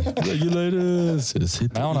 Regulators. Just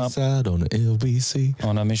hit the east side on LBC.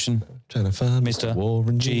 On a mission. Trying to find Mr.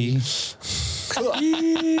 Warren G. So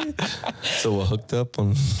we're hooked up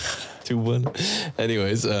on 2-1.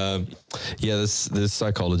 Anyways, this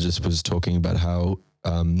psychologist was talking about how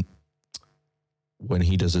when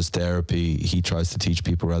he does his therapy, he tries to teach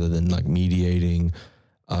people rather than like mediating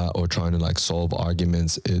or trying to like solve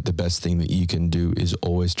arguments, the best thing that you can do is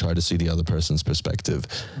always try to see the other person's perspective.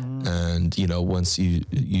 And, once you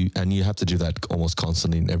have to do that almost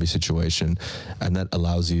constantly in every situation. And that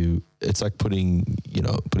allows you, it's like putting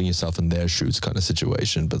yourself in their shoes kind of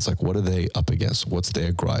situation, but it's like, what are they up against? What's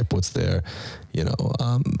their gripe? What's their,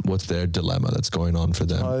 what's their dilemma that's going on for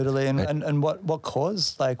them? Totally. And what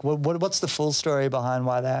caused, like, what's the full story behind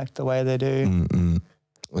why they act the way they do?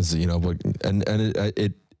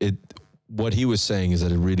 What he was saying is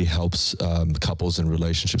that it really helps couples and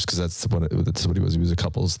relationships, because that's what he was. He was a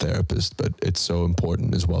couples therapist, but it's so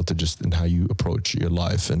important as well to just in how you approach your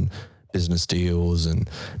life and business deals and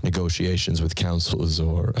negotiations with counselors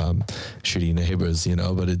or shitty neighbors,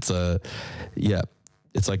 But it's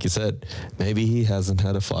it's like you said, maybe he hasn't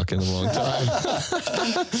had a fuck in a long time.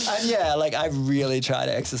 And like I really try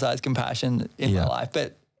to exercise compassion in my life,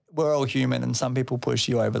 but we're all human and some people push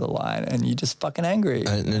you over the line and you're just fucking angry.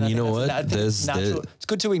 And you know what? It's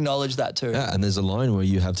good to acknowledge that too. Yeah, and there's a line where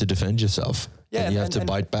you have to defend yourself. Yeah, and you have to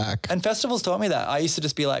bite back. And festivals taught me that. I used to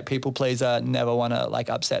just be like people pleaser, never want to like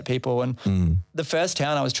upset people. And the first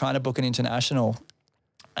town I was trying to book an international,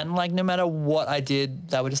 and like no matter what I did,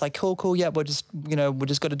 they were just like, cool, yeah, we're just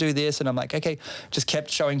got to do this. And I'm like, okay, just kept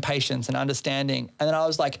showing patience and understanding. And then I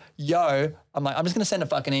was like, I'm just going to send a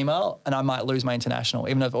fucking email and I might lose my international,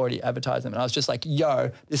 even though I've already advertised them. And I was just like,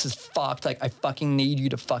 this is fucked. Like I fucking need you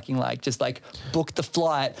to fucking like, just like book the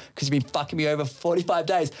flight because you've been fucking me over 45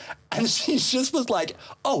 days. And she just was like,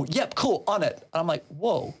 oh, yep, cool, on it. And I'm like,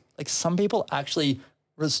 whoa, like some people actually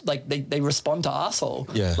they respond to arsehole.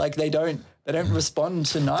 Yeah. Like they don't respond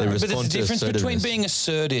to no. But there's a difference between being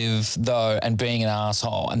assertive, though, and being an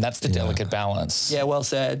asshole, and that's the delicate balance. Yeah, well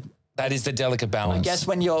said. That is the delicate balance. I guess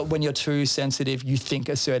when you're too sensitive, you think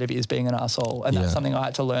assertive is being an asshole, and that's something I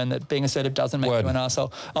had to learn, that being assertive doesn't make you an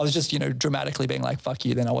asshole. I was just dramatically being like "fuck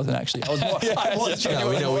you," then I wasn't actually. I was more. I was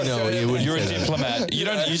genuinely. We know. You're a diplomat.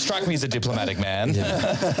 You strike me as a diplomatic man.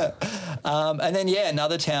 Yeah. And then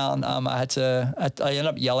another town. I ended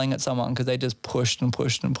up yelling at someone because they just pushed and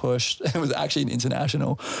pushed and pushed. It was actually an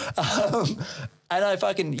international. And I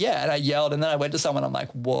and I yelled, and then I went to someone, I'm like,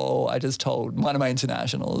 whoa, I just told one of my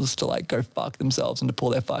internationals to like go fuck themselves and to pull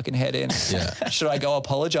their fucking head in. Yeah. Should I go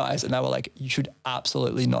apologize? And they were like, you should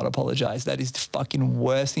absolutely not apologize. That is the fucking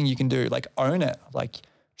worst thing you can do. Like, own it. I'm like,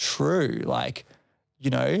 true. Like,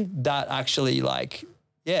 that actually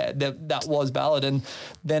that was valid. And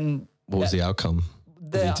then what was the outcome?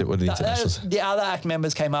 The other ACT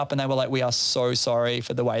members came up and they were like, we are so sorry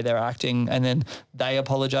for the way they're acting. And then they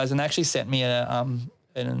apologized and they actually sent me a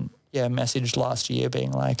message last year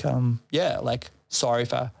being like, sorry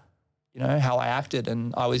for, how I acted.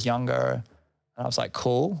 And I was younger and I was like,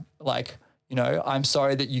 cool. Like, I'm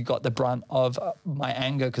sorry that you got the brunt of my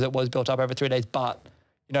anger because it was built up over 3 days. But,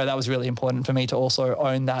 that was really important for me to also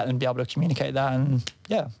own that and be able to communicate that. And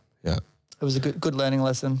it was a good learning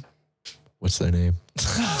lesson. What's their name?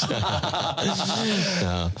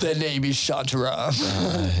 Their name is Shantara.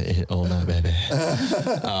 Oh no, baby.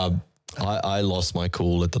 I lost my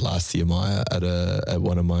cool at the last TMI at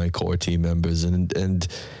one of my core team members, and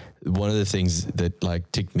one of the things that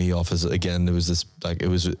like ticked me off is, again, there was this, like, it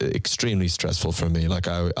was extremely stressful for me. Like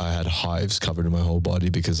I had hives covered in my whole body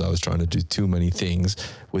because I was trying to do too many things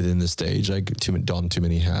within the stage, like don too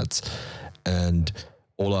many hats, and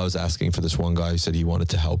all I was asking for this one guy who said he wanted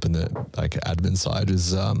to help in the like admin side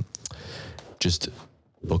is just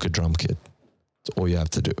book a drum kit. That's all you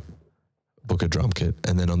have to do. Book a drum kit.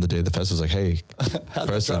 And then on the day of the festival, it's like, hey,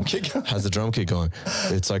 how's the drum kit going?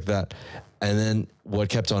 It's like that. And then what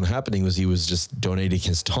kept on happening was he was just donating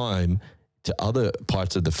his time to other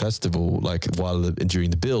parts of the festival, like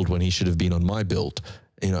during the build, when he should have been on my build,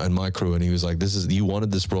 and my crew. And he was like, you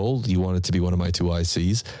wanted this role. You wanted to be one of my two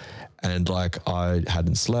ICs. And like I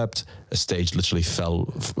hadn't slept, a stage literally fell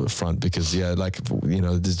front because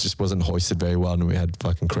this just wasn't hoisted very well, and we had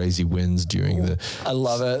fucking crazy winds during the. I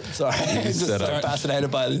love it. Sorry, I'm just so fascinated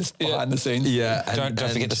by this behind the scenes. Yeah, don't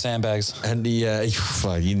forget the sandbags. And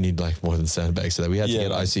you need like more than sandbags. So that we had to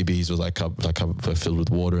get ICBs with like filled with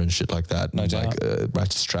water and shit like that. No doubt. We had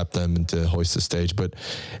to strap them and to hoist the stage, but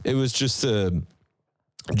it was just.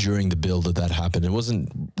 During the build that happened,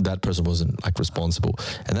 that person wasn't like responsible,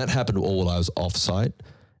 and that happened all while I was off site.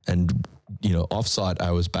 And off site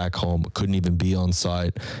I was back home, couldn't even be on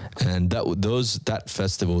site. And that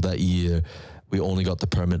festival that year, we only got the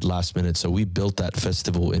permit last minute, so we built that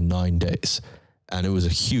festival in 9 days, and it was a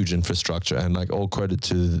huge infrastructure. And like all credit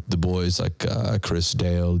to the boys like Chris,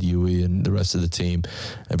 Dale, Yui, and the rest of the team,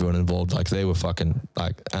 everyone involved. Like they were fucking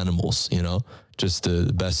like animals, just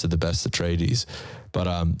the best of the best of tradies. But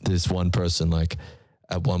this one person, like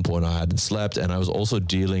at one point I hadn't slept, and I was also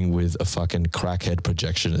dealing with a fucking crackhead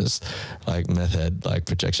projectionist, like meth head, like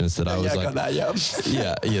projectionist that I was like, got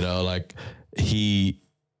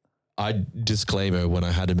that, disclaimer, when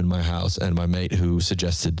I had him in my house, and my mate who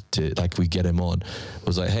suggested to like we get him on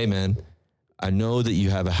was like, hey man, I know that you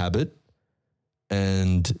have a habit,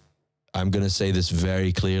 and I'm going to say this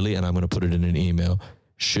very clearly, and I'm going to put it in an email.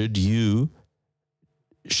 Should you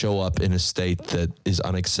show up in a state that is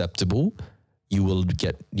unacceptable, you won't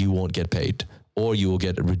get paid, or you will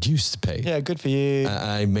get reduced pay. Yeah, good for you.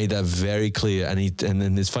 I made that very clear, and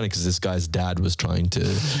then it's funny because this guy's dad was trying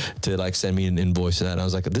to like send me an invoice and that, and I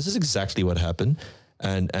was like, this is exactly what happened.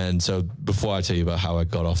 And so before I tell you about how I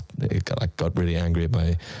got really angry at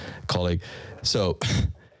my colleague. So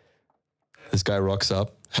this guy rocks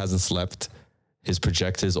up, hasn't slept, his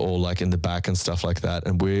projector's all like in the back and stuff like that,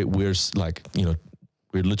 and we're like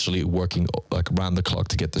we're literally working like around the clock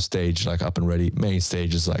to get the stage like up and ready. Main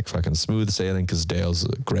stage is like fucking smooth sailing because Dale's a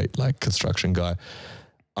great like construction guy.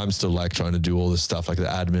 I'm still like trying to do all this stuff like the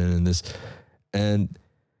admin and this. And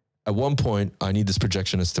at one point I need this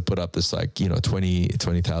projectionist to put up this like,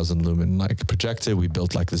 20,000 lumen like projector. We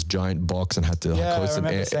built like this giant box and had to hoist I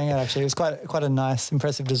remember seeing it actually. It was quite a nice,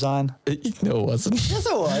 impressive design. No, it wasn't. Yes,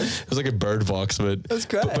 it was. It was like a bird box, but it was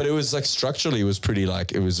great. But it was like structurally, it was pretty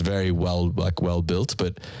like, it was very well built.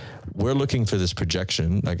 But we're looking for this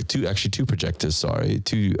projection, like two projectors,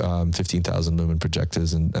 two 15,000 lumen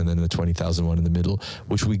projectors and then a 20,000 one in the middle,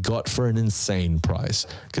 which we got for an insane price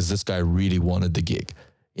because this guy really wanted the gig.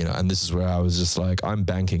 And this is where I was just like, I'm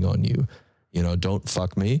banking on you, don't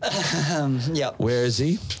fuck me. Yeah. Where is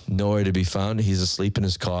he? Nowhere to be found. He's asleep in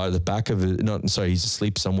his car. He's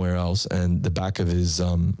asleep somewhere else. And the back of his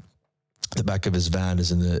van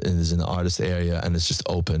is in the artist area, and it's just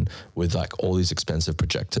open with like all these expensive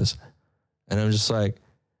projectors. And I'm just like,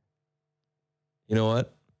 you know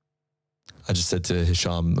what? I just said to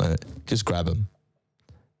Hisham, just grab him.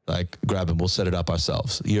 Like, grab him. We'll set it up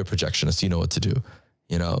ourselves. You're a projectionist. You know what to do.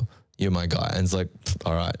 You're my guy. And it's like,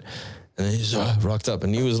 all right. And then he just rocked up,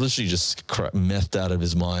 and he was literally just methed out of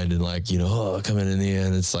his mind and like, coming in the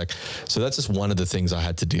end. It's like, so that's just one of the things I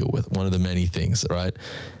had to deal with. One of the many things, right?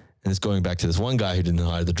 And it's going back to this one guy who didn't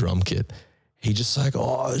hire the drum kit. He just like,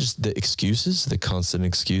 just the excuses, the constant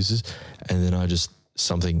excuses. And then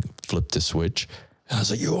something flipped the switch. And I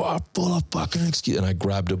was like, you are full of fucking excuses. And I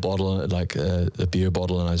grabbed a bottle, like a beer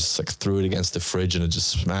bottle, and I just like threw it against the fridge, and it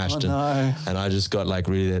just smashed. And I just got like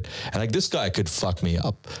really, and like this guy could fuck me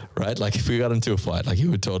up, right? Like if we got into a fight, like he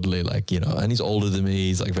would totally like, and he's older than me.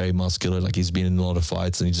 He's like very muscular. Like he's been in a lot of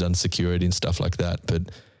fights and he's done security and stuff like that. But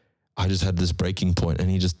I just had this breaking point, and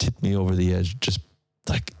he just tipped me over the edge. Just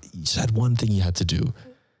like, he just had one thing he had to do,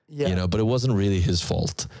 but it wasn't really his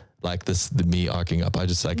fault. Like me arcing up. I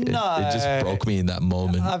just like, it just broke me in that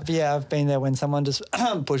moment. I've been there when someone just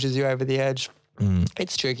pushes you over the edge.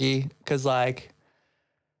 It's tricky because like,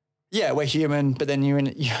 we're human, but then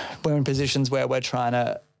we're in positions where we're trying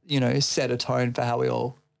to, set a tone for how we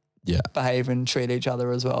all behave and treat each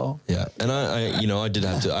other as well. Yeah. And I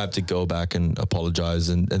have to go back and apologize.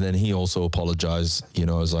 And then he also apologized,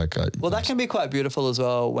 I was like, that can be quite beautiful as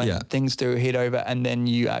well when things do hit over and then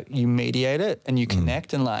you mediate it and you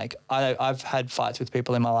connect. And like, I've had fights with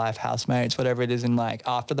people in my life, housemates, whatever it is. And like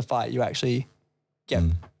after the fight, you actually get,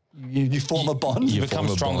 you form a bond. You become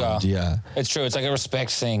stronger. Bond, yeah. It's true. It's like a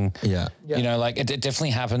respect thing. Yeah. Like it definitely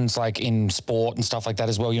happens like in sport and stuff like that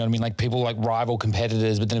as well. You know what I mean? Like people like rival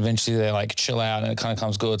competitors, but then eventually they like chill out and it kind of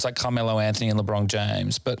comes good. It's like Carmelo Anthony and LeBron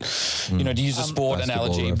James, but to use a sport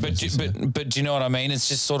analogy, but do you know what I mean? It's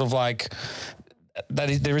just sort of like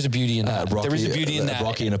there is a beauty in that. Rocky, there is a beauty in that.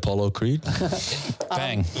 Rocky and Apollo Creed.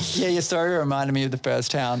 Bang. Yeah, your story reminded me of the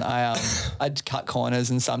first town. I'd cut corners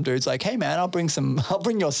and some dude's like, hey man, I'll bring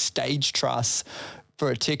your stage truss for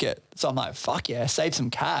a ticket. So I'm like, fuck yeah, save some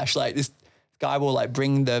cash. Like this guy will like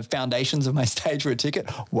bring the foundations of my stage for a ticket.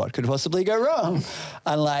 What could possibly go wrong?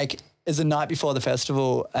 And like, it's the night before the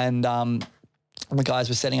festival and the guys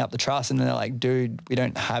were setting up the truss and they're like, dude, we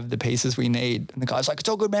don't have the pieces we need. And the guy's like, it's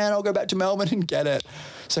all good, man. I'll go back to Melbourne and get it.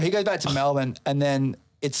 So he goes back to Melbourne and then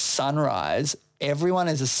it's sunrise. Everyone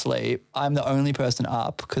is asleep. I'm the only person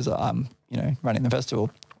up because I'm, running the festival.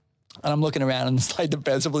 And I'm looking around and it's like the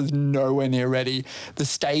festival is nowhere near ready. The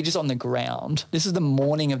stage is on the ground. This is the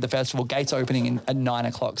morning of the festival. Gates opening at 9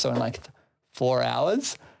 o'clock. So in like 4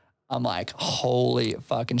 hours, I'm like, holy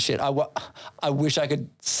fucking shit. I wish I could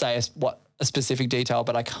say a specific detail,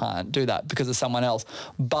 but I can't do that because of someone else.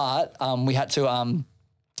 But we had to,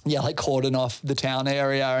 cordon off the town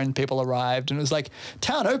area and people arrived and it was like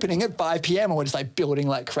town opening at 5 p.m. and we're just like building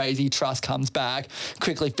like crazy. Truss comes back,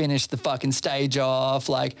 quickly finish the fucking stage off.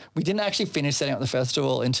 Like we didn't actually finish setting up the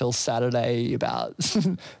festival until Saturday about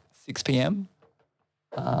 6 p.m.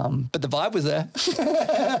 But the vibe was there.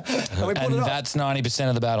 and that's 90%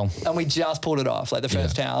 of the battle. And we just pulled it off. Like the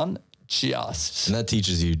first town, and that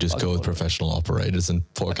teaches you just go with professional operators and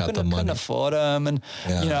fork out the money. Couldn't afford them. And,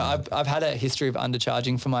 I've had a history of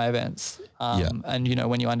undercharging for my events. And,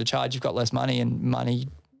 when you undercharge, you've got less money and money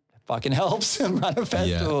fucking helps and run a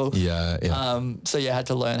festival. So you had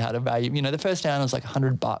to learn how to value, the first round was like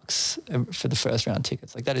 $100 for the first round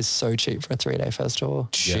tickets. Like that is so cheap for a 3-day festival.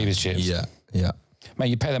 Cheap as chips. Yeah. Mate,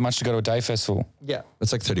 you pay that much to go to a day festival. Yeah.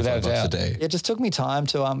 It's like $35 a day. It just took me time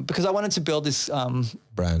to, because I wanted to build this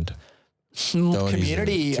brand.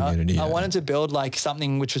 Community. I wanted to build like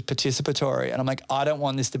something which was participatory. And I'm like, I don't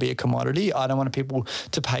want this to be a commodity. I don't want people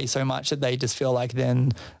to pay so much that they just feel like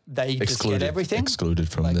then they just get everything. Excluded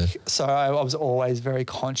from So I was always very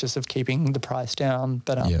conscious of keeping the price down.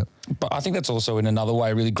 But But I think that's also in another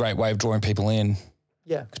way, a really great way of drawing people in.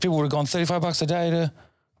 Yeah. Because people would have gone $35 a day to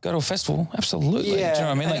go to a festival. Absolutely. Yeah. Do you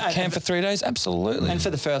know what I mean? Like camp for 3 days. Absolutely. And for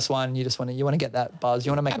the first one, you want to get that buzz.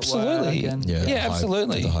 You want to make it work. And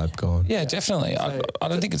absolutely. Get the hype going. Yeah, definitely. So I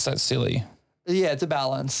don't think it's that silly. Yeah, it's a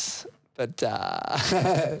balance. But, you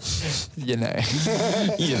know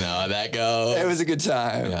how that goes. It was a good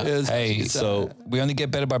time. Yeah. So we only get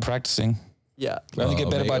better by practicing. Yeah. We only get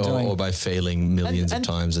better by doing. Or by failing millions of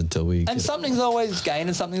times until we. And something's always gained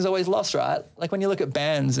and something's always lost, right? Like when you look at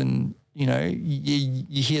bands and, you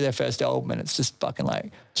hear their first album and it's just fucking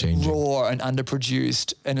like raw and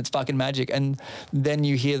underproduced and it's fucking magic. And then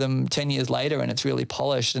you hear them 10 years later and it's really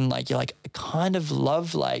polished and like, you're like, I kind of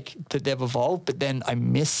love like that they've evolved, but then I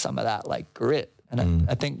miss some of that like grit. And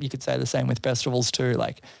I think you could say the same with festivals too.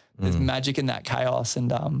 Like there's magic in that chaos.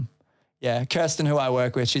 And Kirsten, who I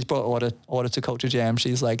work with, she's brought order to Culture Jam.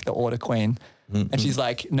 She's like the order queen. And she's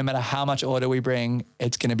like, no matter how much order we bring,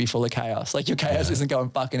 it's going to be full of chaos. Like your chaos isn't going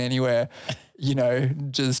fucking anywhere.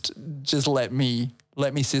 Just let me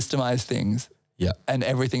systemize things. Yeah. And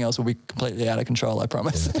everything else will be completely out of control, I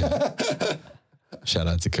promise. Yeah. Shout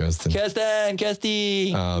out to Kirsten.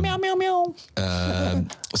 Kirsty. Meow, meow, meow.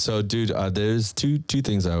 So, dude, there's two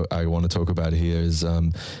things I want to talk about here is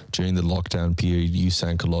during the lockdown period, you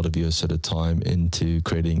sank a lot of your sort of time into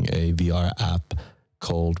creating a VR app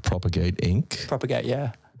called Propagate Inc. Propagate,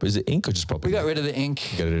 yeah. But is it Inc or just Propagate? We got rid of the ink.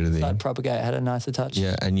 Got rid of the ink. Propagate had a nicer touch.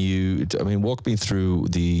 Yeah, and walk me through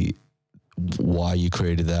why you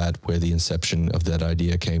created that, where the inception of that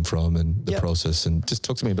idea came from and the process, and just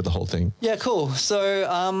talk to me about the whole thing. Yeah, cool.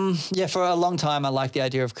 So, for a long time, I liked the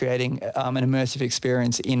idea of creating an immersive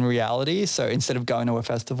experience in reality. So instead of going to a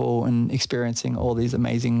festival and experiencing all these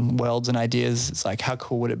amazing worlds and ideas, it's like, how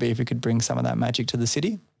cool would it be if we could bring some of that magic to the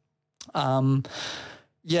city?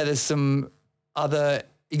 There's some other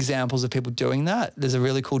examples of people doing that. There's a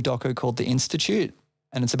really cool doco called The Institute,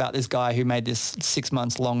 and it's about this guy who made this 6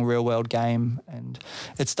 months long real world game. And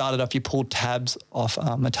it started off, you pull tabs off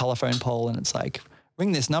a telephone pole and it's like,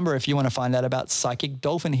 ring this number if you want to find out about psychic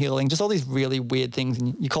dolphin healing, just all these really weird things.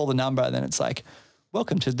 And you call the number and then it's like,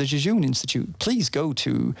 welcome to the Jejune Institute. Please go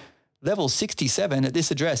to level 67 at this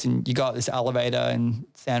address. And you got this elevator in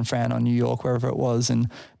San Fran or New York, wherever it was. And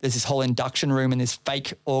there's this whole induction room in this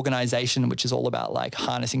fake organization, which is all about like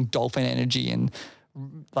harnessing dolphin energy and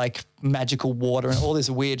like magical water and all this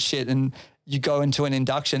weird shit. And you go into an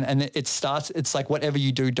induction and it's like whatever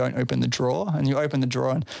you do, don't open the drawer. And you open the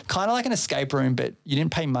drawer and kind of like an escape room, but you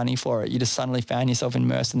didn't pay money for it. You just suddenly found yourself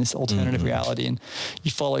immersed in this alternative reality, and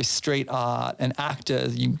you follow street art and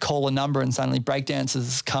actors. You call a number and suddenly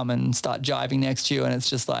breakdancers come and start jiving next to you. And it's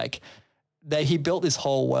just like, he built this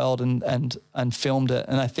whole world and filmed it.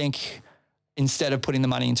 And I think instead of putting the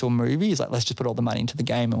money into a movie, he's like, let's just put all the money into the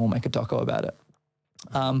game and we'll make a doco about it.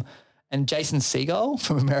 And Jason Segel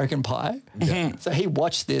from American Pie. Yeah. So he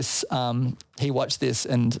watched this and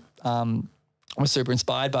was super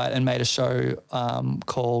inspired by it and made a show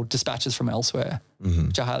called Dispatches from Elsewhere,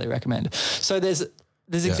 which I highly recommend. So there's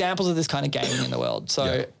examples of this kind of gaming in the world.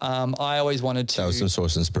 So I always wanted to. That was some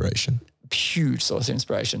source of inspiration. Huge source of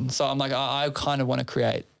inspiration. So I'm like, I kind of want to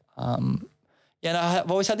create. And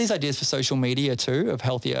I've always had these ideas for social media too, of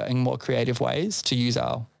healthier and more creative ways to use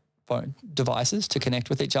our phone devices to connect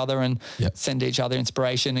with each other and send each other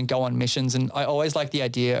inspiration and go on missions. And I always like the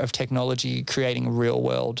idea of technology creating real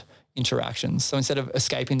world interactions. So instead of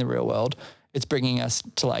escaping the real world, it's bringing us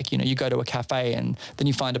to like, you go to a cafe and then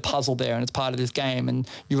you find a puzzle there and it's part of this game, and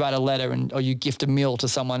you write a letter or you gift a meal to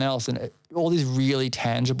someone else, and all these really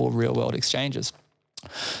tangible real world exchanges.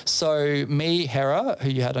 So me, Hera, who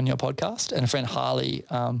you had on your podcast, and a friend Harley,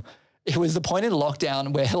 it was the point in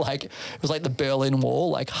lockdown where like it was like the Berlin Wall,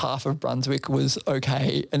 like half of Brunswick was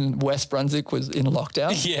okay and West Brunswick was in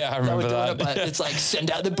lockdown. Yeah, I remember that. But it's like send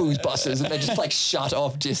out the booze buses and they just like shut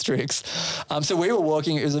off districts. So we were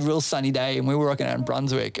walking, it was a real sunny day and we were walking out in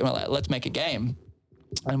Brunswick and we're like, let's make a game.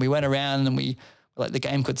 And we went around and we like the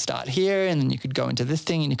game could start here and then you could go into this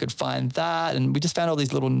thing and you could find that. And we just found all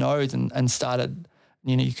these little nodes and started,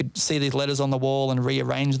 you could see these letters on the wall and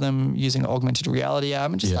rearrange them using an augmented reality app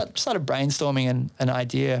and just started brainstorming an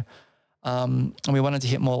idea. And we wanted to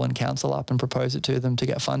hit Moreland Council up and propose it to them to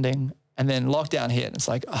get funding. And then lockdown hit and it's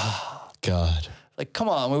like, oh, God. Like, come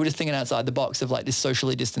on. We were just thinking outside the box of like this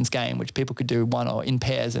socially distanced game, which people could do one or in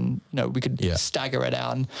pairs and, we could stagger it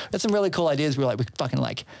out. And there's some really cool ideas. We could fucking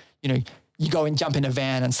like, you go and jump in a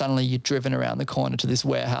van and suddenly you're driven around the corner to this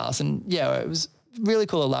warehouse. And it was a really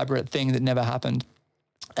cool, elaborate thing that never happened.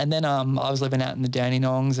 And then I was living out in the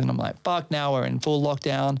Dandenongs and I'm like, fuck, now we're in full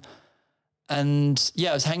lockdown. And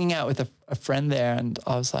I was hanging out with a friend there and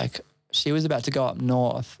I was like, she was about to go up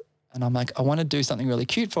north and I'm like, I want to do something really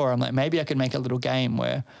cute for her. I'm like, maybe I could make a little game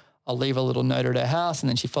where I'll leave a little note at her house and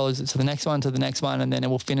then she follows it to the next one, and then it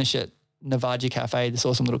will finish at Navaji Cafe, this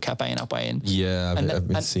awesome little cafe in Upwey. And I've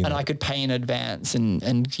been seeing and I could pay in advance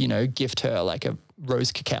and gift her like a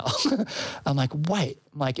rose cacao. I'm like, wait,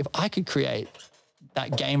 if I could create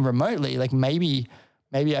that game remotely, like maybe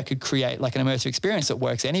I could create like an immersive experience that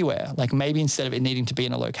works anywhere. Like maybe instead of it needing to be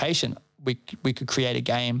in a location, we could create a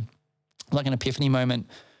game, like an epiphany moment.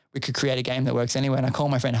 We could create a game that works anywhere. And I call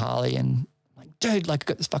my friend Harley and I'm like, dude, like I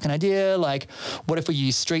got this fucking idea. Like what if we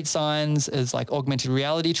use street signs as like augmented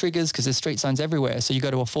reality triggers? Because there's street signs everywhere. So you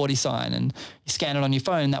go to a 40 sign and you scan it on your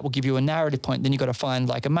phone. That will give you a narrative point. Then you got to find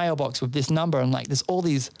like a mailbox with this number. And like there's all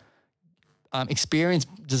these experience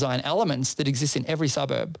design elements that exist in every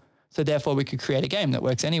suburb. So therefore we could create a game that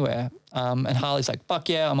works anywhere. And Harley's like, fuck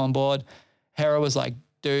yeah, I'm on board. Hera was like,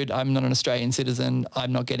 dude, I'm not an Australian citizen.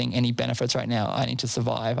 I'm not getting any benefits right now. I need to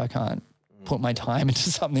survive. I can't put my time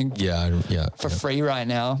into something for free right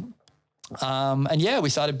now. And we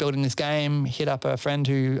started building this game, hit up a friend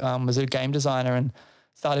who was a game designer and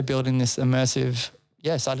started building this immersive,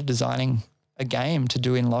 started designing a game to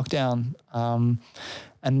do in lockdown.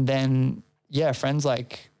 And then friends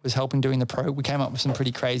like was helping doing the pro. We came up with some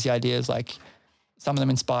pretty crazy ideas, like some of them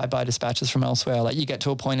inspired by Dispatches from Elsewhere. Like you get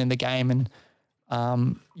to a point in the game and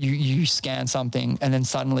you scan something and then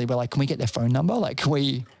suddenly we're like, can we get their phone number? Like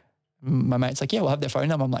my mate's like, we'll have their phone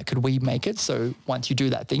number. I'm like, could we make it so once you do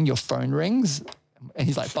that thing, your phone rings? And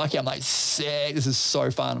he's like, fuck yeah. I'm like, sick. This is so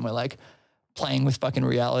fun. And we're like playing with fucking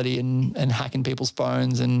reality and hacking people's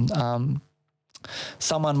phones. And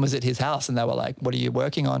someone was at his house and they were like, what are you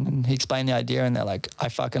working on? And he explained the idea and they're like, I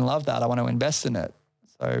fucking love that. I want to invest in it.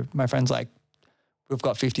 So my friend's like, we've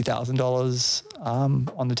got $50,000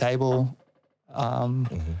 on the table.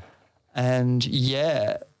 And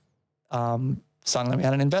suddenly we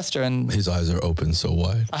had an investor and his eyes are open so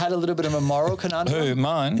wide. I had a little bit of a moral conundrum. Who,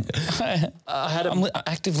 mine? I'm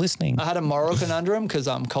active listening. I had a moral conundrum because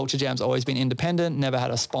Culture Jam's always been independent, never had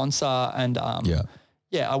a sponsor. And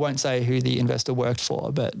I won't say who the investor worked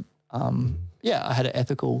for, but I had an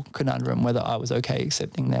ethical conundrum whether I was okay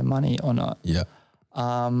accepting their money or not. Yeah.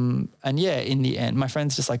 In the end, my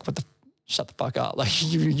friend's just like, shut the fuck up. Like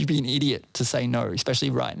you'd be an idiot to say no,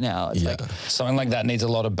 especially right now. It's like something like that needs a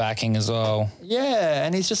lot of backing as well. Yeah.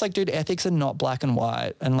 And he's just like, dude, ethics are not black and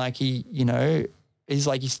white. And like he's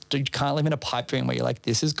like, you can't live in a pipe dream where you're like,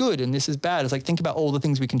 this is good and this is bad. It's like, think about all the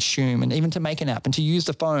things we consume and even to make an app and to use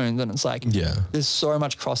the phones. And it's like, there's so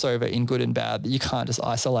much crossover in good and bad that you can't just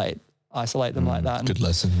isolate isolate them like that. And good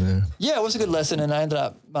lesson there. Yeah, it was a good lesson. And I ended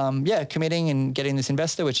up, committing and getting this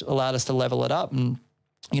investor, which allowed us to level it up. And,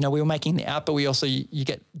 we were making the app, but we also, you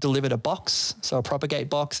get delivered a box, so a Propagate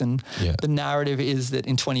box. And the narrative is that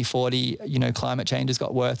in 2040, climate change has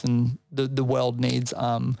got worse and the world needs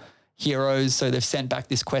heroes. So they've sent back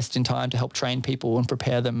this quest in time to help train people and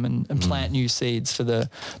prepare them and plant new seeds for the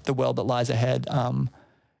world that lies ahead.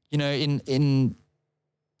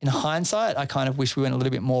 In hindsight, I kind of wish we went a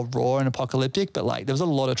little bit more raw and apocalyptic, but like there was a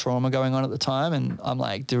lot of trauma going on at the time. And I'm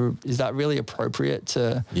like, is that really appropriate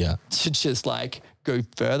to just like go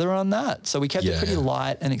further on that? So we kept it pretty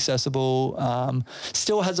light and accessible.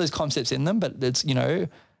 Still has those concepts in them, but it's,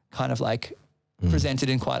 kind of like presented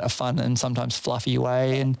in quite a fun and sometimes fluffy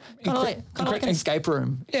way and kind of like an escape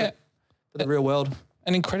room for the real world.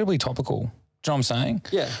 And incredibly topical. Do you know what I'm saying?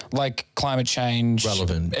 Yeah. Like climate change.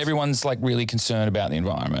 Relevant. Everyone's like really concerned about the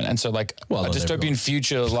environment. And so like a dystopian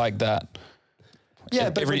future like that. Yeah,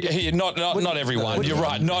 but not everyone. You're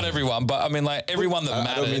right, not everyone, but I mean, like everyone that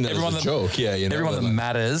matters. I don't mean that everyone as a joke. Yeah, everyone that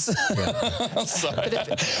matters.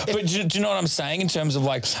 But do you know what I'm saying in terms of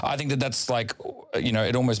like? I think that's like,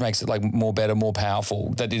 it almost makes it like more better, more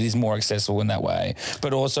powerful. That it is more accessible in that way,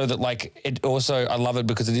 but also that like it also I love it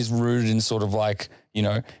because it is rooted in sort of like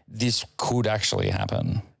this could actually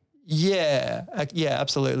happen. Yeah,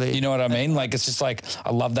 absolutely. You know what I mean? Like it's just like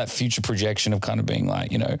I love that future projection of kind of being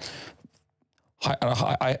like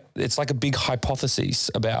it's like a big hypothesis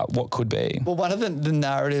about what could be. Well, one of the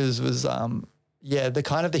narratives was, the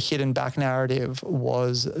kind of the hidden back narrative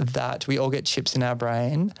was that we all get chips in our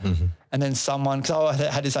brain and then someone, because I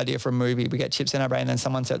had this idea for a movie, we get chips in our brain and then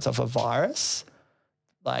someone sets off a virus.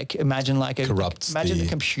 Like imagine the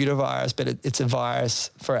computer virus, but it's a virus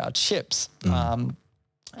for our chips.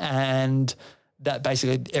 And that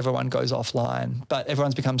basically everyone goes offline, but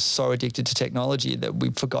everyone's become so addicted to technology that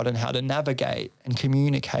we've forgotten how to navigate and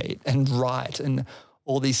communicate and write and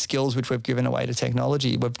all these skills which we've given away to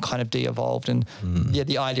technology, we've kind of de-evolved. And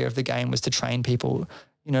the idea of the game was to train people,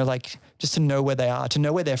 like just to know where they are, to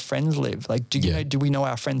know where their friends live. Like, do we know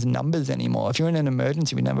our friends' numbers anymore? If you're in an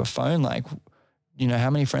emergency, we don't have a phone, like, how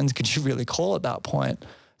many friends could you really call at that point?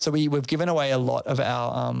 So we've given away a lot of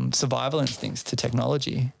our survival instincts to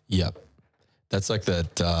technology. Yep. That's like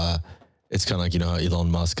that, it's kind of like, how Elon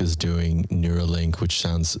Musk is doing Neuralink, which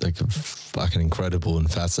sounds like fucking incredible and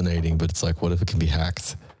fascinating, but it's like, what if it can be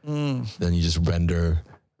hacked? Then you just render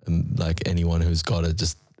like anyone who's got it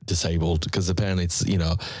just disabled, because apparently it's,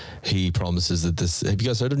 he promises that this, have you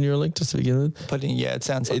guys heard of Neuralink just to begin with? But yeah, it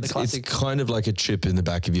sounds like the classic. It's kind of like a chip in the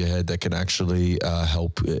back of your head that can actually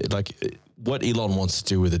help, like what Elon wants to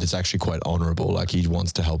do with it is actually quite honorable. Like he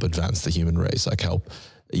wants to help advance the human race, like help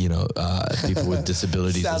people with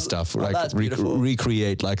disabilities and stuff, like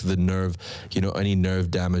recreate like the nerve, any nerve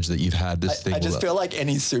damage that you've had. I just feel like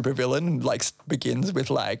any supervillain like begins with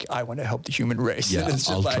like, I want to help the human race. Yeah, and it's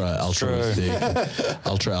just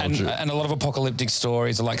ultra. And a lot of apocalyptic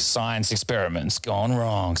stories are like science experiments gone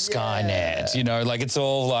wrong, Skynet, like it's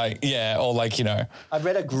all like, I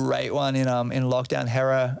read a great one in lockdown,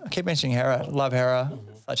 Hera. I keep mentioning Hera. Love Hera.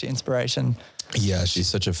 Such an inspiration. Yeah, she's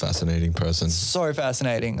such a fascinating person. So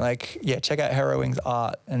fascinating. Like, check out Hera Wing's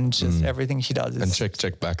art and just everything she does. And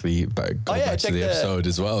check back to the episode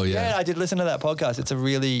as well. Yeah, I did listen to that podcast. It's a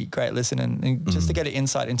really great listen and just to get an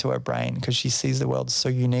insight into her brain because she sees the world so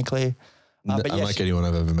uniquely. Unlike anyone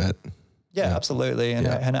I've ever met. Yeah, absolutely. And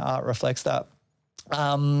her art reflects that.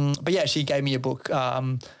 But yeah, she gave me a book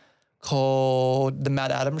called The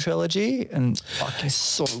Mad Adam Trilogy and fucking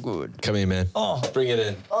so good. Come here, man. Oh, bring it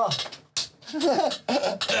in. Oh.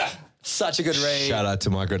 Such a good read. Shout out to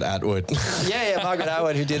Margaret Atwood. Margaret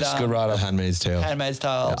Atwood, who did good writer. Handmaid's Tale.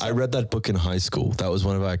 Yeah, I read that book in high school. That was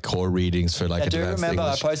one of our core readings for like advanced English. I do remember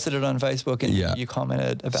I posted it on Facebook and you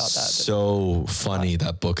commented about that. So funny,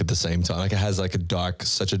 that book at the same time. Like it has like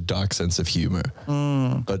such a dark sense of humor,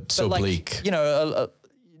 but so bleak.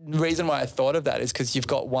 The reason why I thought of that is because you've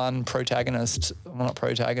got one antagonist.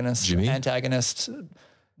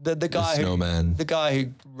 The guy snowman. The guy who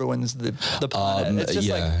ruins the planet. It's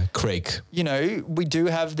just Craig. We do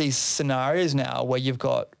have these scenarios now where you've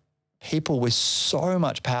got people with so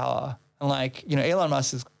much power. And like, Elon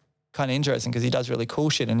Musk is kind of interesting because he does really cool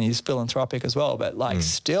shit and he's philanthropic as well. But like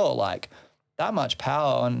still like that much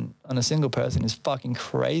power on a single person is fucking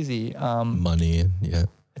crazy. Money,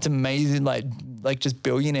 it's amazing, like just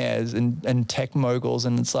billionaires and tech moguls,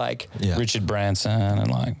 and it's like Richard Branson and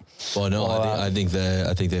like. Well, no, I think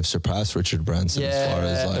they've surpassed Richard Branson as far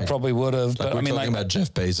as like they probably would have. But we're talking about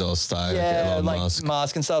Jeff Bezos style, Elon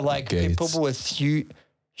Musk and stuff, like people with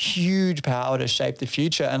huge power to shape the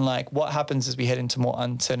future. And like what happens as we head into more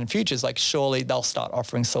uncertain futures, like surely they'll start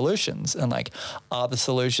offering solutions, and like, are the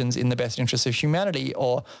solutions in the best interest of humanity,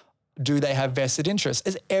 or do they have vested interests,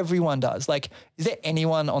 as everyone does? Like, is there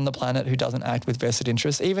anyone on the planet who doesn't act with vested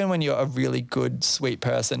interests? Even when you're a really good, sweet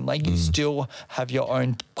person, like you still have your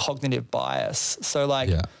own cognitive bias. So like,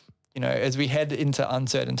 you know, as we head into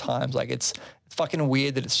uncertain times, like it's fucking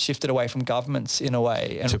weird that it's shifted away from governments in a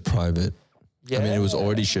way. And to private. Yeah. I mean, it was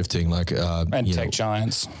already shifting, like, and tech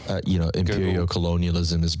giants. You know, imperial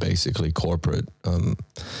colonialism is basically corporate,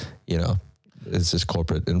 you know, it's just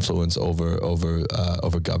corporate influence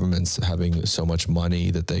over governments having so much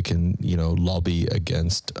money that they can, you know, lobby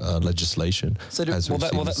against legislation. So as we've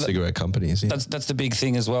seen with cigarette companies. That's the big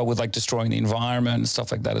thing as well, with like destroying the environment and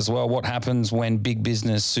stuff like that as well. What happens when big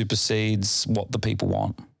business supersedes what the people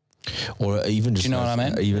want? Or even just, do you know what I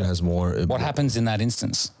mean? Even has more. What happens in that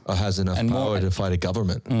instance? Or has enough power to fight a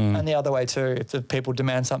government. And the other way too, if the people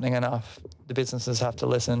demand something enough, the businesses have to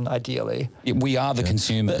listen, ideally. We are the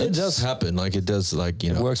consumers. But it does happen. Like it does, like,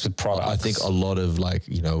 you know. It works with products. I think a lot of, like,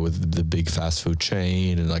 you know, with the big fast food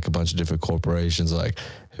chain and like a bunch of different corporations, like,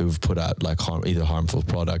 who've put out like either harmful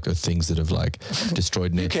product or things that have like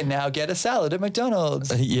destroyed nature. You can now get a salad at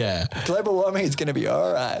McDonald's. Yeah. Global warming is going to be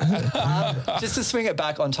all right. Just to swing it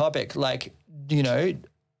back on topic, like, you know,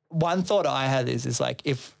 one thought I had is like,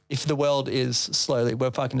 if the world is slowly,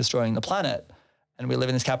 we're fucking destroying the planet and we live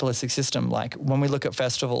in this capitalistic system, like when we look at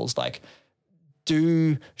festivals, like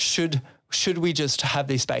should we just have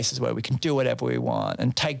these spaces where we can do whatever we want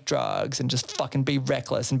and take drugs and just fucking be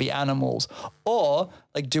reckless and be animals? Or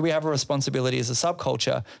like, do we have a responsibility as a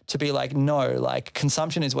subculture to be like, no, like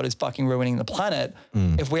consumption is what is fucking ruining the planet.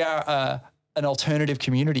 If we are an alternative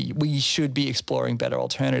community, we should be exploring better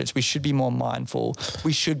alternatives. We should be more mindful.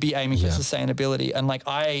 We should be aiming for sustainability. And like,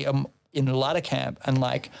 I am in the latter camp, and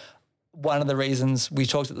like, one of the reasons we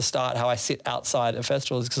talked at the start how I sit outside of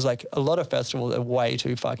festivals is because like a lot of festivals are way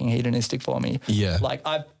too fucking hedonistic for me. Yeah. Like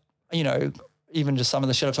I've, you know, even just some of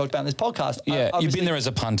the shit I've talked about in this podcast. Yeah, you've been there as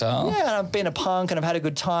a punter. Yeah, and I've been a punk and I've had a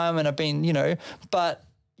good time and I've been, you know, but,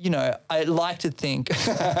 you know, I like to think,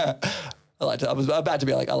 I was about to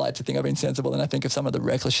be like, I like to think I've been sensible, and I think of some of the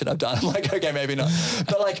reckless shit I've done. I'm like, okay, maybe not.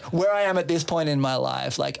 But like where I am at this point in my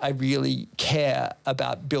life, like I really care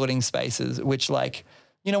about building spaces which, like,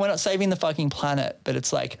 you know, we're not saving the fucking planet, but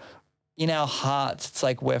it's like in our hearts, it's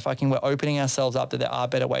like we're opening ourselves up that there are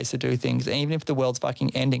better ways to do things. And even if the world's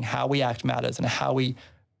fucking ending, how we act matters, and how we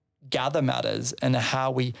gather matters, and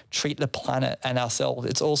how we treat the planet and ourselves.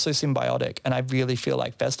 It's also symbiotic. And I really feel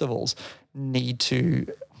like festivals needs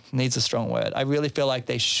a strong word. I really feel like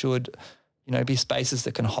they should, you know, be spaces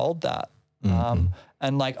that can hold that.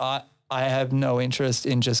 And like I have no interest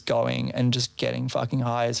in just going and just getting fucking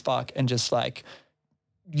high as fuck and just like,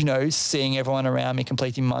 you know, seeing everyone around me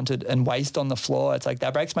completely munted and waste on the floor. It's like,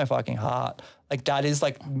 that breaks my fucking heart. Like that is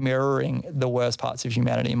like mirroring the worst parts of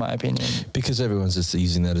humanity, in my opinion. Because everyone's just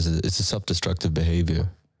using that it's a self-destructive behavior.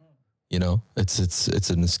 You know, it's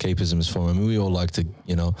an escapism form. I mean, we all like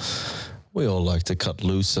to cut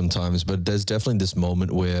loose sometimes, but there's definitely this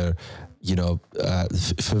moment where, you know,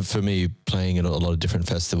 for me, playing at a lot of different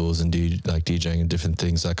festivals and DJing and different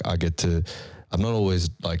things, like I'm not always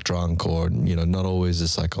like drunk, or, you know, not always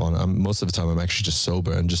just like most of the time I'm actually just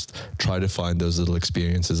sober, and just try to find those little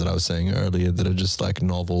experiences that I was saying earlier that are just like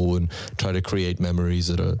novel, and try to create memories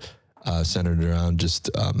that are centered around just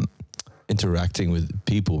interacting with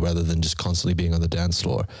people rather than just constantly being on the dance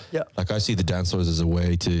floor. Yeah. Like I see the dance floors as a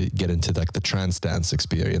way to get into like the trance dance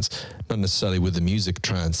experience, not necessarily with the music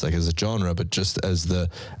trance like as a genre, but just as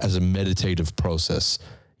a meditative process.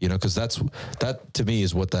 You know, because that to me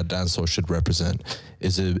is what that dance floor should represent,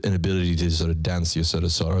 is an ability to sort of dance your sort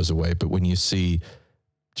of sorrows away. But when you see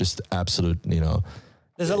just absolute, you know,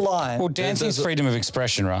 there's a line. Well, dancing is freedom of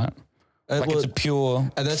expression, right? It's a pure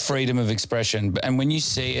freedom of expression. And when you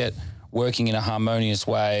see it working in a harmonious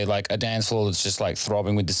way, like a dance floor that's just like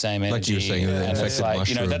throbbing with the same energy, like you were saying, and it's like,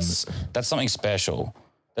 mushroom. you know, that's something special.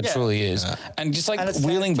 That truly is. Yeah. And just like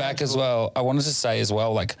wheeling back as well, I wanted to say as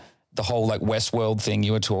well, like, the whole like Westworld thing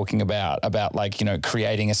you were talking about like, you know,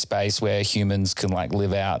 creating a space where humans can like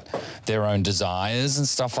live out their own desires and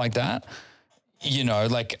stuff like that, you know,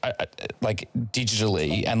 like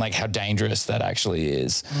digitally, and like how dangerous that actually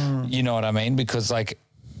is. You know what I mean? Because like,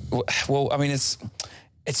 well, I mean, it's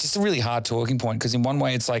just a really hard talking point, because in one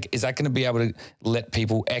way it's like, is that going to be able to let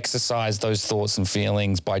people exercise those thoughts and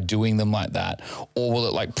feelings by doing them like that? Or will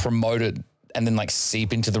it like promote it and then like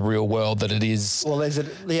seep into the real world that it is? Well, does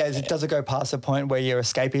it go past a point where you're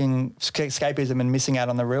escapism and missing out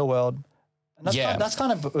on the real world? And that's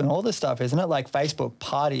kind of in all this stuff, isn't it? Like Facebook,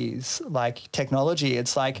 parties, like technology.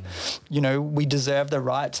 It's like, you know, we deserve the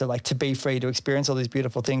right to be free to experience all these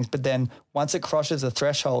beautiful things. But then once it crosses a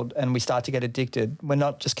threshold and we start to get addicted, we're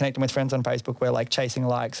not just connecting with friends on Facebook. We're like chasing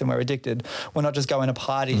likes and we're addicted. We're not just going to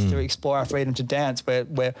parties to explore our freedom to dance. We're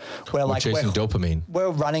chasing dopamine. We're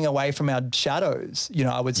running away from our shadows, you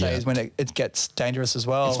know, I would say is when it gets dangerous as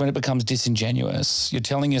well. It's when it becomes disingenuous. You're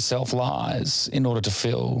telling yourself lies in order to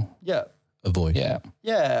feel. Yeah. Avoid.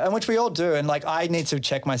 Yeah, and which we all do. And like, I need to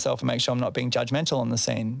check myself and make sure I'm not being judgmental on the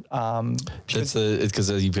scene. It's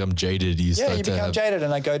because you become jaded. You become jaded,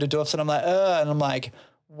 and I go to doofs and I'm like, and I'm like,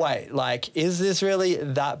 wait, like, is this really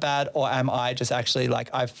that bad, or am I just actually like,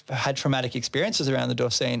 I've had traumatic experiences around the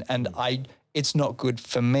doof scene, and it's not good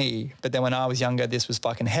for me. But then when I was younger, this was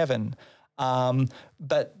fucking heaven.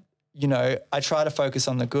 But you know, I try to focus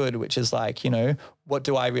on the good, which is like, you know, what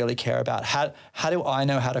do I really care about? How do I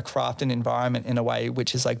know how to craft an environment in a way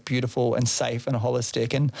which is like beautiful and safe and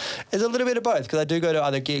holistic? And it's a little bit of both, because I do go to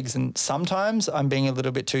other gigs and sometimes I'm being a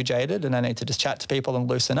little bit too jaded and I need to just chat to people and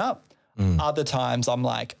loosen up. Other times I'm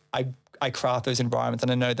like, I craft those environments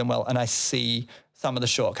and I know them well and I see some of the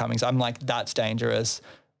shortcomings. I'm like, that's dangerous.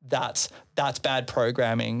 That's bad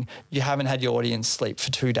programming. You haven't had your audience sleep for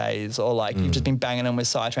 2 days, or like you've just been banging them with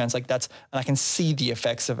psytrance. Like and I can see the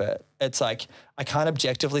effects of it. It's like, I can't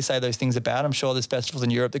objectively say those things about. I'm sure there's festivals in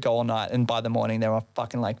Europe that go all night and by the morning they're on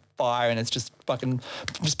fucking like fire and it's just fucking,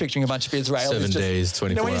 I'm just picturing a bunch of Israelis. 7 days, 24 hours.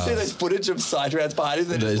 You know when you see those footage of psytrance parties?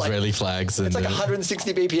 The Israeli flags. It's like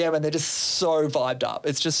 160 BPM and they're just so vibed up.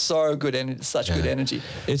 It's just so good and such good energy.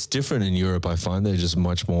 It's different in Europe. I find they're just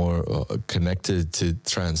much more connected to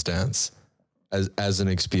trance dance. As an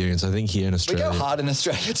experience. I think here in Australia, we go hard in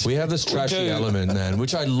Australia too. We have this trashy element, man,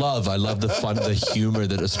 which I love. I love the fun, the humor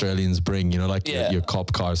that Australians bring, you know, like your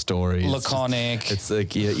cop car stories. Laconic. It's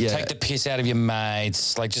like, take the piss out of your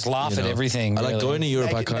mates. Like, just laugh at everything. I like going to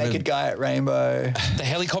Europe. Naked guy at Rainbow. The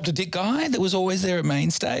helicopter dick guy that was always there at main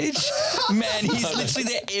stage. Man, he's literally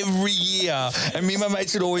there every year. And me and my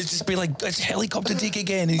mates would always just be like, it's helicopter dick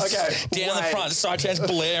again. He's down the front, psytrance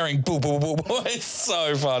blaring. Boo, boo, boo, boo. It's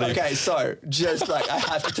so funny. Okay, so just like, I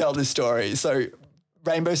have to tell this story. So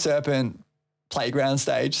Rainbow Serpent playground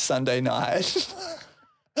stage Sunday night.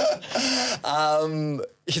 It's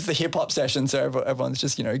the hip hop session. So everyone's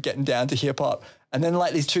just, you know, getting down to hip hop. And then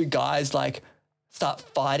like these two guys like start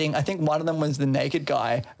fighting. I think one of them was the naked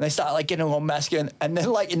guy and they start like getting all masculine. And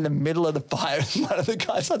then like in the middle of the fight, one of the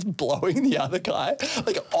guys starts blowing the other guy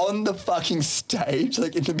like on the fucking stage,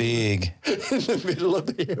 like in the middle of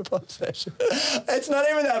the hip hop session. It's not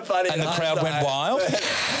even that funny. And the crowd went wild.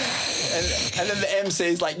 And then the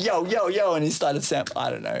MC's like, yo, yo, yo. And he started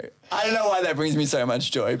sampling. I don't know why that brings me so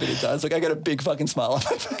much joy, but it does. Like, I got a big fucking smile on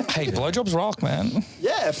my face. Hey, blowjobs rock, man.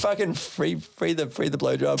 Yeah, fucking free the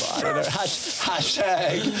blowjob. I don't know.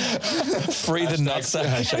 Hashtag. Free the nutsack.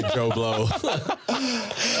 Hashtag Joe Blow.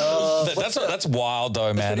 That's wild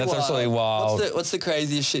though, man. That's absolutely wild. What's the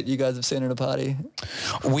craziest shit you guys have seen at a party?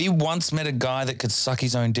 We once met a guy that could suck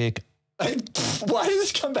his own dick. Why did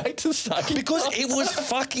this come back to sucking? Because it was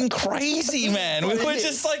fucking crazy, man. We were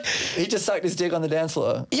just like... He just sucked his dick on the dance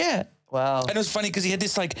floor? Yeah. Wow. And it was funny because he had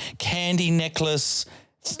this like candy necklace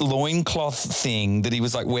loincloth thing that he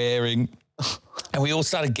was like wearing. And we all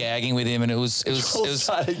started gagging with him, and it was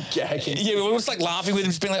started gagging. Yeah, we were just like laughing with him,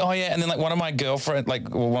 just being like, "Oh yeah." And then like one of my girlfriend,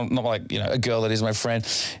 not like, you know, a girl that is my friend,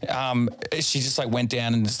 she just like went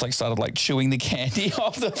down and just like started like chewing the candy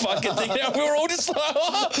off the fucking thing. And we were all just like,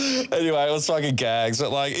 oh. Anyway, it was fucking gags,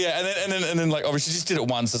 but like, yeah. And then like obviously just did it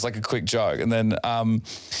once as like a quick joke, and then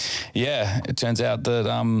it turns out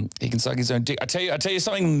that he can suck his own dick. I tell you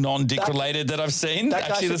something non-dick related that I've seen.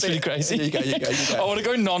 Actually, that's pretty crazy. You go. I want to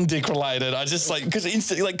go non-dick related. I just like, because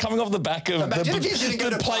instantly, like coming off the back of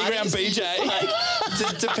the playground BJ.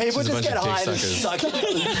 Do people just get high and suck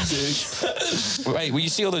it? Wait, you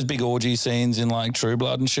see all those big orgy scenes in like True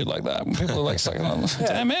Blood and shit like that? When people are like sucking on.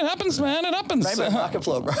 Damn, man, it happens, man. It happens. Rainbow market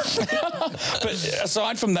floor, bro. But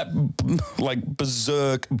aside from that, like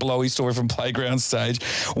berserk blowy story from playground stage,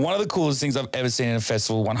 one of the coolest things I've ever seen in a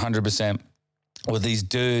festival, 100%. Were these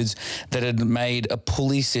dudes that had made a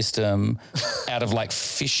pulley system out of like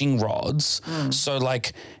fishing rods. So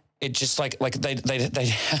like it just like they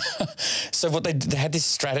so what they had this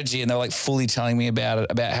strategy, and they were like fully telling me about it,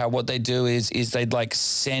 about how what they do is they'd like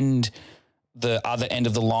send the other end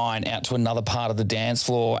of the line out to another part of the dance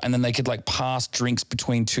floor, and then they could like pass drinks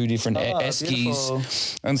between two different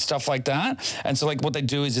eskies and stuff like that. And so like what they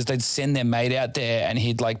do is they'd send their mate out there, and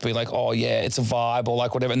he'd like be like, oh yeah, it's a vibe, or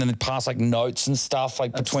like whatever, and then they'd pass like notes and stuff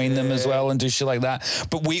like between them as well and do shit like that.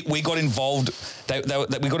 But we got involved. We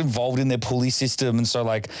got involved in their pulley system, and so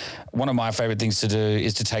like one of my favorite things to do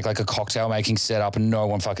is to take like a cocktail making setup, and no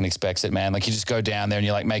one fucking expects it, man. Like you just go down there and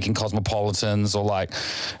you're like making cosmopolitans or like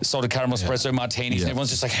salted caramel espresso martinis, and everyone's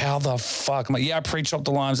just like, how the fuck? I'm like, yeah, I pre-chopped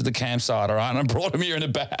the limes at the campsite, all right, and I brought them here in a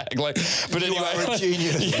bag. Like, but anyway, you are a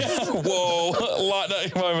genius. Yeah, whoa,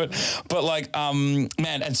 lightning moment. But like,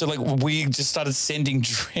 man, and so like we just started sending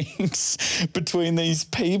drinks between these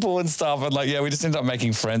people and stuff, and like, yeah, we just ended up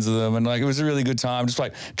making friends with them, and like it was a really good time, just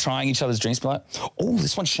like trying each other's drinks, be like, oh,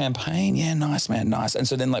 this one's champagne, yeah, nice, man, nice. And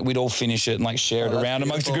so then like we'd all finish it and like share it around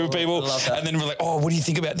amongst a group of people, and then we're like, oh, what do you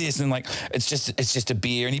think about this? And like, it's just a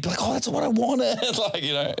beer, and he'd be like, oh, that's what I wanted. Like,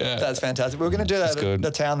 you know, yeah. That's fantastic. We were going to do that.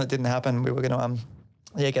 The town that didn't happen. We were going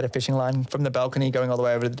to get a fishing line from the balcony going all the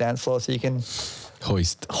way over to the dance floor, so you can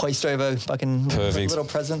hoist over fucking little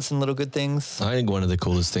presents and little good things. I think one of the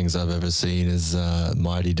coolest things I've ever seen is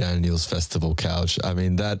Mighty Daniel's festival couch. I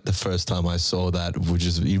mean, the first time I saw that,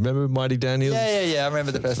 you remember Mighty Daniel's? Yeah. I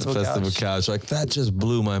remember the festival couch. Like that just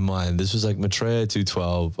blew my mind. This was like Maitreya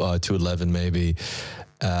 212, 211 maybe.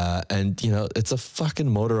 And you know, it's a fucking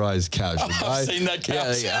motorized couch. I've seen that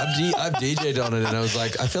couch. Yeah, I've DJ'd on it, and I was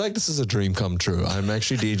like, I feel like this is a dream come true. I'm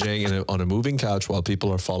actually DJing on a moving couch while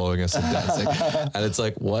people are following us and dancing, and it's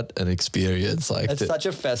like, what an experience! Like, it's such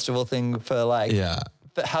a festival thing for like,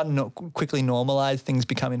 but how quickly normalized things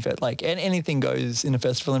become in like anything goes in a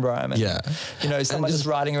festival environment. Yeah, you know, someone's just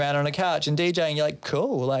riding around on a couch and DJing. You're like,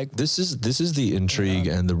 cool. Like this is the intrigue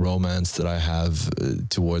and the romance that I have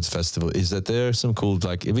towards festival is that there are some cool,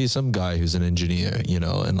 like if he's some guy who's an engineer, you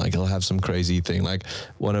know, and like he'll have some crazy thing. Like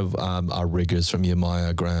one of our riggers from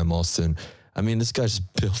Yamaya, Graham Austin. I mean, this guy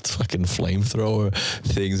just built fucking flamethrower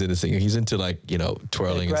things in his thing. He's into like, you know,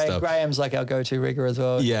 twirling and stuff. Graham's like our go-to rigger as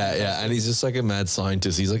well. Yeah. And he's just like a mad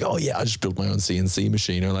scientist. He's like, oh yeah, I just built my own CNC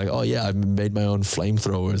machine. Or like, oh yeah, I've made my own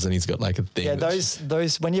flamethrowers. And he's got like a thing. Yeah,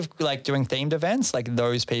 those when you're like doing themed events, like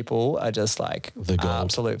those people are just like the gold.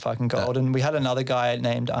 Absolute fucking gold. And we had another guy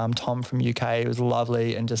named Tom from UK. He was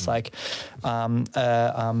lovely and just like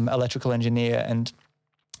electrical engineer, and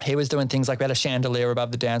he was doing things like we had a chandelier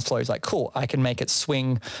above the dance floor. He's like, cool, I can make it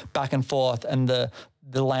swing back and forth, and the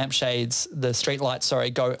lampshades, the street lights,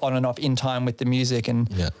 go on and off in time with the music. And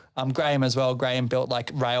Graham as well. Graham built like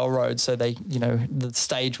railroads, so they, you know, the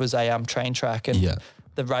stage was a train track, and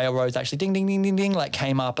the railroads actually ding, ding, ding, ding, ding, like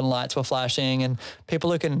came up and lights were flashing, and people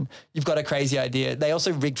looking, you've got a crazy idea. They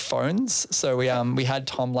also rigged phones. So we had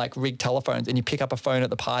Tom like rig telephones, and you pick up a phone at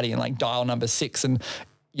the party and like dial number 6, and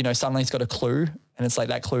you know, suddenly it's got a clue, and it's like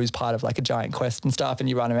that clue is part of like a giant quest and stuff, and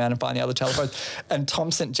you run around and find the other telephones. And Tom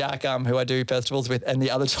sent Jack, who I do festivals with, and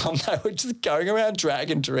the other Tom, they were just going around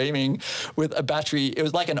Dragon Dreaming with a battery. It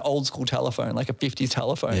was like an old school telephone, like a 50s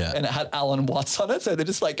telephone, and it had Alan Watts on it. So they're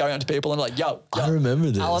just like going out to people and like, yo, I remember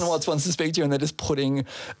this. Alan Watts wants to speak to you, and they're just putting,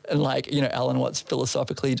 and like, you know, Alan Watts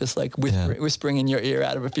philosophically just like whispering in your ear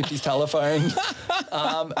out of a 50s telephone.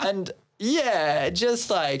 And yeah,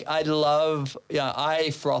 just like I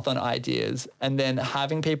froth on ideas, and then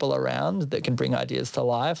having people around that can bring ideas to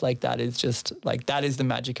life, like that is just like, that is the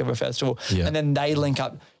magic of a festival. And then they link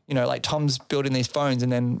up, you know, like Tom's building these phones,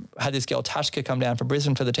 and then had this girl Tashka come down from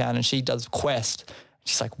Brisbane for the town, and she does Quest.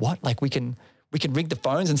 She's like, what? Like we can rig the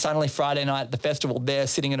phones, and suddenly Friday night at the festival, they're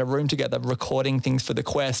sitting in a room together recording things for the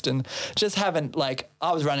Quest, and just haven't, like,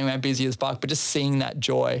 I was running around busy as fuck, but just seeing that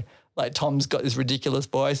joy. Like Tom's got this ridiculous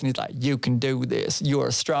voice, and he's like, you can do this. You're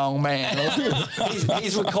a strong man.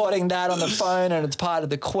 he's recording that on the phone, and it's part of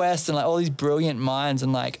the Quest, and like all these brilliant minds.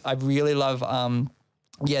 And like, I really love,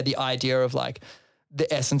 the idea of like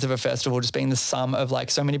the essence of a festival just being the sum of like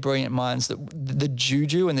so many brilliant minds, that the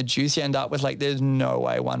juju and the juice you end up with, like there's no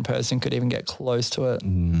way one person could even get close to it.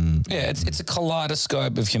 Yeah, it's a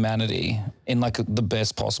kaleidoscope of humanity in like the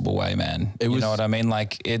best possible way, man. You know what I mean?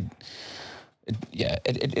 Like it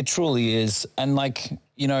truly is. And like,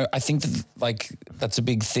 you know, I think that like that's a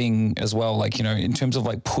big thing as well, like, you know, in terms of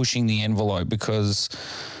like pushing the envelope, because,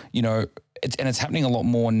 you know, it's happening a lot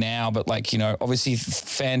more now, but like, you know, obviously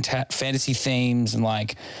fantasy themes and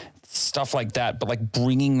like stuff like that, but like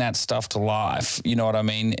bringing that stuff to life, you know what I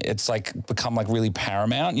mean? It's like become like really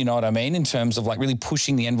paramount, you know what I mean? In terms of like really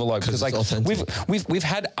pushing the envelope, because like we've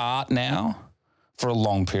had art now for a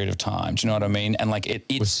long period of time. Do you know what I mean? And like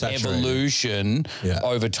its evolution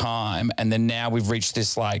over time. And then now we've reached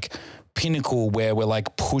this like pinnacle where we're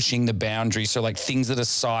like pushing the boundaries. So like things that are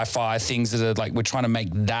sci-fi, things that are like, we're trying to make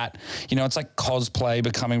that, you know, it's like cosplay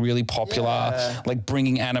becoming really popular, like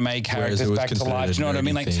bringing anime characters back to life. Do you know what I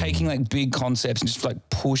mean? Like taking like big concepts and just like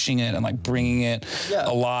pushing it and like bringing it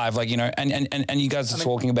alive. Like, you know, and you guys are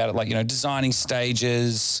talking about it, like, you know, designing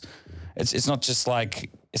stages. It's not just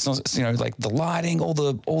like, it's not, you know, like the lighting, all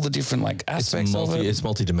the different like aspects of it. It's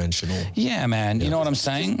multidimensional. Yeah, man. You know what I'm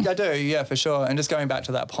saying? I do, yeah, for sure. And just going back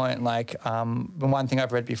to that point, like the one thing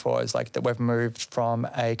I've read before is like that we've moved from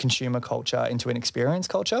a consumer culture into an experience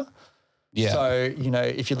culture. Yeah. So, you know,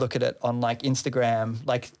 if you look at it on like Instagram,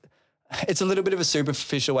 like it's a little bit of a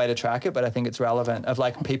superficial way to track it, but I think it's relevant of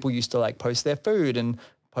like people used to like post their food and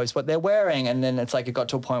post what they're wearing. And then it's like, it got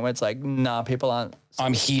to a point where it's like, nah, people aren't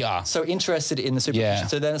I'm here. so interested in the superficial. Yeah.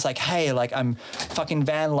 So then it's like, hey, like I'm fucking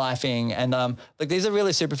van lifing. And like these are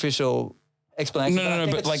really superficial explanations. No, but I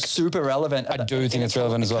think but it's like super relevant. I do think it's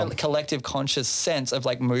relevant as well. Collective conscious sense of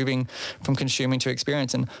like moving from consuming to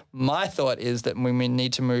experience. And my thought is that we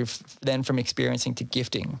need to move then from experiencing to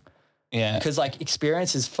gifting. Yeah. Because like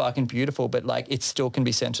experience is fucking beautiful, but like it still can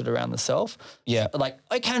be centered around the self. Yeah. Like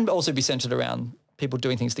it can also be centered around people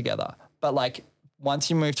doing things together. But like once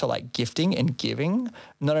you move to like gifting and giving,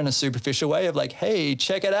 not in a superficial way of like, hey,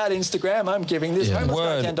 check it out, Instagram, I'm giving this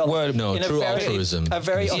homeless guy $10. No, in true altruism. A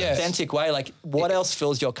very authentic way. Like what else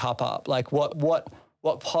fills your cup up? Like what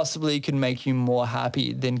possibly can make you more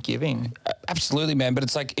happy than giving? Absolutely, man. But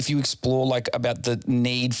it's like if you explore like about the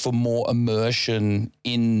need for more immersion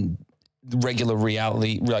in regular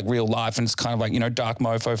reality, like real life, and it's kind of like, you know, Dark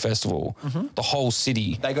Mofo Festival, the whole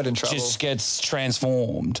city They got in trouble. just gets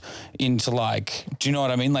transformed into like, do you know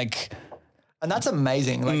what I mean? Like, and that's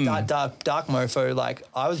amazing. Like dark Mofo, like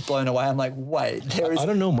I was blown away. I'm like, wait, there is. I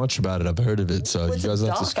don't know much about it. I've heard of it, so you It's guys a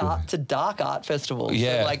have to dark school. art. It's a dark art festival.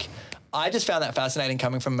 Yeah. So like, I just found that fascinating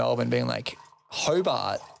coming from Melbourne, being like,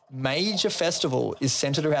 Hobart major festival is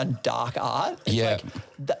centered around dark art. It's like,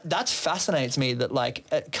 that fascinates me that like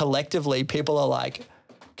collectively people are like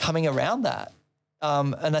coming around that.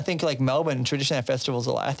 And I think like Melbourne, traditionally our festivals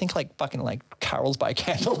are like, I think like fucking like carols by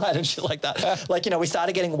candlelight and shit like that. Like, you know, we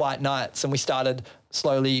started getting white nights and we started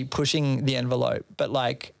slowly pushing the envelope, but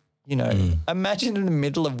like, you know, imagine in the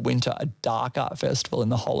middle of winter, a dark art festival in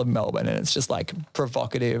the whole of Melbourne and it's just like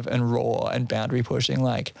provocative and raw and boundary pushing.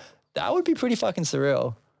 Like that would be pretty fucking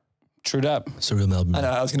surreal. Trued up. Surreal Melbourne. I know,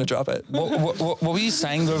 I was going to drop it. What were you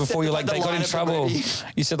saying though before? You're like, they got in trouble.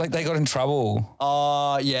 You said like they got in trouble.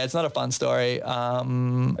 Oh, yeah, it's not a fun story. Are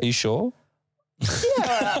you sure?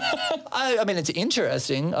 Yeah, I mean, it's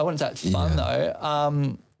interesting. I wouldn't say it's fun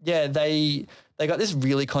though. Yeah, they got this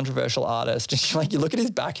really controversial artist. And like, you look at his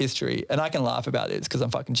back history, and I can laugh about this because I'm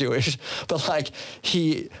fucking Jewish, but like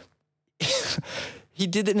he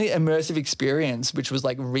did an immersive experience, which was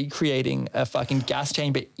like recreating a fucking gas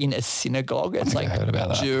chamber in a synagogue. It's like, I heard about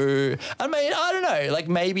that. I mean, I don't know. Like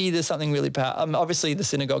maybe there's something really powerful. Obviously, the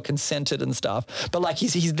synagogue consented and stuff, but like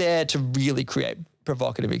he's there to really create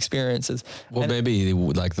provocative experiences. Well, maybe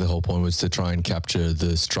like the whole point was to try and capture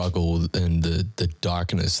the struggle and the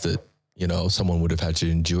darkness that, you know, someone would have had to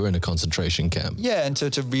endure in a concentration camp. Yeah, and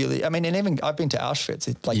to really, I mean, and even I've been to Auschwitz.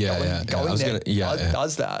 It's like going there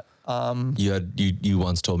does that. You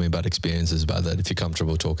once told me about experiences about that. If you're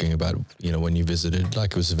comfortable talking about, you know, when you visited,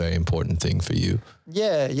 like it was a very important thing for you.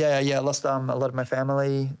 Yeah. I lost a lot of my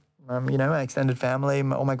family. You know, my extended family.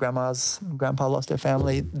 All my grandmas and grandpa lost their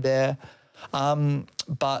family there. So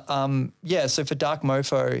for Dark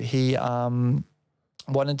Mofo, he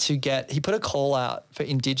wanted to he put a call out for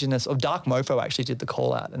Indigenous, or Dark Mofo actually did the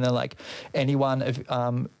call out, and they're like, anyone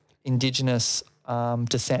of Indigenous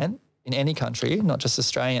descent in any country, not just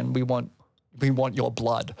Australian, we want your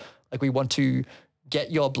blood. Like we want to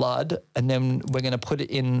get your blood, and then we're going to put it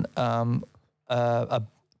in a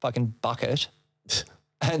fucking bucket,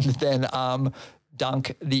 and then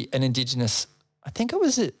dunk an Indigenous. I think it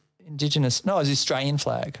was Indigenous. No, it was the Australian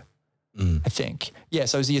flag. I think. Yeah,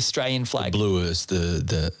 so it was the Australian flag. The blue is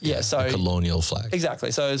the colonial flag.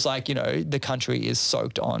 Exactly. So it's like, you know, the country is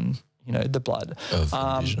soaked on, you know, the blood of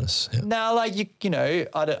Indigenous. Yeah. Now, like you know,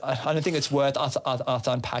 I don't think it's worth us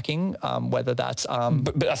unpacking whether that's.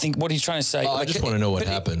 But I think what he's trying to say. I just want to know what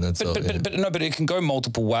happened. That's all. But it can go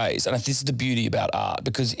multiple ways, and this is the beauty about art,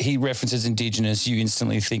 because he references Indigenous. You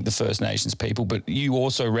instantly think the First Nations people, but you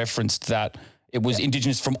also referenced that it was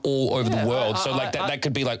Indigenous from all over the world. So like that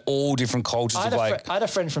could be like all different cultures I had a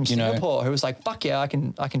friend from Singapore who was like, fuck yeah, I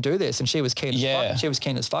can do this. And she was keen as fuck. She was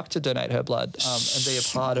keen as fuck to donate her blood and be a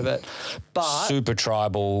part of it. But super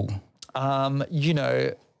tribal. You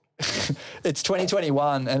know, it's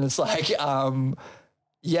 2021 and it's like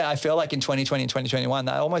Yeah, I feel like in 2020 and 2021,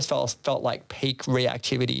 that almost felt like peak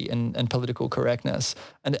reactivity and political correctness.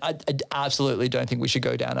 And I absolutely don't think we should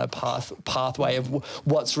go down a pathway of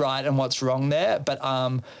what's right and what's wrong there. But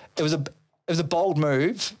it was a bold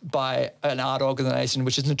move by an art organization,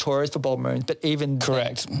 which is notorious for bold moves. But even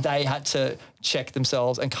they had to check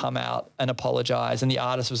themselves and come out and apologize. And the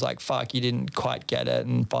artist was like, "Fuck, you didn't quite get it,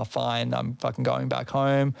 and fine, I'm fucking going back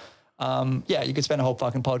home." You could spend a whole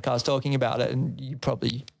fucking podcast talking about it, and you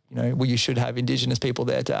probably, you should have Indigenous people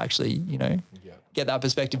there to actually, get that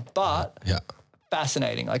perspective. But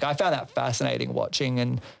fascinating. Like, I found that fascinating watching,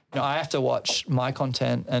 and I have to watch my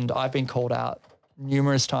content, and I've been called out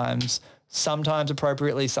numerous times. Sometimes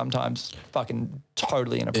appropriately, sometimes fucking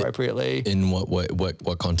totally inappropriately. In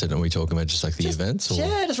what content are we talking about? Just like the events? Or?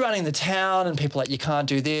 Yeah, just running the town, and people like, you can't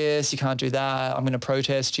do this, you can't do that. I'm going to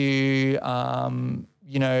protest you.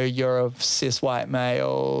 You're a cis white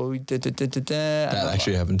male. That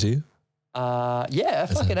actually happened to you? Yeah,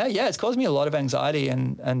 fucking hell. Yeah, it's caused me a lot of anxiety,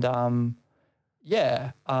 and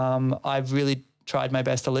I've really tried my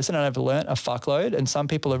best to listen, and I've learnt a fuckload. And some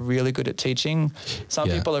people are really good at teaching. Some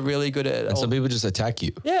people are really good at. And some people just attack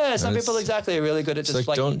you. Yeah, some people exactly are really good at just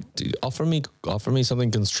offer me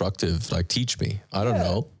something constructive. Like, teach me. I don't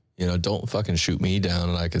know. Don't fucking shoot me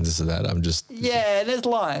down like and this and that. I'm just there's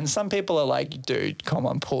lines. Some people are like, dude, come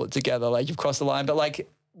on, pull it together. Like, you've crossed the line. But like,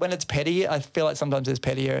 when it's petty, I feel like sometimes there's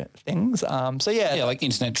pettier things. Like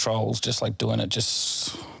internet trolls, just like doing it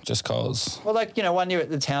just cause. Well, like, 1 year at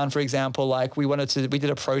the town, for example, like we did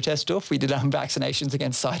a protest stuff. We did vaccinations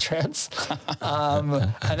against psytrance.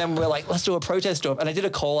 And then we're like, let's do a protest stuff. And I did a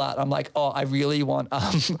call out. I'm like, oh, I really want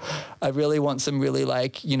some really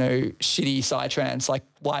like, shitty psytrance, like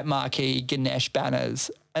white marquee Ganesh banners.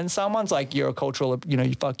 And someone's like, you're a cultural,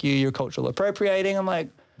 fuck you, you're cultural appropriating. I'm like,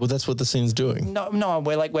 well, that's what the scene's doing. No,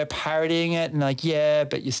 we're parodying it, and like, yeah,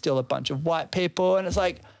 but you're still a bunch of white people. And it's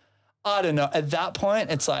like, I don't know. At that point,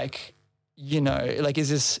 it's like, like,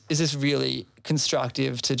 is this really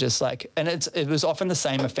constructive to just like, and it was often the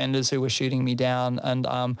same offenders who were shooting me down. And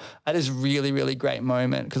at this really, really great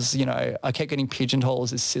moment, because, I kept getting pigeonholed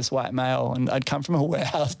as this cis white male, and I'd come from a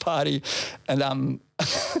warehouse party, and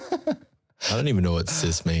I don't even know what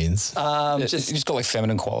cis means. You just got like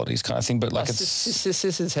feminine qualities kind of thing, but like cis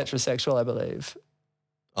is heterosexual, I believe.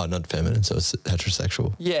 Oh, not feminine, so it's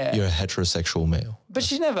heterosexual. Yeah. You're a heterosexual male. But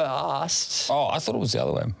she never asked. Oh, I thought it was the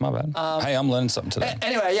other way. My bad. Hey, I'm learning something today.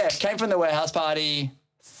 Anyway, came from the warehouse party,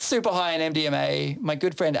 super high in MDMA. My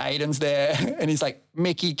good friend Aiden's there, and he's like,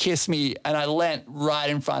 Mickey, kiss me. And I leant right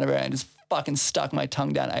in front of her and just fucking stuck my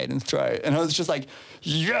tongue down Aiden's throat. And I was just like,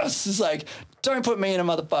 yes. It's like, don't put me in a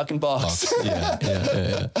motherfucking box. Yeah.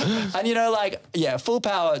 And full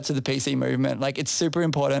power to the PC movement. Like, it's super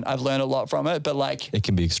important. I've learned a lot from it, but like, it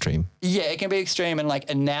can be extreme. Yeah, it can be extreme.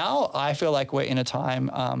 And now I feel like we're in a time,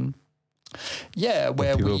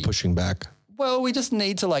 where people are pushing back. Well, we just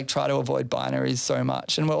need to like try to avoid binaries so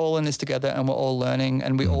much, and we're all in this together, and we're all learning,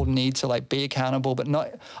 and we all need to like be accountable, but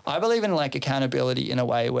not. I believe in like accountability in a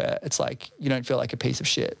way where it's like you don't feel like a piece of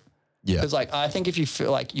shit. Yeah. Because like I think if you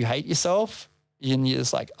feel like you hate yourself, and you're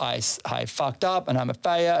just like I fucked up and I'm a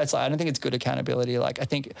failure. It's like I don't think it's good accountability. Like I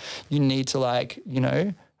think you need to like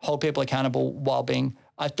hold people accountable while being.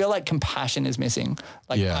 I feel like compassion is missing.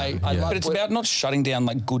 Like but it's about not shutting down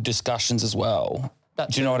like good discussions as well.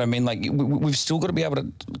 Do you know what I mean? Like we've still got to be able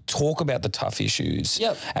to talk about the tough issues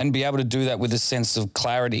and be able to do that with a sense of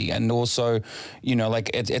clarity. And also, like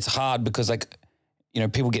it's hard because like,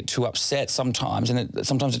 people get too upset sometimes, and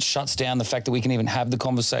sometimes it shuts down the fact that we can even have the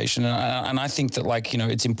conversation. And I think that like,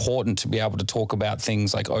 it's important to be able to talk about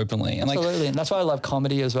things like openly. And absolutely. And that's why I love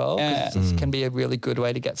comedy as well. It can be a really good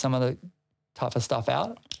way to get some of the tougher stuff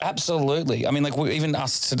out. Absolutely. I mean, like even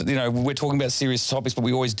us, we're talking about serious topics, but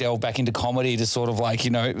we always delve back into comedy to sort of like,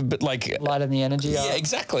 but like lighten the energy. Yeah,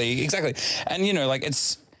 exactly. And like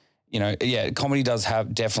it's, comedy does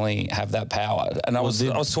definitely have that power. And I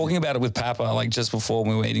was talking about it with Papa, like just before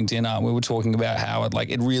we were eating dinner. We were talking about how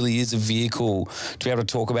it really is a vehicle to be able to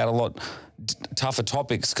talk about a lot tougher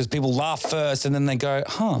topics, because people laugh first and then they go,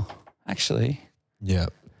 actually. Yeah.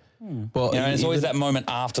 Well, and it's always that moment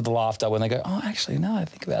after the laughter when they go, oh, actually, no, I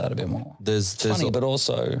think about that a bit more. It's funny, but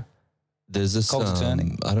also there's this, I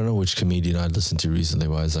don't know which comedian I listened to recently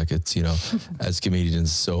was like, it's, as comedians,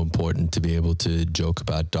 it's so important to be able to joke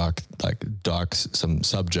about dark some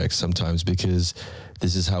subjects sometimes, because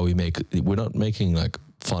this is how we're not making like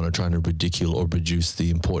fun or trying to ridicule or reduce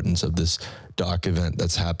the importance of this dark event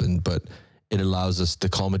that's happened, but the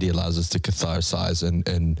comedy allows us to catharsize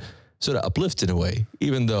and sort of uplift in a way,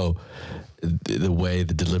 even though the way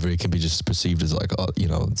the delivery can be just perceived as like, oh, you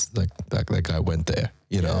know, it's like that guy went there,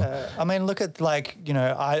 you know? I mean, look at like, you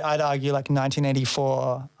know, I'd argue like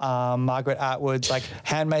 1984, Margaret Atwood's like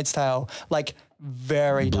Handmaid's Tale, like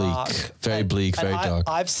very bleak, dark. very bleak, very dark.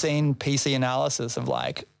 I've seen PC analysis of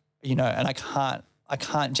like, you know, and I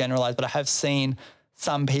can't generalize, but I have seen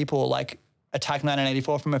some people like attack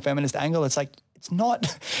 1984 from a feminist angle. It's like, it's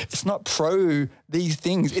not pro these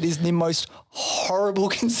things. It is the most horrible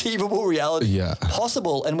conceivable reality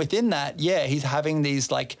possible. And within that, he's having these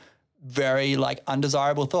like very like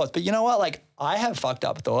undesirable thoughts. But you know what? Like I have fucked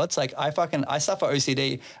up thoughts. Like I suffer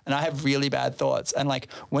OCD and I have really bad thoughts. And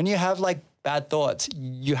like when you have like bad thoughts,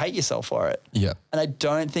 you hate yourself for it. Yeah. And I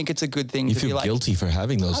don't think it's a good thing to be like. You feel guilty for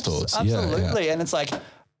having those thoughts. Absolutely. Yeah. And it's like,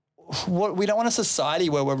 we don't want a society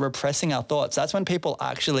where we're repressing our thoughts. That's when people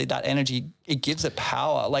actually, that energy, it gives it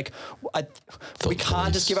power. Like we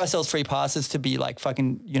can't just give ourselves free passes to be like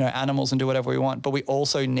fucking, you know, animals and do whatever we want. But we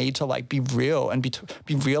also need to like be real and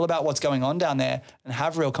be real about what's going on down there and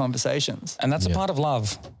have real conversations. And that's a part of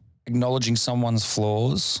love, acknowledging someone's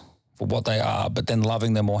flaws for what they are, but then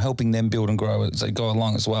loving them or helping them build and grow as they go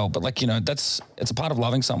along as well. But like, you know, it's a part of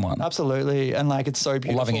loving someone. Absolutely. And like, it's so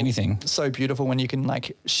beautiful. Or loving anything. So beautiful when you can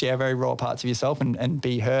like share very raw parts of yourself and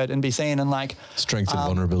be heard and be seen and like. Strength and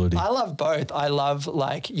vulnerability. I love both. I love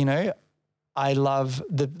like, you know, I love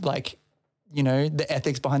the like, you know, the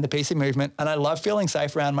ethics behind the PC movement. And I love feeling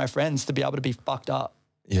safe around my friends to be able to be fucked up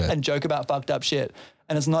and joke about fucked up shit.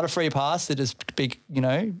 And it's not a free pass to just be, you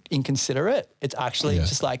know, inconsiderate. It's actually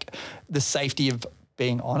just like the safety of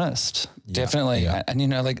being honest. Definitely. Yeah. And, you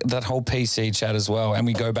know, like that whole PC chat as well. And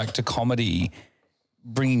we go back to comedy,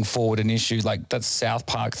 bringing forward an issue like that South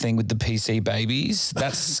Park thing with the PC babies.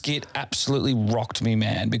 That skit absolutely rocked me,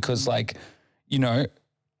 man, because like, you know,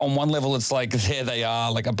 on one level, it's like, there they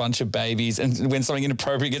are, like a bunch of babies. And when something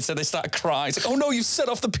inappropriate gets said, they start crying. It's like, oh no, you've set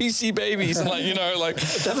off the PC babies. And like, you know, like.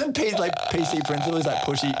 Doesn't PC principle is like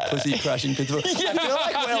pussy crushing principle.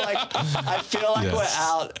 I feel like we're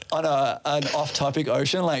out on an off topic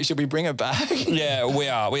ocean. Like, should we bring it back? Yeah, we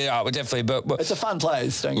are definitely. But it's a fun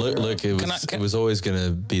place. Look, it was always going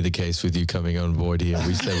to be the case with you coming on board here.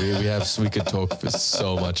 We said we could talk for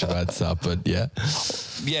so much about stuff, but yeah.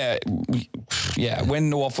 When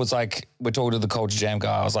the Waff was like, we're talking to the Culture Jam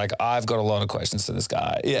guy, I was like, I've got a lot of questions to this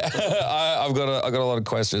guy. Yeah, I've got a lot of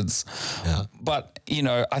questions. Yeah. But, you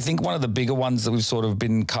know, I think one of the bigger ones that we've sort of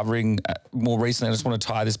been covering more recently, I just want to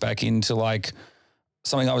tie this back into like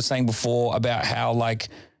something I was saying before about how like,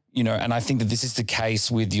 you know, and I think that this is the case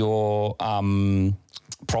with your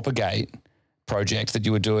Propagate project that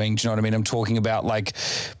you were doing. Do you know what I mean? I'm talking about like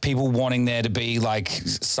people wanting there to be like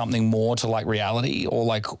something more to like reality or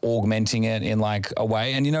like augmenting it in like a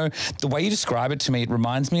way. And you know, the way you describe it to me, it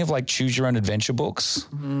reminds me of like choose your own adventure books.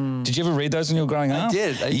 Did you ever read those when you were growing up? I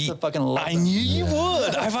did. I used to fucking love them. I knew you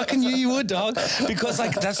would. I fucking knew you would, dog. Because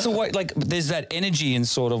like that's the way, like there's that energy in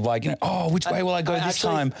sort of like, you know, oh, which way will I go this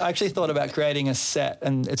time? I actually thought about creating a set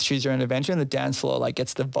and it's choose your own adventure and the dance floor like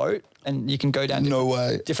gets the vote. And you can go down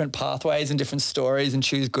different pathways and different stories and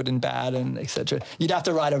choose good and bad and etc. You'd have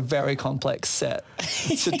to write a very complex set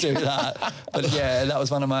to do that. But yeah, that was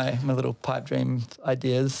one of my little pipe dream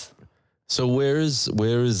ideas. So where is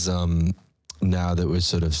now that we're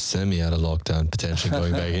sort of semi out of lockdown, potentially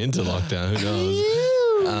going back into lockdown, who knows?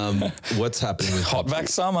 What's happening with hot back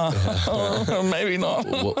summer? Maybe not.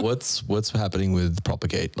 What's happening with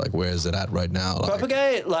Propagate? Like, where is it at right now? Like,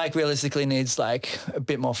 Propagate, like, realistically needs like a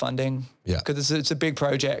bit more funding. Yeah, because it's a big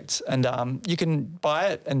project, and you can buy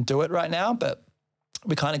it and do it right now, but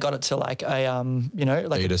we kind of got it to like a you know,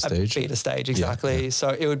 like beta stage, exactly. Yeah. So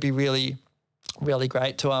it would be really, really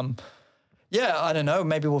great to yeah, I don't know.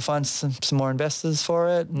 Maybe we'll find some more investors for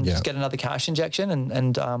it and just get another cash injection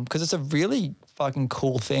and because it's a really fucking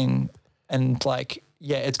cool thing and like,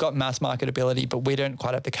 yeah, it's got mass marketability, but we don't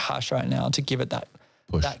quite have the cash right now to give it that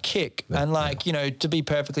kick. And like, you know, to be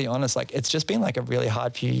perfectly honest, like it's just been like a really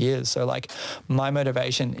hard few years. So like my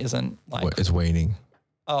motivation isn't like. It's waning.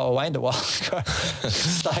 Oh, waned a while ago.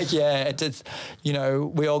 It's like, yeah, it's, you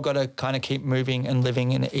know, we all got to kind of keep moving and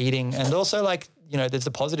living and eating. And also like, you know, there's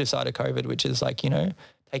the positive side of COVID, which is like, you know,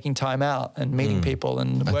 taking time out and meeting people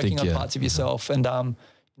and working on parts of yourself. And, you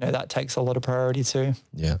know, that takes a lot of priority too.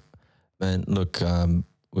 Yeah, man, look,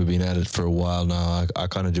 we've been at it for a while now. I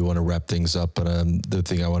kind of do want to wrap things up, but the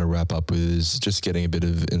thing I want to wrap up with is just getting a bit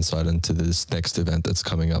of insight into this next event that's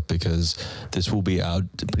coming up, because this will be out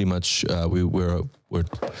pretty much. We want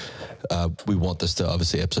this to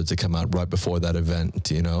obviously episodes to come out right before that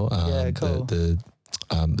event. You know, cool.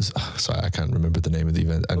 sorry, I can't remember the name of the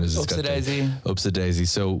event. Oops-a-daisy. Oops-a-daisy.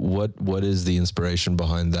 So what is the inspiration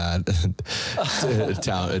behind that? Diet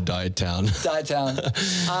Town. Diet Town.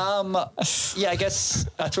 Yeah, I guess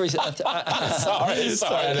that's where sorry.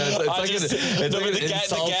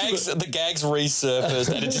 The gags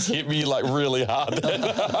resurfaced and it just hit me like really hard.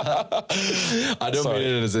 I don't mean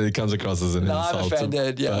it as it comes across as an insult. I'm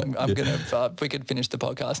offended. Yeah, I'm gonna. We could finish the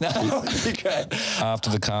podcast now. Okay. After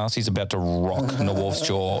the cast, he's about to rock Nawal's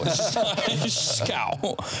jaw.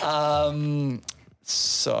 Scowl.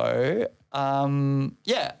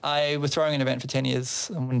 I was throwing an event for 10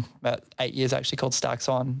 years, about 8 years actually, called Stacks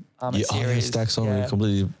On. Series. Stacks On,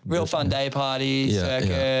 completely real fun day party,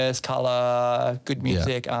 circus, color, good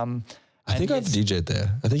music. I think I've DJ'd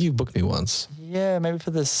there. I think you booked me once. Yeah, maybe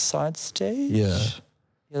for the side stage. Yeah,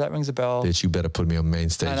 that rings a bell. Bitch, you better put me on main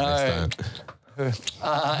stage next time.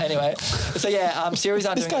 Anyway, so series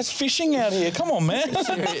aren't this guy's fishing out here. Come on, man.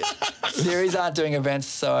 series aren't doing events,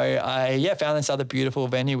 so I found this other beautiful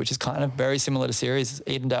venue, which is kind of very similar to Series,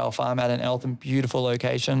 Edendale Farm out in Eltham, beautiful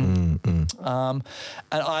location. And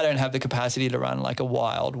I don't have the capacity to run like a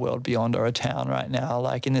wild World Beyond or a town right now,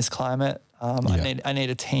 like in this climate. I need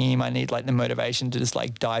a team. I need like the motivation to just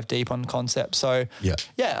like dive deep on concept. So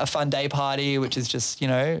a fun day party, which is just,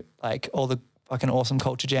 like all the fucking awesome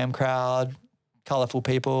Culture Jam crowd, colourful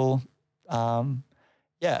people.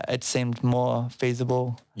 It seemed more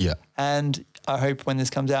feasible. Yeah. And I hope when this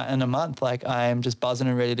comes out in a month, like I'm just buzzing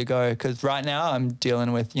and ready to go. Because right now I'm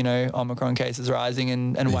dealing with, Omicron cases rising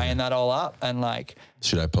and weighing that all up. And like,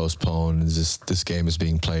 should I postpone? Is this game is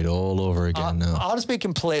being played all over again now? I'll just be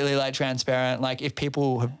completely like transparent. Like if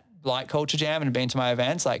people have like Culture Jam and have been to my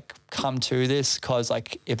events, like come to this, because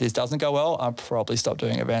like if this doesn't go well, I'll probably stop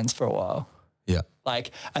doing events for a while. Yeah.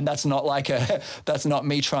 Like, and that's not that's not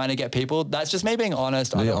me trying to get people. That's just me being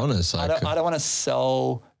honest. Be honest. I don't want to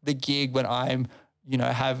sell the gig when I'm, I'm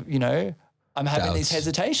having doubts. these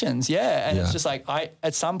hesitations. Yeah. And it's just like,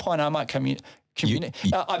 at some point I might communicate.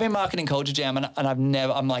 I've been marketing Culture Jam and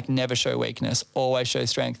I'm like, never show weakness, always show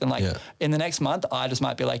strength. And like in the next month, I just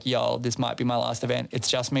might be like, yo, this might be my last event. It's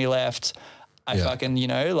just me left. I fucking,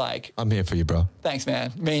 like... I'm here for you, bro. Thanks,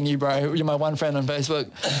 man. Me and you, bro. You're my one friend on Facebook.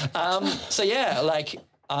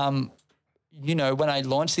 When I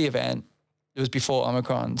launched the event, it was before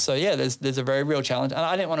Omicron. So, there's a very real challenge. And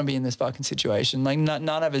I didn't want to be in this fucking situation. Like, none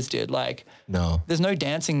of us did. Like... No. There's no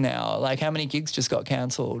dancing now. Like, how many gigs just got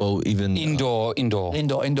cancelled? Well, even... Indoor. Indoor, yeah.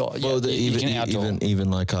 Well,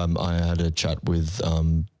 even like I had a chat with...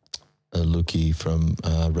 Luki from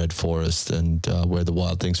Red Forest and Where the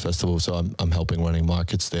Wild Things Festival. So I'm helping running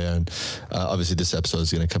markets there. And obviously this episode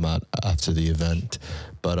is going to come out after the event.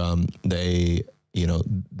 But they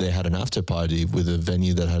had an after party with a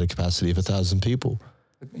venue that had a capacity of 1,000 people.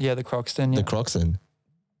 Yeah, the Croxton. The Croxton.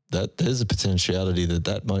 There's a potentiality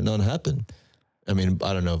that might not happen. I mean,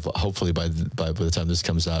 I don't know. Hopefully by the time this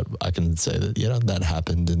comes out, I can say that, that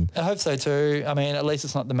happened. And I hope so too. I mean, at least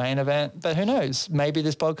it's not the main event, but who knows? Maybe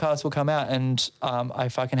this podcast will come out and I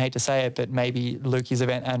fucking hate to say it, but maybe Lukey's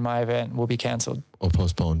event and my event will be cancelled. Or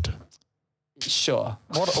postponed. Sure.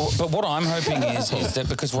 But what I'm hoping is that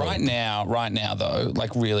because right now though,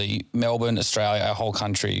 like really Melbourne, Australia, our whole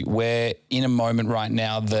country, we're in a moment right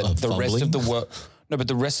now that the rest of the world, but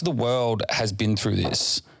the rest of the world has been through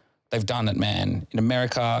this. They've done it, man. In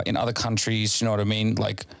America, in other countries, you know what I mean?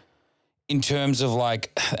 Like, in terms of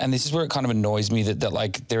like, and this is where it kind of annoys me that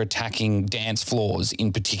like they're attacking dance floors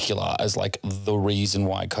in particular as like the reason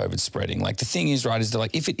why COVID's spreading. Like the thing is, right, is that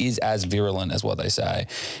like if it is as virulent as what they say,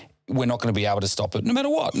 we're not going to be able to stop it no matter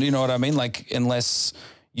what. You know what I mean? Like unless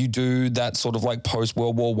you do that sort of like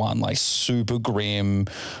post-World War I, like super grim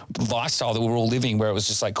lifestyle that we were all living where it was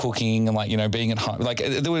just like cooking and like, being at home. Like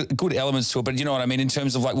there were good elements to it, but you know what I mean? In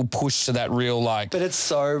terms of like we'll push to that real like... But it's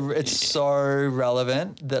so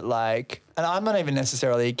relevant that like, and I'm not even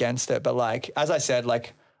necessarily against it, but like, as I said,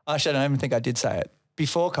 like, actually I don't even think I did say it.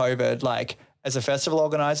 Before COVID, like, as a festival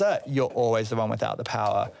organizer, you're always the one without the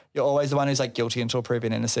power. You're always the one who's like guilty until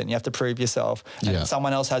proven innocent. You have to prove yourself. And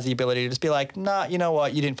someone else has the ability to just be like, nah, you know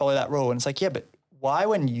what? You didn't follow that rule. And it's like, yeah, but why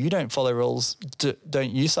when you don't follow rules,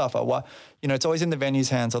 don't you suffer? Why? It's always in the venue's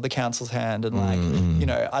hands or the council's hand. And like,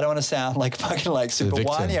 I don't want to sound like fucking like super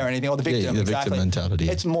whiny or anything, or the victim. The exactly. victim mentality.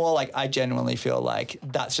 It's more like I genuinely feel like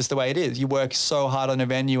that's just the way it is. You work so hard on a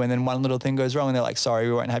venue and then one little thing goes wrong and they're like, sorry,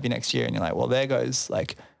 we won't have you next year. And you're like, well, there goes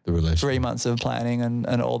like... the relationship. 3 months of planning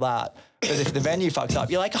and all that. But if the venue fucks up,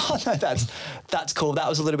 you're like, oh no, that's cool. That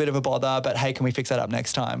was a little bit of a bother, but hey, can we fix that up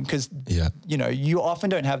next time? Because, you often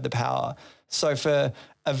don't have the power. So for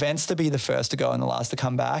events to be the first to go and the last to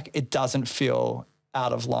come back, it doesn't feel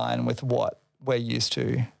out of line with what we're used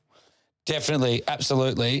to. Definitely,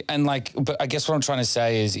 absolutely. And like, but I guess what I'm trying to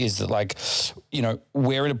say is that like, you know,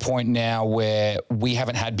 we're at a point now where we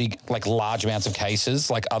haven't had big, like large amounts of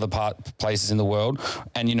cases like other places in the world.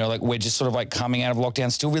 And, you know, like we're just sort of like coming out of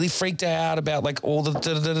lockdown, still really freaked out about like all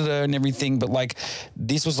the and everything. But like,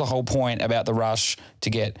 this was the whole point about the rush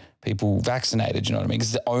to get people vaccinated, you know what I mean?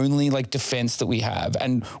 Because the only like defense that we have,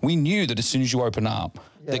 and we knew that as soon as you open up,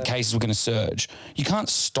 that cases were going to surge. You can't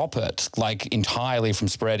stop it like entirely from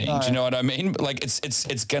spreading. No. Do you know what I mean? Like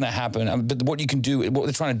it's going to happen. But what you can do, what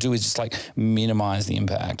they're trying to do is just like minimize the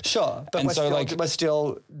impact. Sure, but we're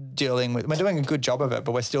still dealing with. We're doing a good job of it,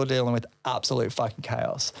 but we're still dealing with absolute fucking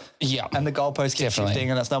chaos. Yeah, and the goalposts keep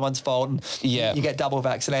shifting, and it's no one's fault. And you get double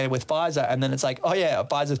vaccinated with Pfizer, and then it's like, oh yeah,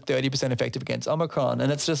 Pfizer's 30% effective against Omicron,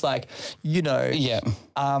 and it's just like, you know,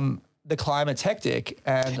 the climate's hectic,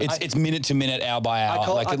 and it's minute to minute, hour by hour.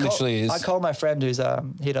 It literally is. I called my friend who's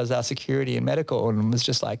he does our security and medical, and was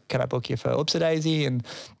just like, "Can I book you for Upsadaisy? And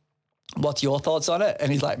what's your thoughts on it?"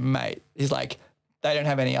 And he's like, "Mate," he's like, "They don't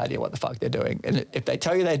have any idea what the fuck they're doing, and if they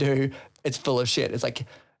tell you they do, it's full of shit." It's like,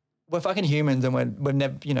 we're fucking humans, and we're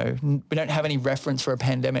never, you know, we don't have any reference for a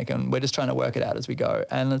pandemic, and we're just trying to work it out as we go.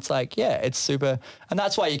 And it's like, yeah, it's super, and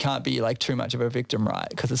that's why you can't be like too much of a victim, right?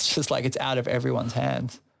 Because it's just like it's out of everyone's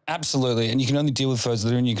hands. Absolutely. And you can only deal with those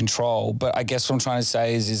that are in your control. But I guess what I'm trying to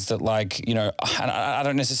say is that like, you know, I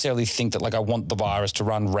don't necessarily think that like I want the virus to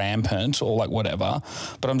run rampant or like whatever,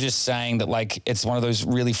 but I'm just saying that like it's one of those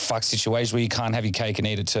really fucked situations where you can't have your cake and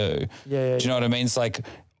eat it too. Yeah. Do you know what I mean? It's like,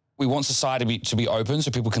 we want society to be open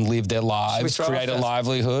so people can live their lives, create a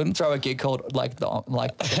livelihood. Throw a gig called like the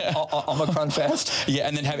Omicron Fest. Yeah,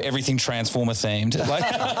 and then have everything Transformer themed. Like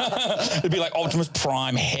it'd be like Optimus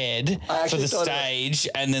Prime head for the stage,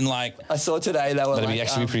 and then like I saw today they were that'd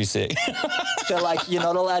actually be pretty sick. They're like, you're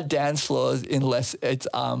not allowed dance floors unless it's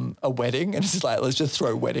a wedding, and it's just like, let's just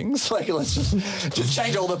throw weddings. Like let's just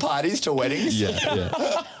change all the parties to weddings.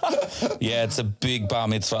 Yeah, it's a big bar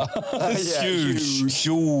mitzvah. It's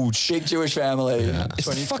huge. Big Jewish family. Yeah. It's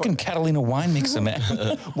the fucking Catalina wine mixer, man.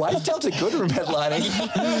 Why is Delta Goodrem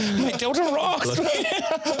headlining? Mate, Delta rocks.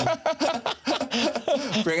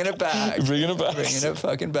 Bringing it back. Bringing it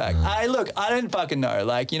fucking back. I don't fucking know.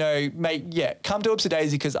 Like, you know, mate, come to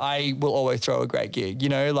Upsadaisy because I will always throw a great gig. You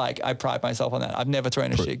know, like I pride myself on that. I've never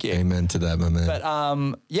thrown a shit gig. Amen to that, my man. But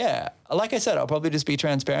like I said, I'll probably just be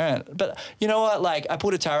transparent. But you know what? Like I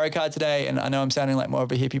pulled a tarot card today, and I know I'm sounding like more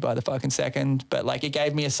of a hippie by the fucking second, but like it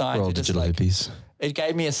gave me a sign to just like hippies. It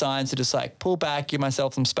gave me a sign to just like pull back, give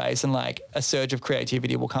myself some space, and like a surge of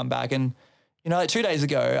creativity will come back. And you know, like 2 days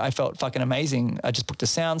ago, I felt fucking amazing. I just booked a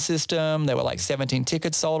sound system. There were like 17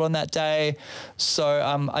 tickets sold on that day.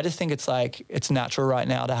 So I just think it's like, it's natural right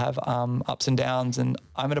now to have ups and downs. And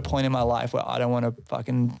I'm at a point in my life where I don't want to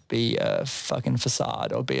fucking be a fucking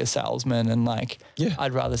facade or be a salesman. And like,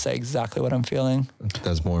 I'd rather say exactly what I'm feeling.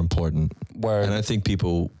 That's more important. And I think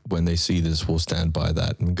people, when they see this, will stand by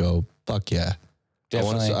that and go, fuck yeah.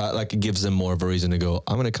 Definitely. Like it gives them more of a reason to go,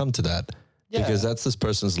 I'm going to come to that. Yeah. Because that's this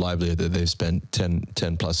person's livelihood that they've spent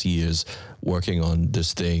 10 plus years working on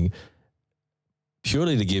this thing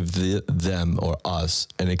purely to give them or us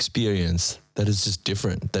an experience that is just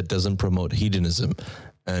different, that doesn't promote hedonism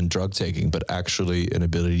and drug taking, but actually an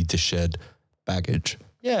ability to shed baggage.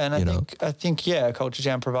 Yeah, and I think Culture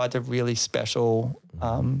Jam provides a really special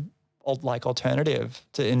like alternative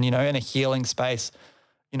to in a healing space,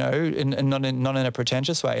 you know, and not in a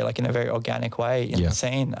pretentious way, like in a very organic way in the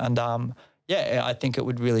scene. And I think it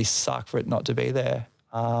would really suck for it not to be there.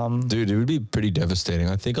 Dude, it would be pretty devastating.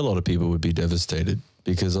 I think a lot of people would be devastated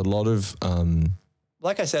because a lot of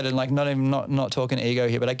like I said, and like not talking ego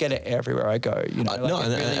here, but I get it everywhere I go. You know,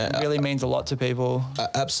 it really means a lot to people.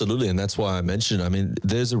 Absolutely, and that's why I mentioned. I mean,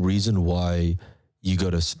 there's a reason why you go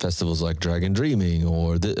to festivals like Dragon Dreaming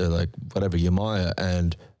or like whatever Yamaya,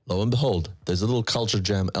 and lo and behold, there's a little Culture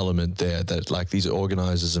Jam element there that like these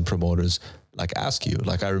organizers and promoters like ask you.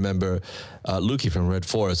 Like I remember Lukey from Red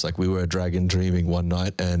Forest, like we were at Dragon Dreaming one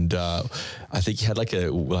night, and I think he had like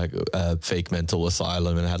a fake mental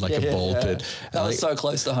asylum and had like a ball pit. That was so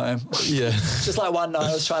close to home. Yeah. Just like one night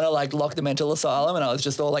I was trying to like lock the mental asylum, and I was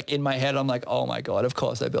just all like in my head, I'm like, oh my God, of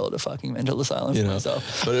course I built a fucking mental asylum for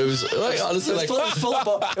myself. But it was like honestly it was full of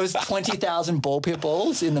ball. It was 20,000 ball pit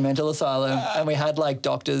balls in the mental asylum, and we had like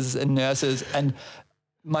doctors and nurses, and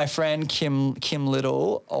my friend Kim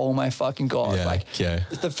Little, oh my fucking God.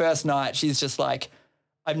 The first night she's just like,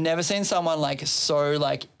 I've never seen someone like so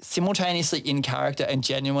like simultaneously in character and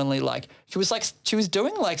genuinely like she was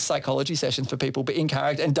doing like psychology sessions for people, but in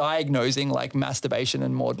character and diagnosing like masturbation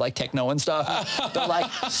and more like techno and stuff, but like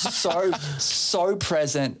so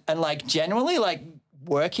present and like genuinely like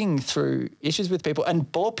working through issues with people. And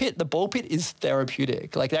the ball pit is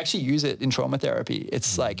therapeutic. Like they actually use it in trauma therapy.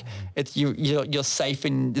 It's like it's you're safe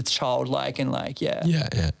and it's childlike and like Yeah.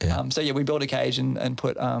 So yeah, we built a cage and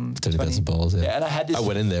put 20 balls. Yeah. And I had this. I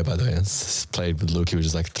went in there by the way and played with Luke. He was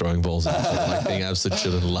just like throwing balls and like being absolutely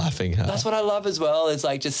chilling and laughing. That's what I love as well, is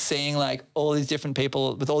like just seeing like all these different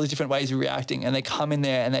people with all these different ways of reacting, and they come in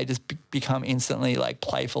there and they just become instantly like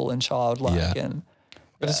playful and childlike. Yeah. And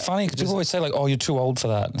But it's funny because people always say like, "Oh, you're too old for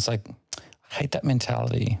that." And it's like, I hate that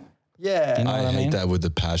mentality. yeah, You know what I mean? hate that with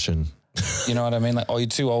the passion. You know what I mean? Like, "Oh, you're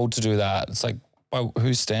too old to do that." It's like, well,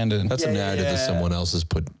 whose standard? That's a narrative that someone else has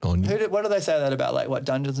put on you. what do they say that about? Like what,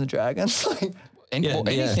 Dungeons and Dragons? Like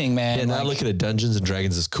Anything, man. Yeah, now like, look at it. Dungeons and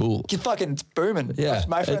Dragons is cool. it's fucking booming. Yeah.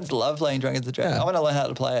 My friends love playing Dragons and Dragons. I want to learn how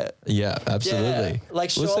to play it. Yeah, absolutely. Yeah,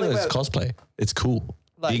 like, Well, surely it's cosplay. It's cool.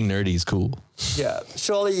 Like- Being nerdy is cool. Yeah,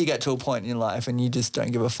 surely you get to a point in life and you just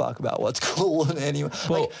don't give a fuck about what's cool and anyway.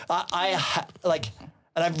 Well-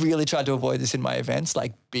 And I've really tried to avoid this in my events.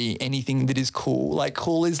 Like, be anything that is cool. Like,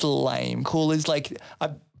 cool is lame. Cool is like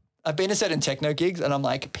I've been to certain techno gigs and I'm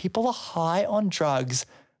like, people are high on drugs,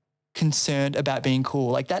 concerned about being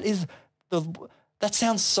cool. Like that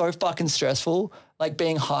sounds so fucking stressful. Like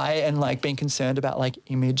being high and like being concerned about like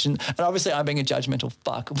image and obviously I'm being a judgmental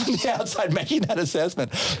fuck from the outside making that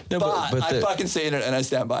assessment. No, but I fucking see it and I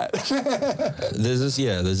stand by it. There's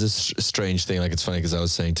this strange thing. Like, it's funny because I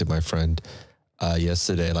was saying to my friend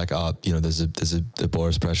yesterday, like, there's the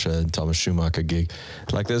Boris Pressure and Thomas Schumacher gig.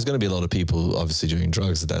 Like, there's going to be a lot of people obviously doing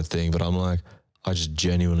drugs at that thing, but I'm like, I just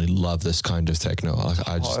genuinely love this kind of techno. Like,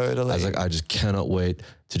 I just cannot wait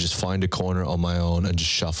to just find a corner on my own and just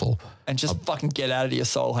shuffle and just fucking get out of your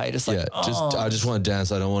soul hate. It's like, I just want to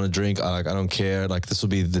dance. I don't want to drink. I don't care. Like, this will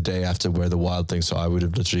be the day after Where the Wild thing. So I would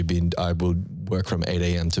have literally I would work from 8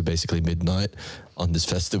 a.m. to basically midnight on this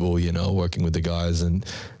festival, working with the guys, and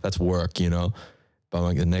that's work, But I'm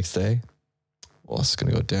like, the next day, well, I'm just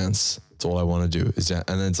going to go dance. That's all I want to do is dance.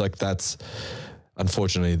 And then it's like,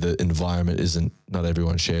 unfortunately, the environment not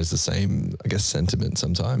everyone shares the same, I guess, sentiment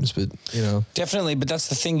sometimes, but, Definitely, but that's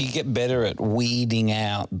the thing. You get better at weeding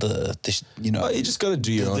out the Well, you just got to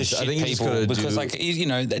do your own. I think you just got to do. Because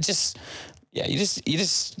that just, you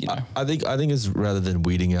just. I think it's rather than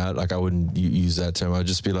weeding out, like, I wouldn't use that term. I'd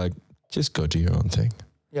just be like, just go do your own thing.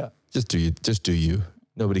 Yeah. Just do you.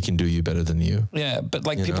 Nobody can do you better than you. Yeah, but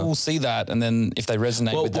like people will see that, and then if they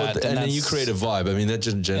resonate with that, then you create a vibe. I mean, that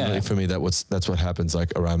just generally for me, that's what happens.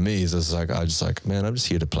 Like around me is it's like I'm just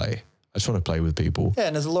here to play. I just want to play with people. Yeah,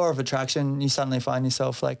 and there's a law of attraction. You suddenly find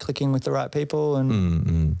yourself like clicking with the right people,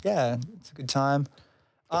 and yeah, it's a good time.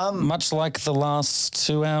 Much like the last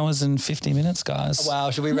 2 hours and 50 minutes, guys.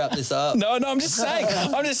 Wow, should we wrap this up? No, I'm just saying.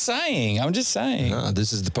 I'm just saying. No,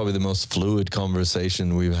 this is probably the most fluid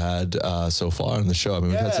conversation we've had so far on the show. I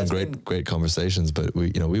mean, we've had some great conversations, but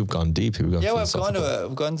we've gone deep. We've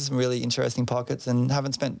gone to some really interesting pockets and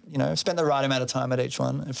haven't spent the right amount of time at each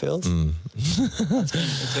one. It feels.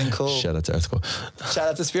 It's been cool. Shout out to Earthcore. Shout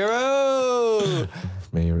out to Spiro.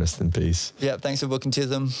 May you rest in peace. Yeah, thanks for booking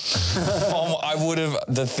Tism. I would have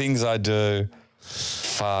the things I do.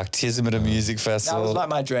 Fuck, Tism at a music festival. That was like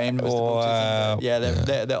my dream. Was to book Tism,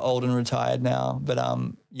 yeah, they're old and retired now, but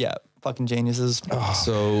fucking geniuses.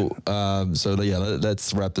 So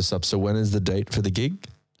let's wrap this up. So when is the date for the gig?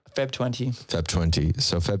 Feb 20. Feb 20.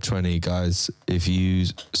 So Feb 20, guys, if you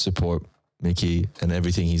support Mickey and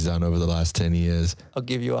everything he's done over the last 10 years, I'll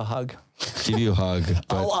give you a hug. Give you a hug.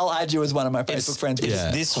 I'll add you as one of my Facebook friends.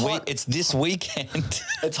 It's this weekend.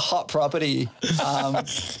 It's hot property.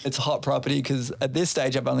 It's hot property because at this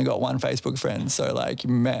stage I've only got one Facebook friend. So like,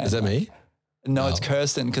 man. Is that me? No, it's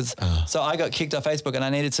Kirsten because so I got kicked off Facebook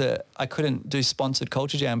and I couldn't do sponsored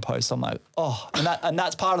Culture Jam posts. I'm like, and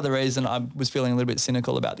that's part of the reason I was feeling a little bit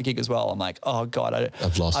cynical about the gig as well. I'm like, oh God,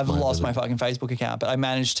 I've lost my fucking Facebook account, but I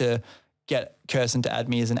managed to get Kirsten to add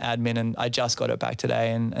me as an admin, and I just got it back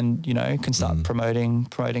today, and can start promoting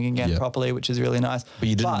again properly, which is really nice. But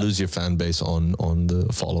you didn't lose your fan base on the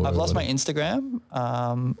follower. I've lost my Instagram,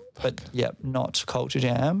 but not Culture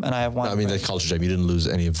Jam, and I have one. No, I mean the Culture Jam. You didn't lose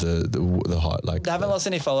any of the hot like. I haven't lost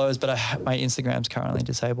any followers, but my Instagram's currently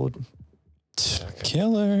disabled.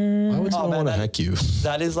 Killer. Why would someone want to hack you?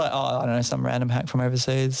 That is like, I don't know, some random hack from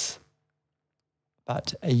overseas.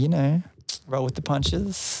 But roll with the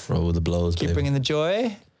punches. Roll with the blows, Keep bringing the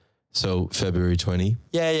joy. So February 20.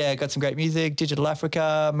 Yeah. Got some great music. Digital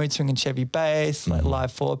Africa, Mood Swing and Chevy Bass, like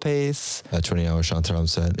live 4-piece. A 20-hour Shantaram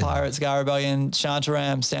set. Pirates, Scar Rebellion,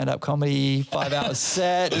 Shantaram, stand-up comedy, 5-hour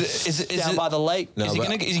set. Is down by the lake. No, is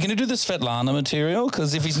he gonna do the Svetlana material?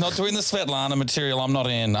 Because if he's not doing the Svetlana material, I'm not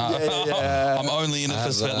in. I'm only in it for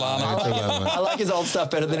Svetlana. I like his old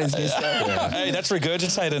stuff better than his new stuff. Yeah. Hey, that's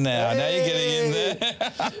Regurgitator now. Hey. Now you're getting in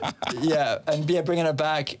there. Bringing it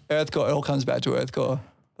back. Earthcore. It all comes back to Earthcore.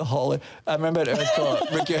 I remember at Earthcore,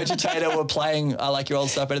 Regurgitator were playing I Like Your Old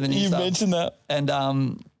Stuff Better Than New Stuff. You mentioned that. And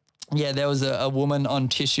there was a woman on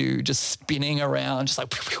Tissue just spinning around, just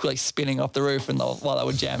like spinning off the roof, and while they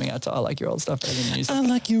were jamming out to I Like Your Old Stuff Better Than New Stuff. I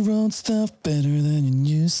like your old stuff better than your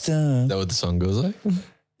new stuff. Is that what the song goes like?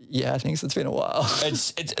 Yeah, I think so. It's been a while.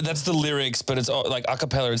 It's that's the lyrics, but it's like a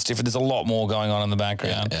cappella. It's different. There's a lot more going on in the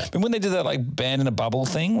background. Yeah. But when they did that like Band in a Bubble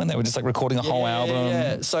thing, when they were just like recording a whole album.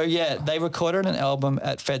 Yeah. So they recorded an album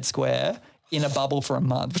at Fed Square in a bubble for a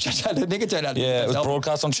month, which I think it turned out to be it was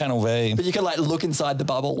broadcast on Channel V. But you could like look inside the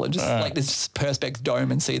bubble and just like this Perspex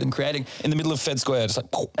dome and see them creating. In the middle of Fed Square, just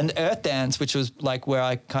like... And Earth Dance, which was like where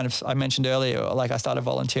I mentioned earlier, like I started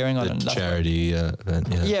volunteering on it. Charity event,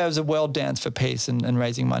 Yeah, it was a world dance for peace and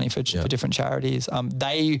raising money for different charities.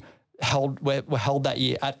 They were held that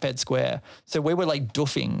year at Fed Square. So we were like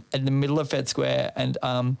doofing in the middle of Fed Square, and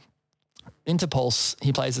Interpulse,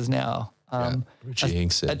 he plays as now. Richie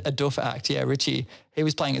Hinkson. A Doof act, Richie. He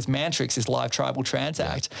was playing as Mantrix, his live tribal trance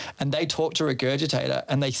act, and they talked to Regurgitator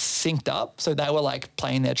and they synced up. So they were like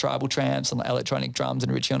playing their tribal trance and electronic drums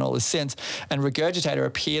and Richie on all his synths. And Regurgitator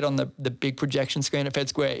appeared on the big projection screen at Fed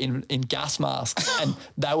Square in gas masks, and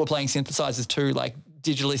they were playing synthesizers too, like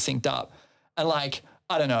digitally synced up. And like,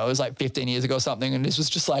 I don't know, it was like 15 years ago or something, and this was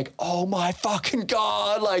just like, oh my fucking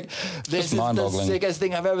God, like this is the sickest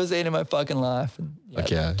thing I've ever seen in my fucking life. And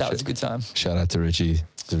that was a good time. Shout out to Richie,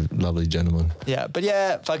 the lovely gentleman. Yeah, but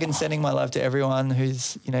fucking sending my love to everyone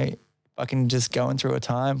who's, fucking just going through a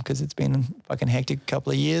time, because it's been a fucking hectic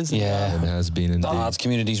couple of years. Yeah. It has been indeed. The arts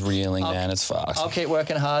community's reeling, man, it's fucked. I'll keep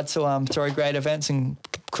working hard to throw great events and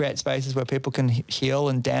create spaces where people can heal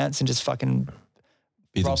and dance and just fucking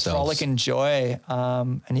be themselves. Frolic and joy.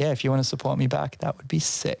 And if you want to support me back, that would be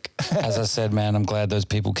sick. As I said, man, I'm glad those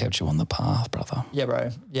people kept you on the path, brother. Yeah, bro.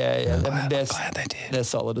 Yeah. I'm glad they did. They're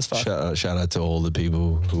solid as fuck. Shout out to all the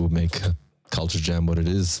people who make Culture Jam what it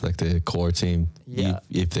is, like the core team. Yeah.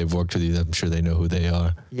 If they've worked with you, I'm sure they know who they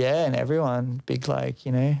are. Yeah, and everyone. Big,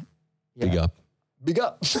 Big up. Big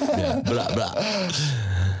up. Yeah. Blah, blah.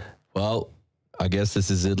 Well, I guess this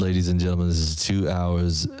is it, ladies and gentlemen. This is 2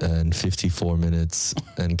 hours and 54 minutes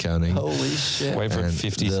and counting. Holy shit. Wait for 50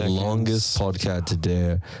 the seconds. The longest podcast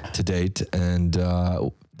to date. And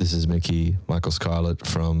this is Michael Scarlett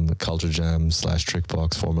from Culture Jam /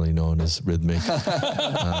 Trickbox, formerly known as Rhythmic.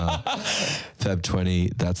 Feb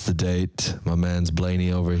 20, that's the date. My man's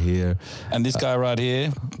Blaney over here. And this guy right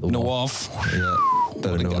here, Nawaf. Yeah,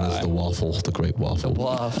 better known as the Waffle, the Great Waffle. The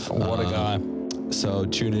Waffle. What a guy. So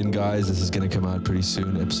tune in, guys. This is going to come out pretty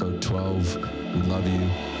soon, episode 12. We love you.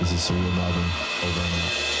 This is Surreal Melbourne. Over and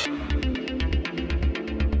out.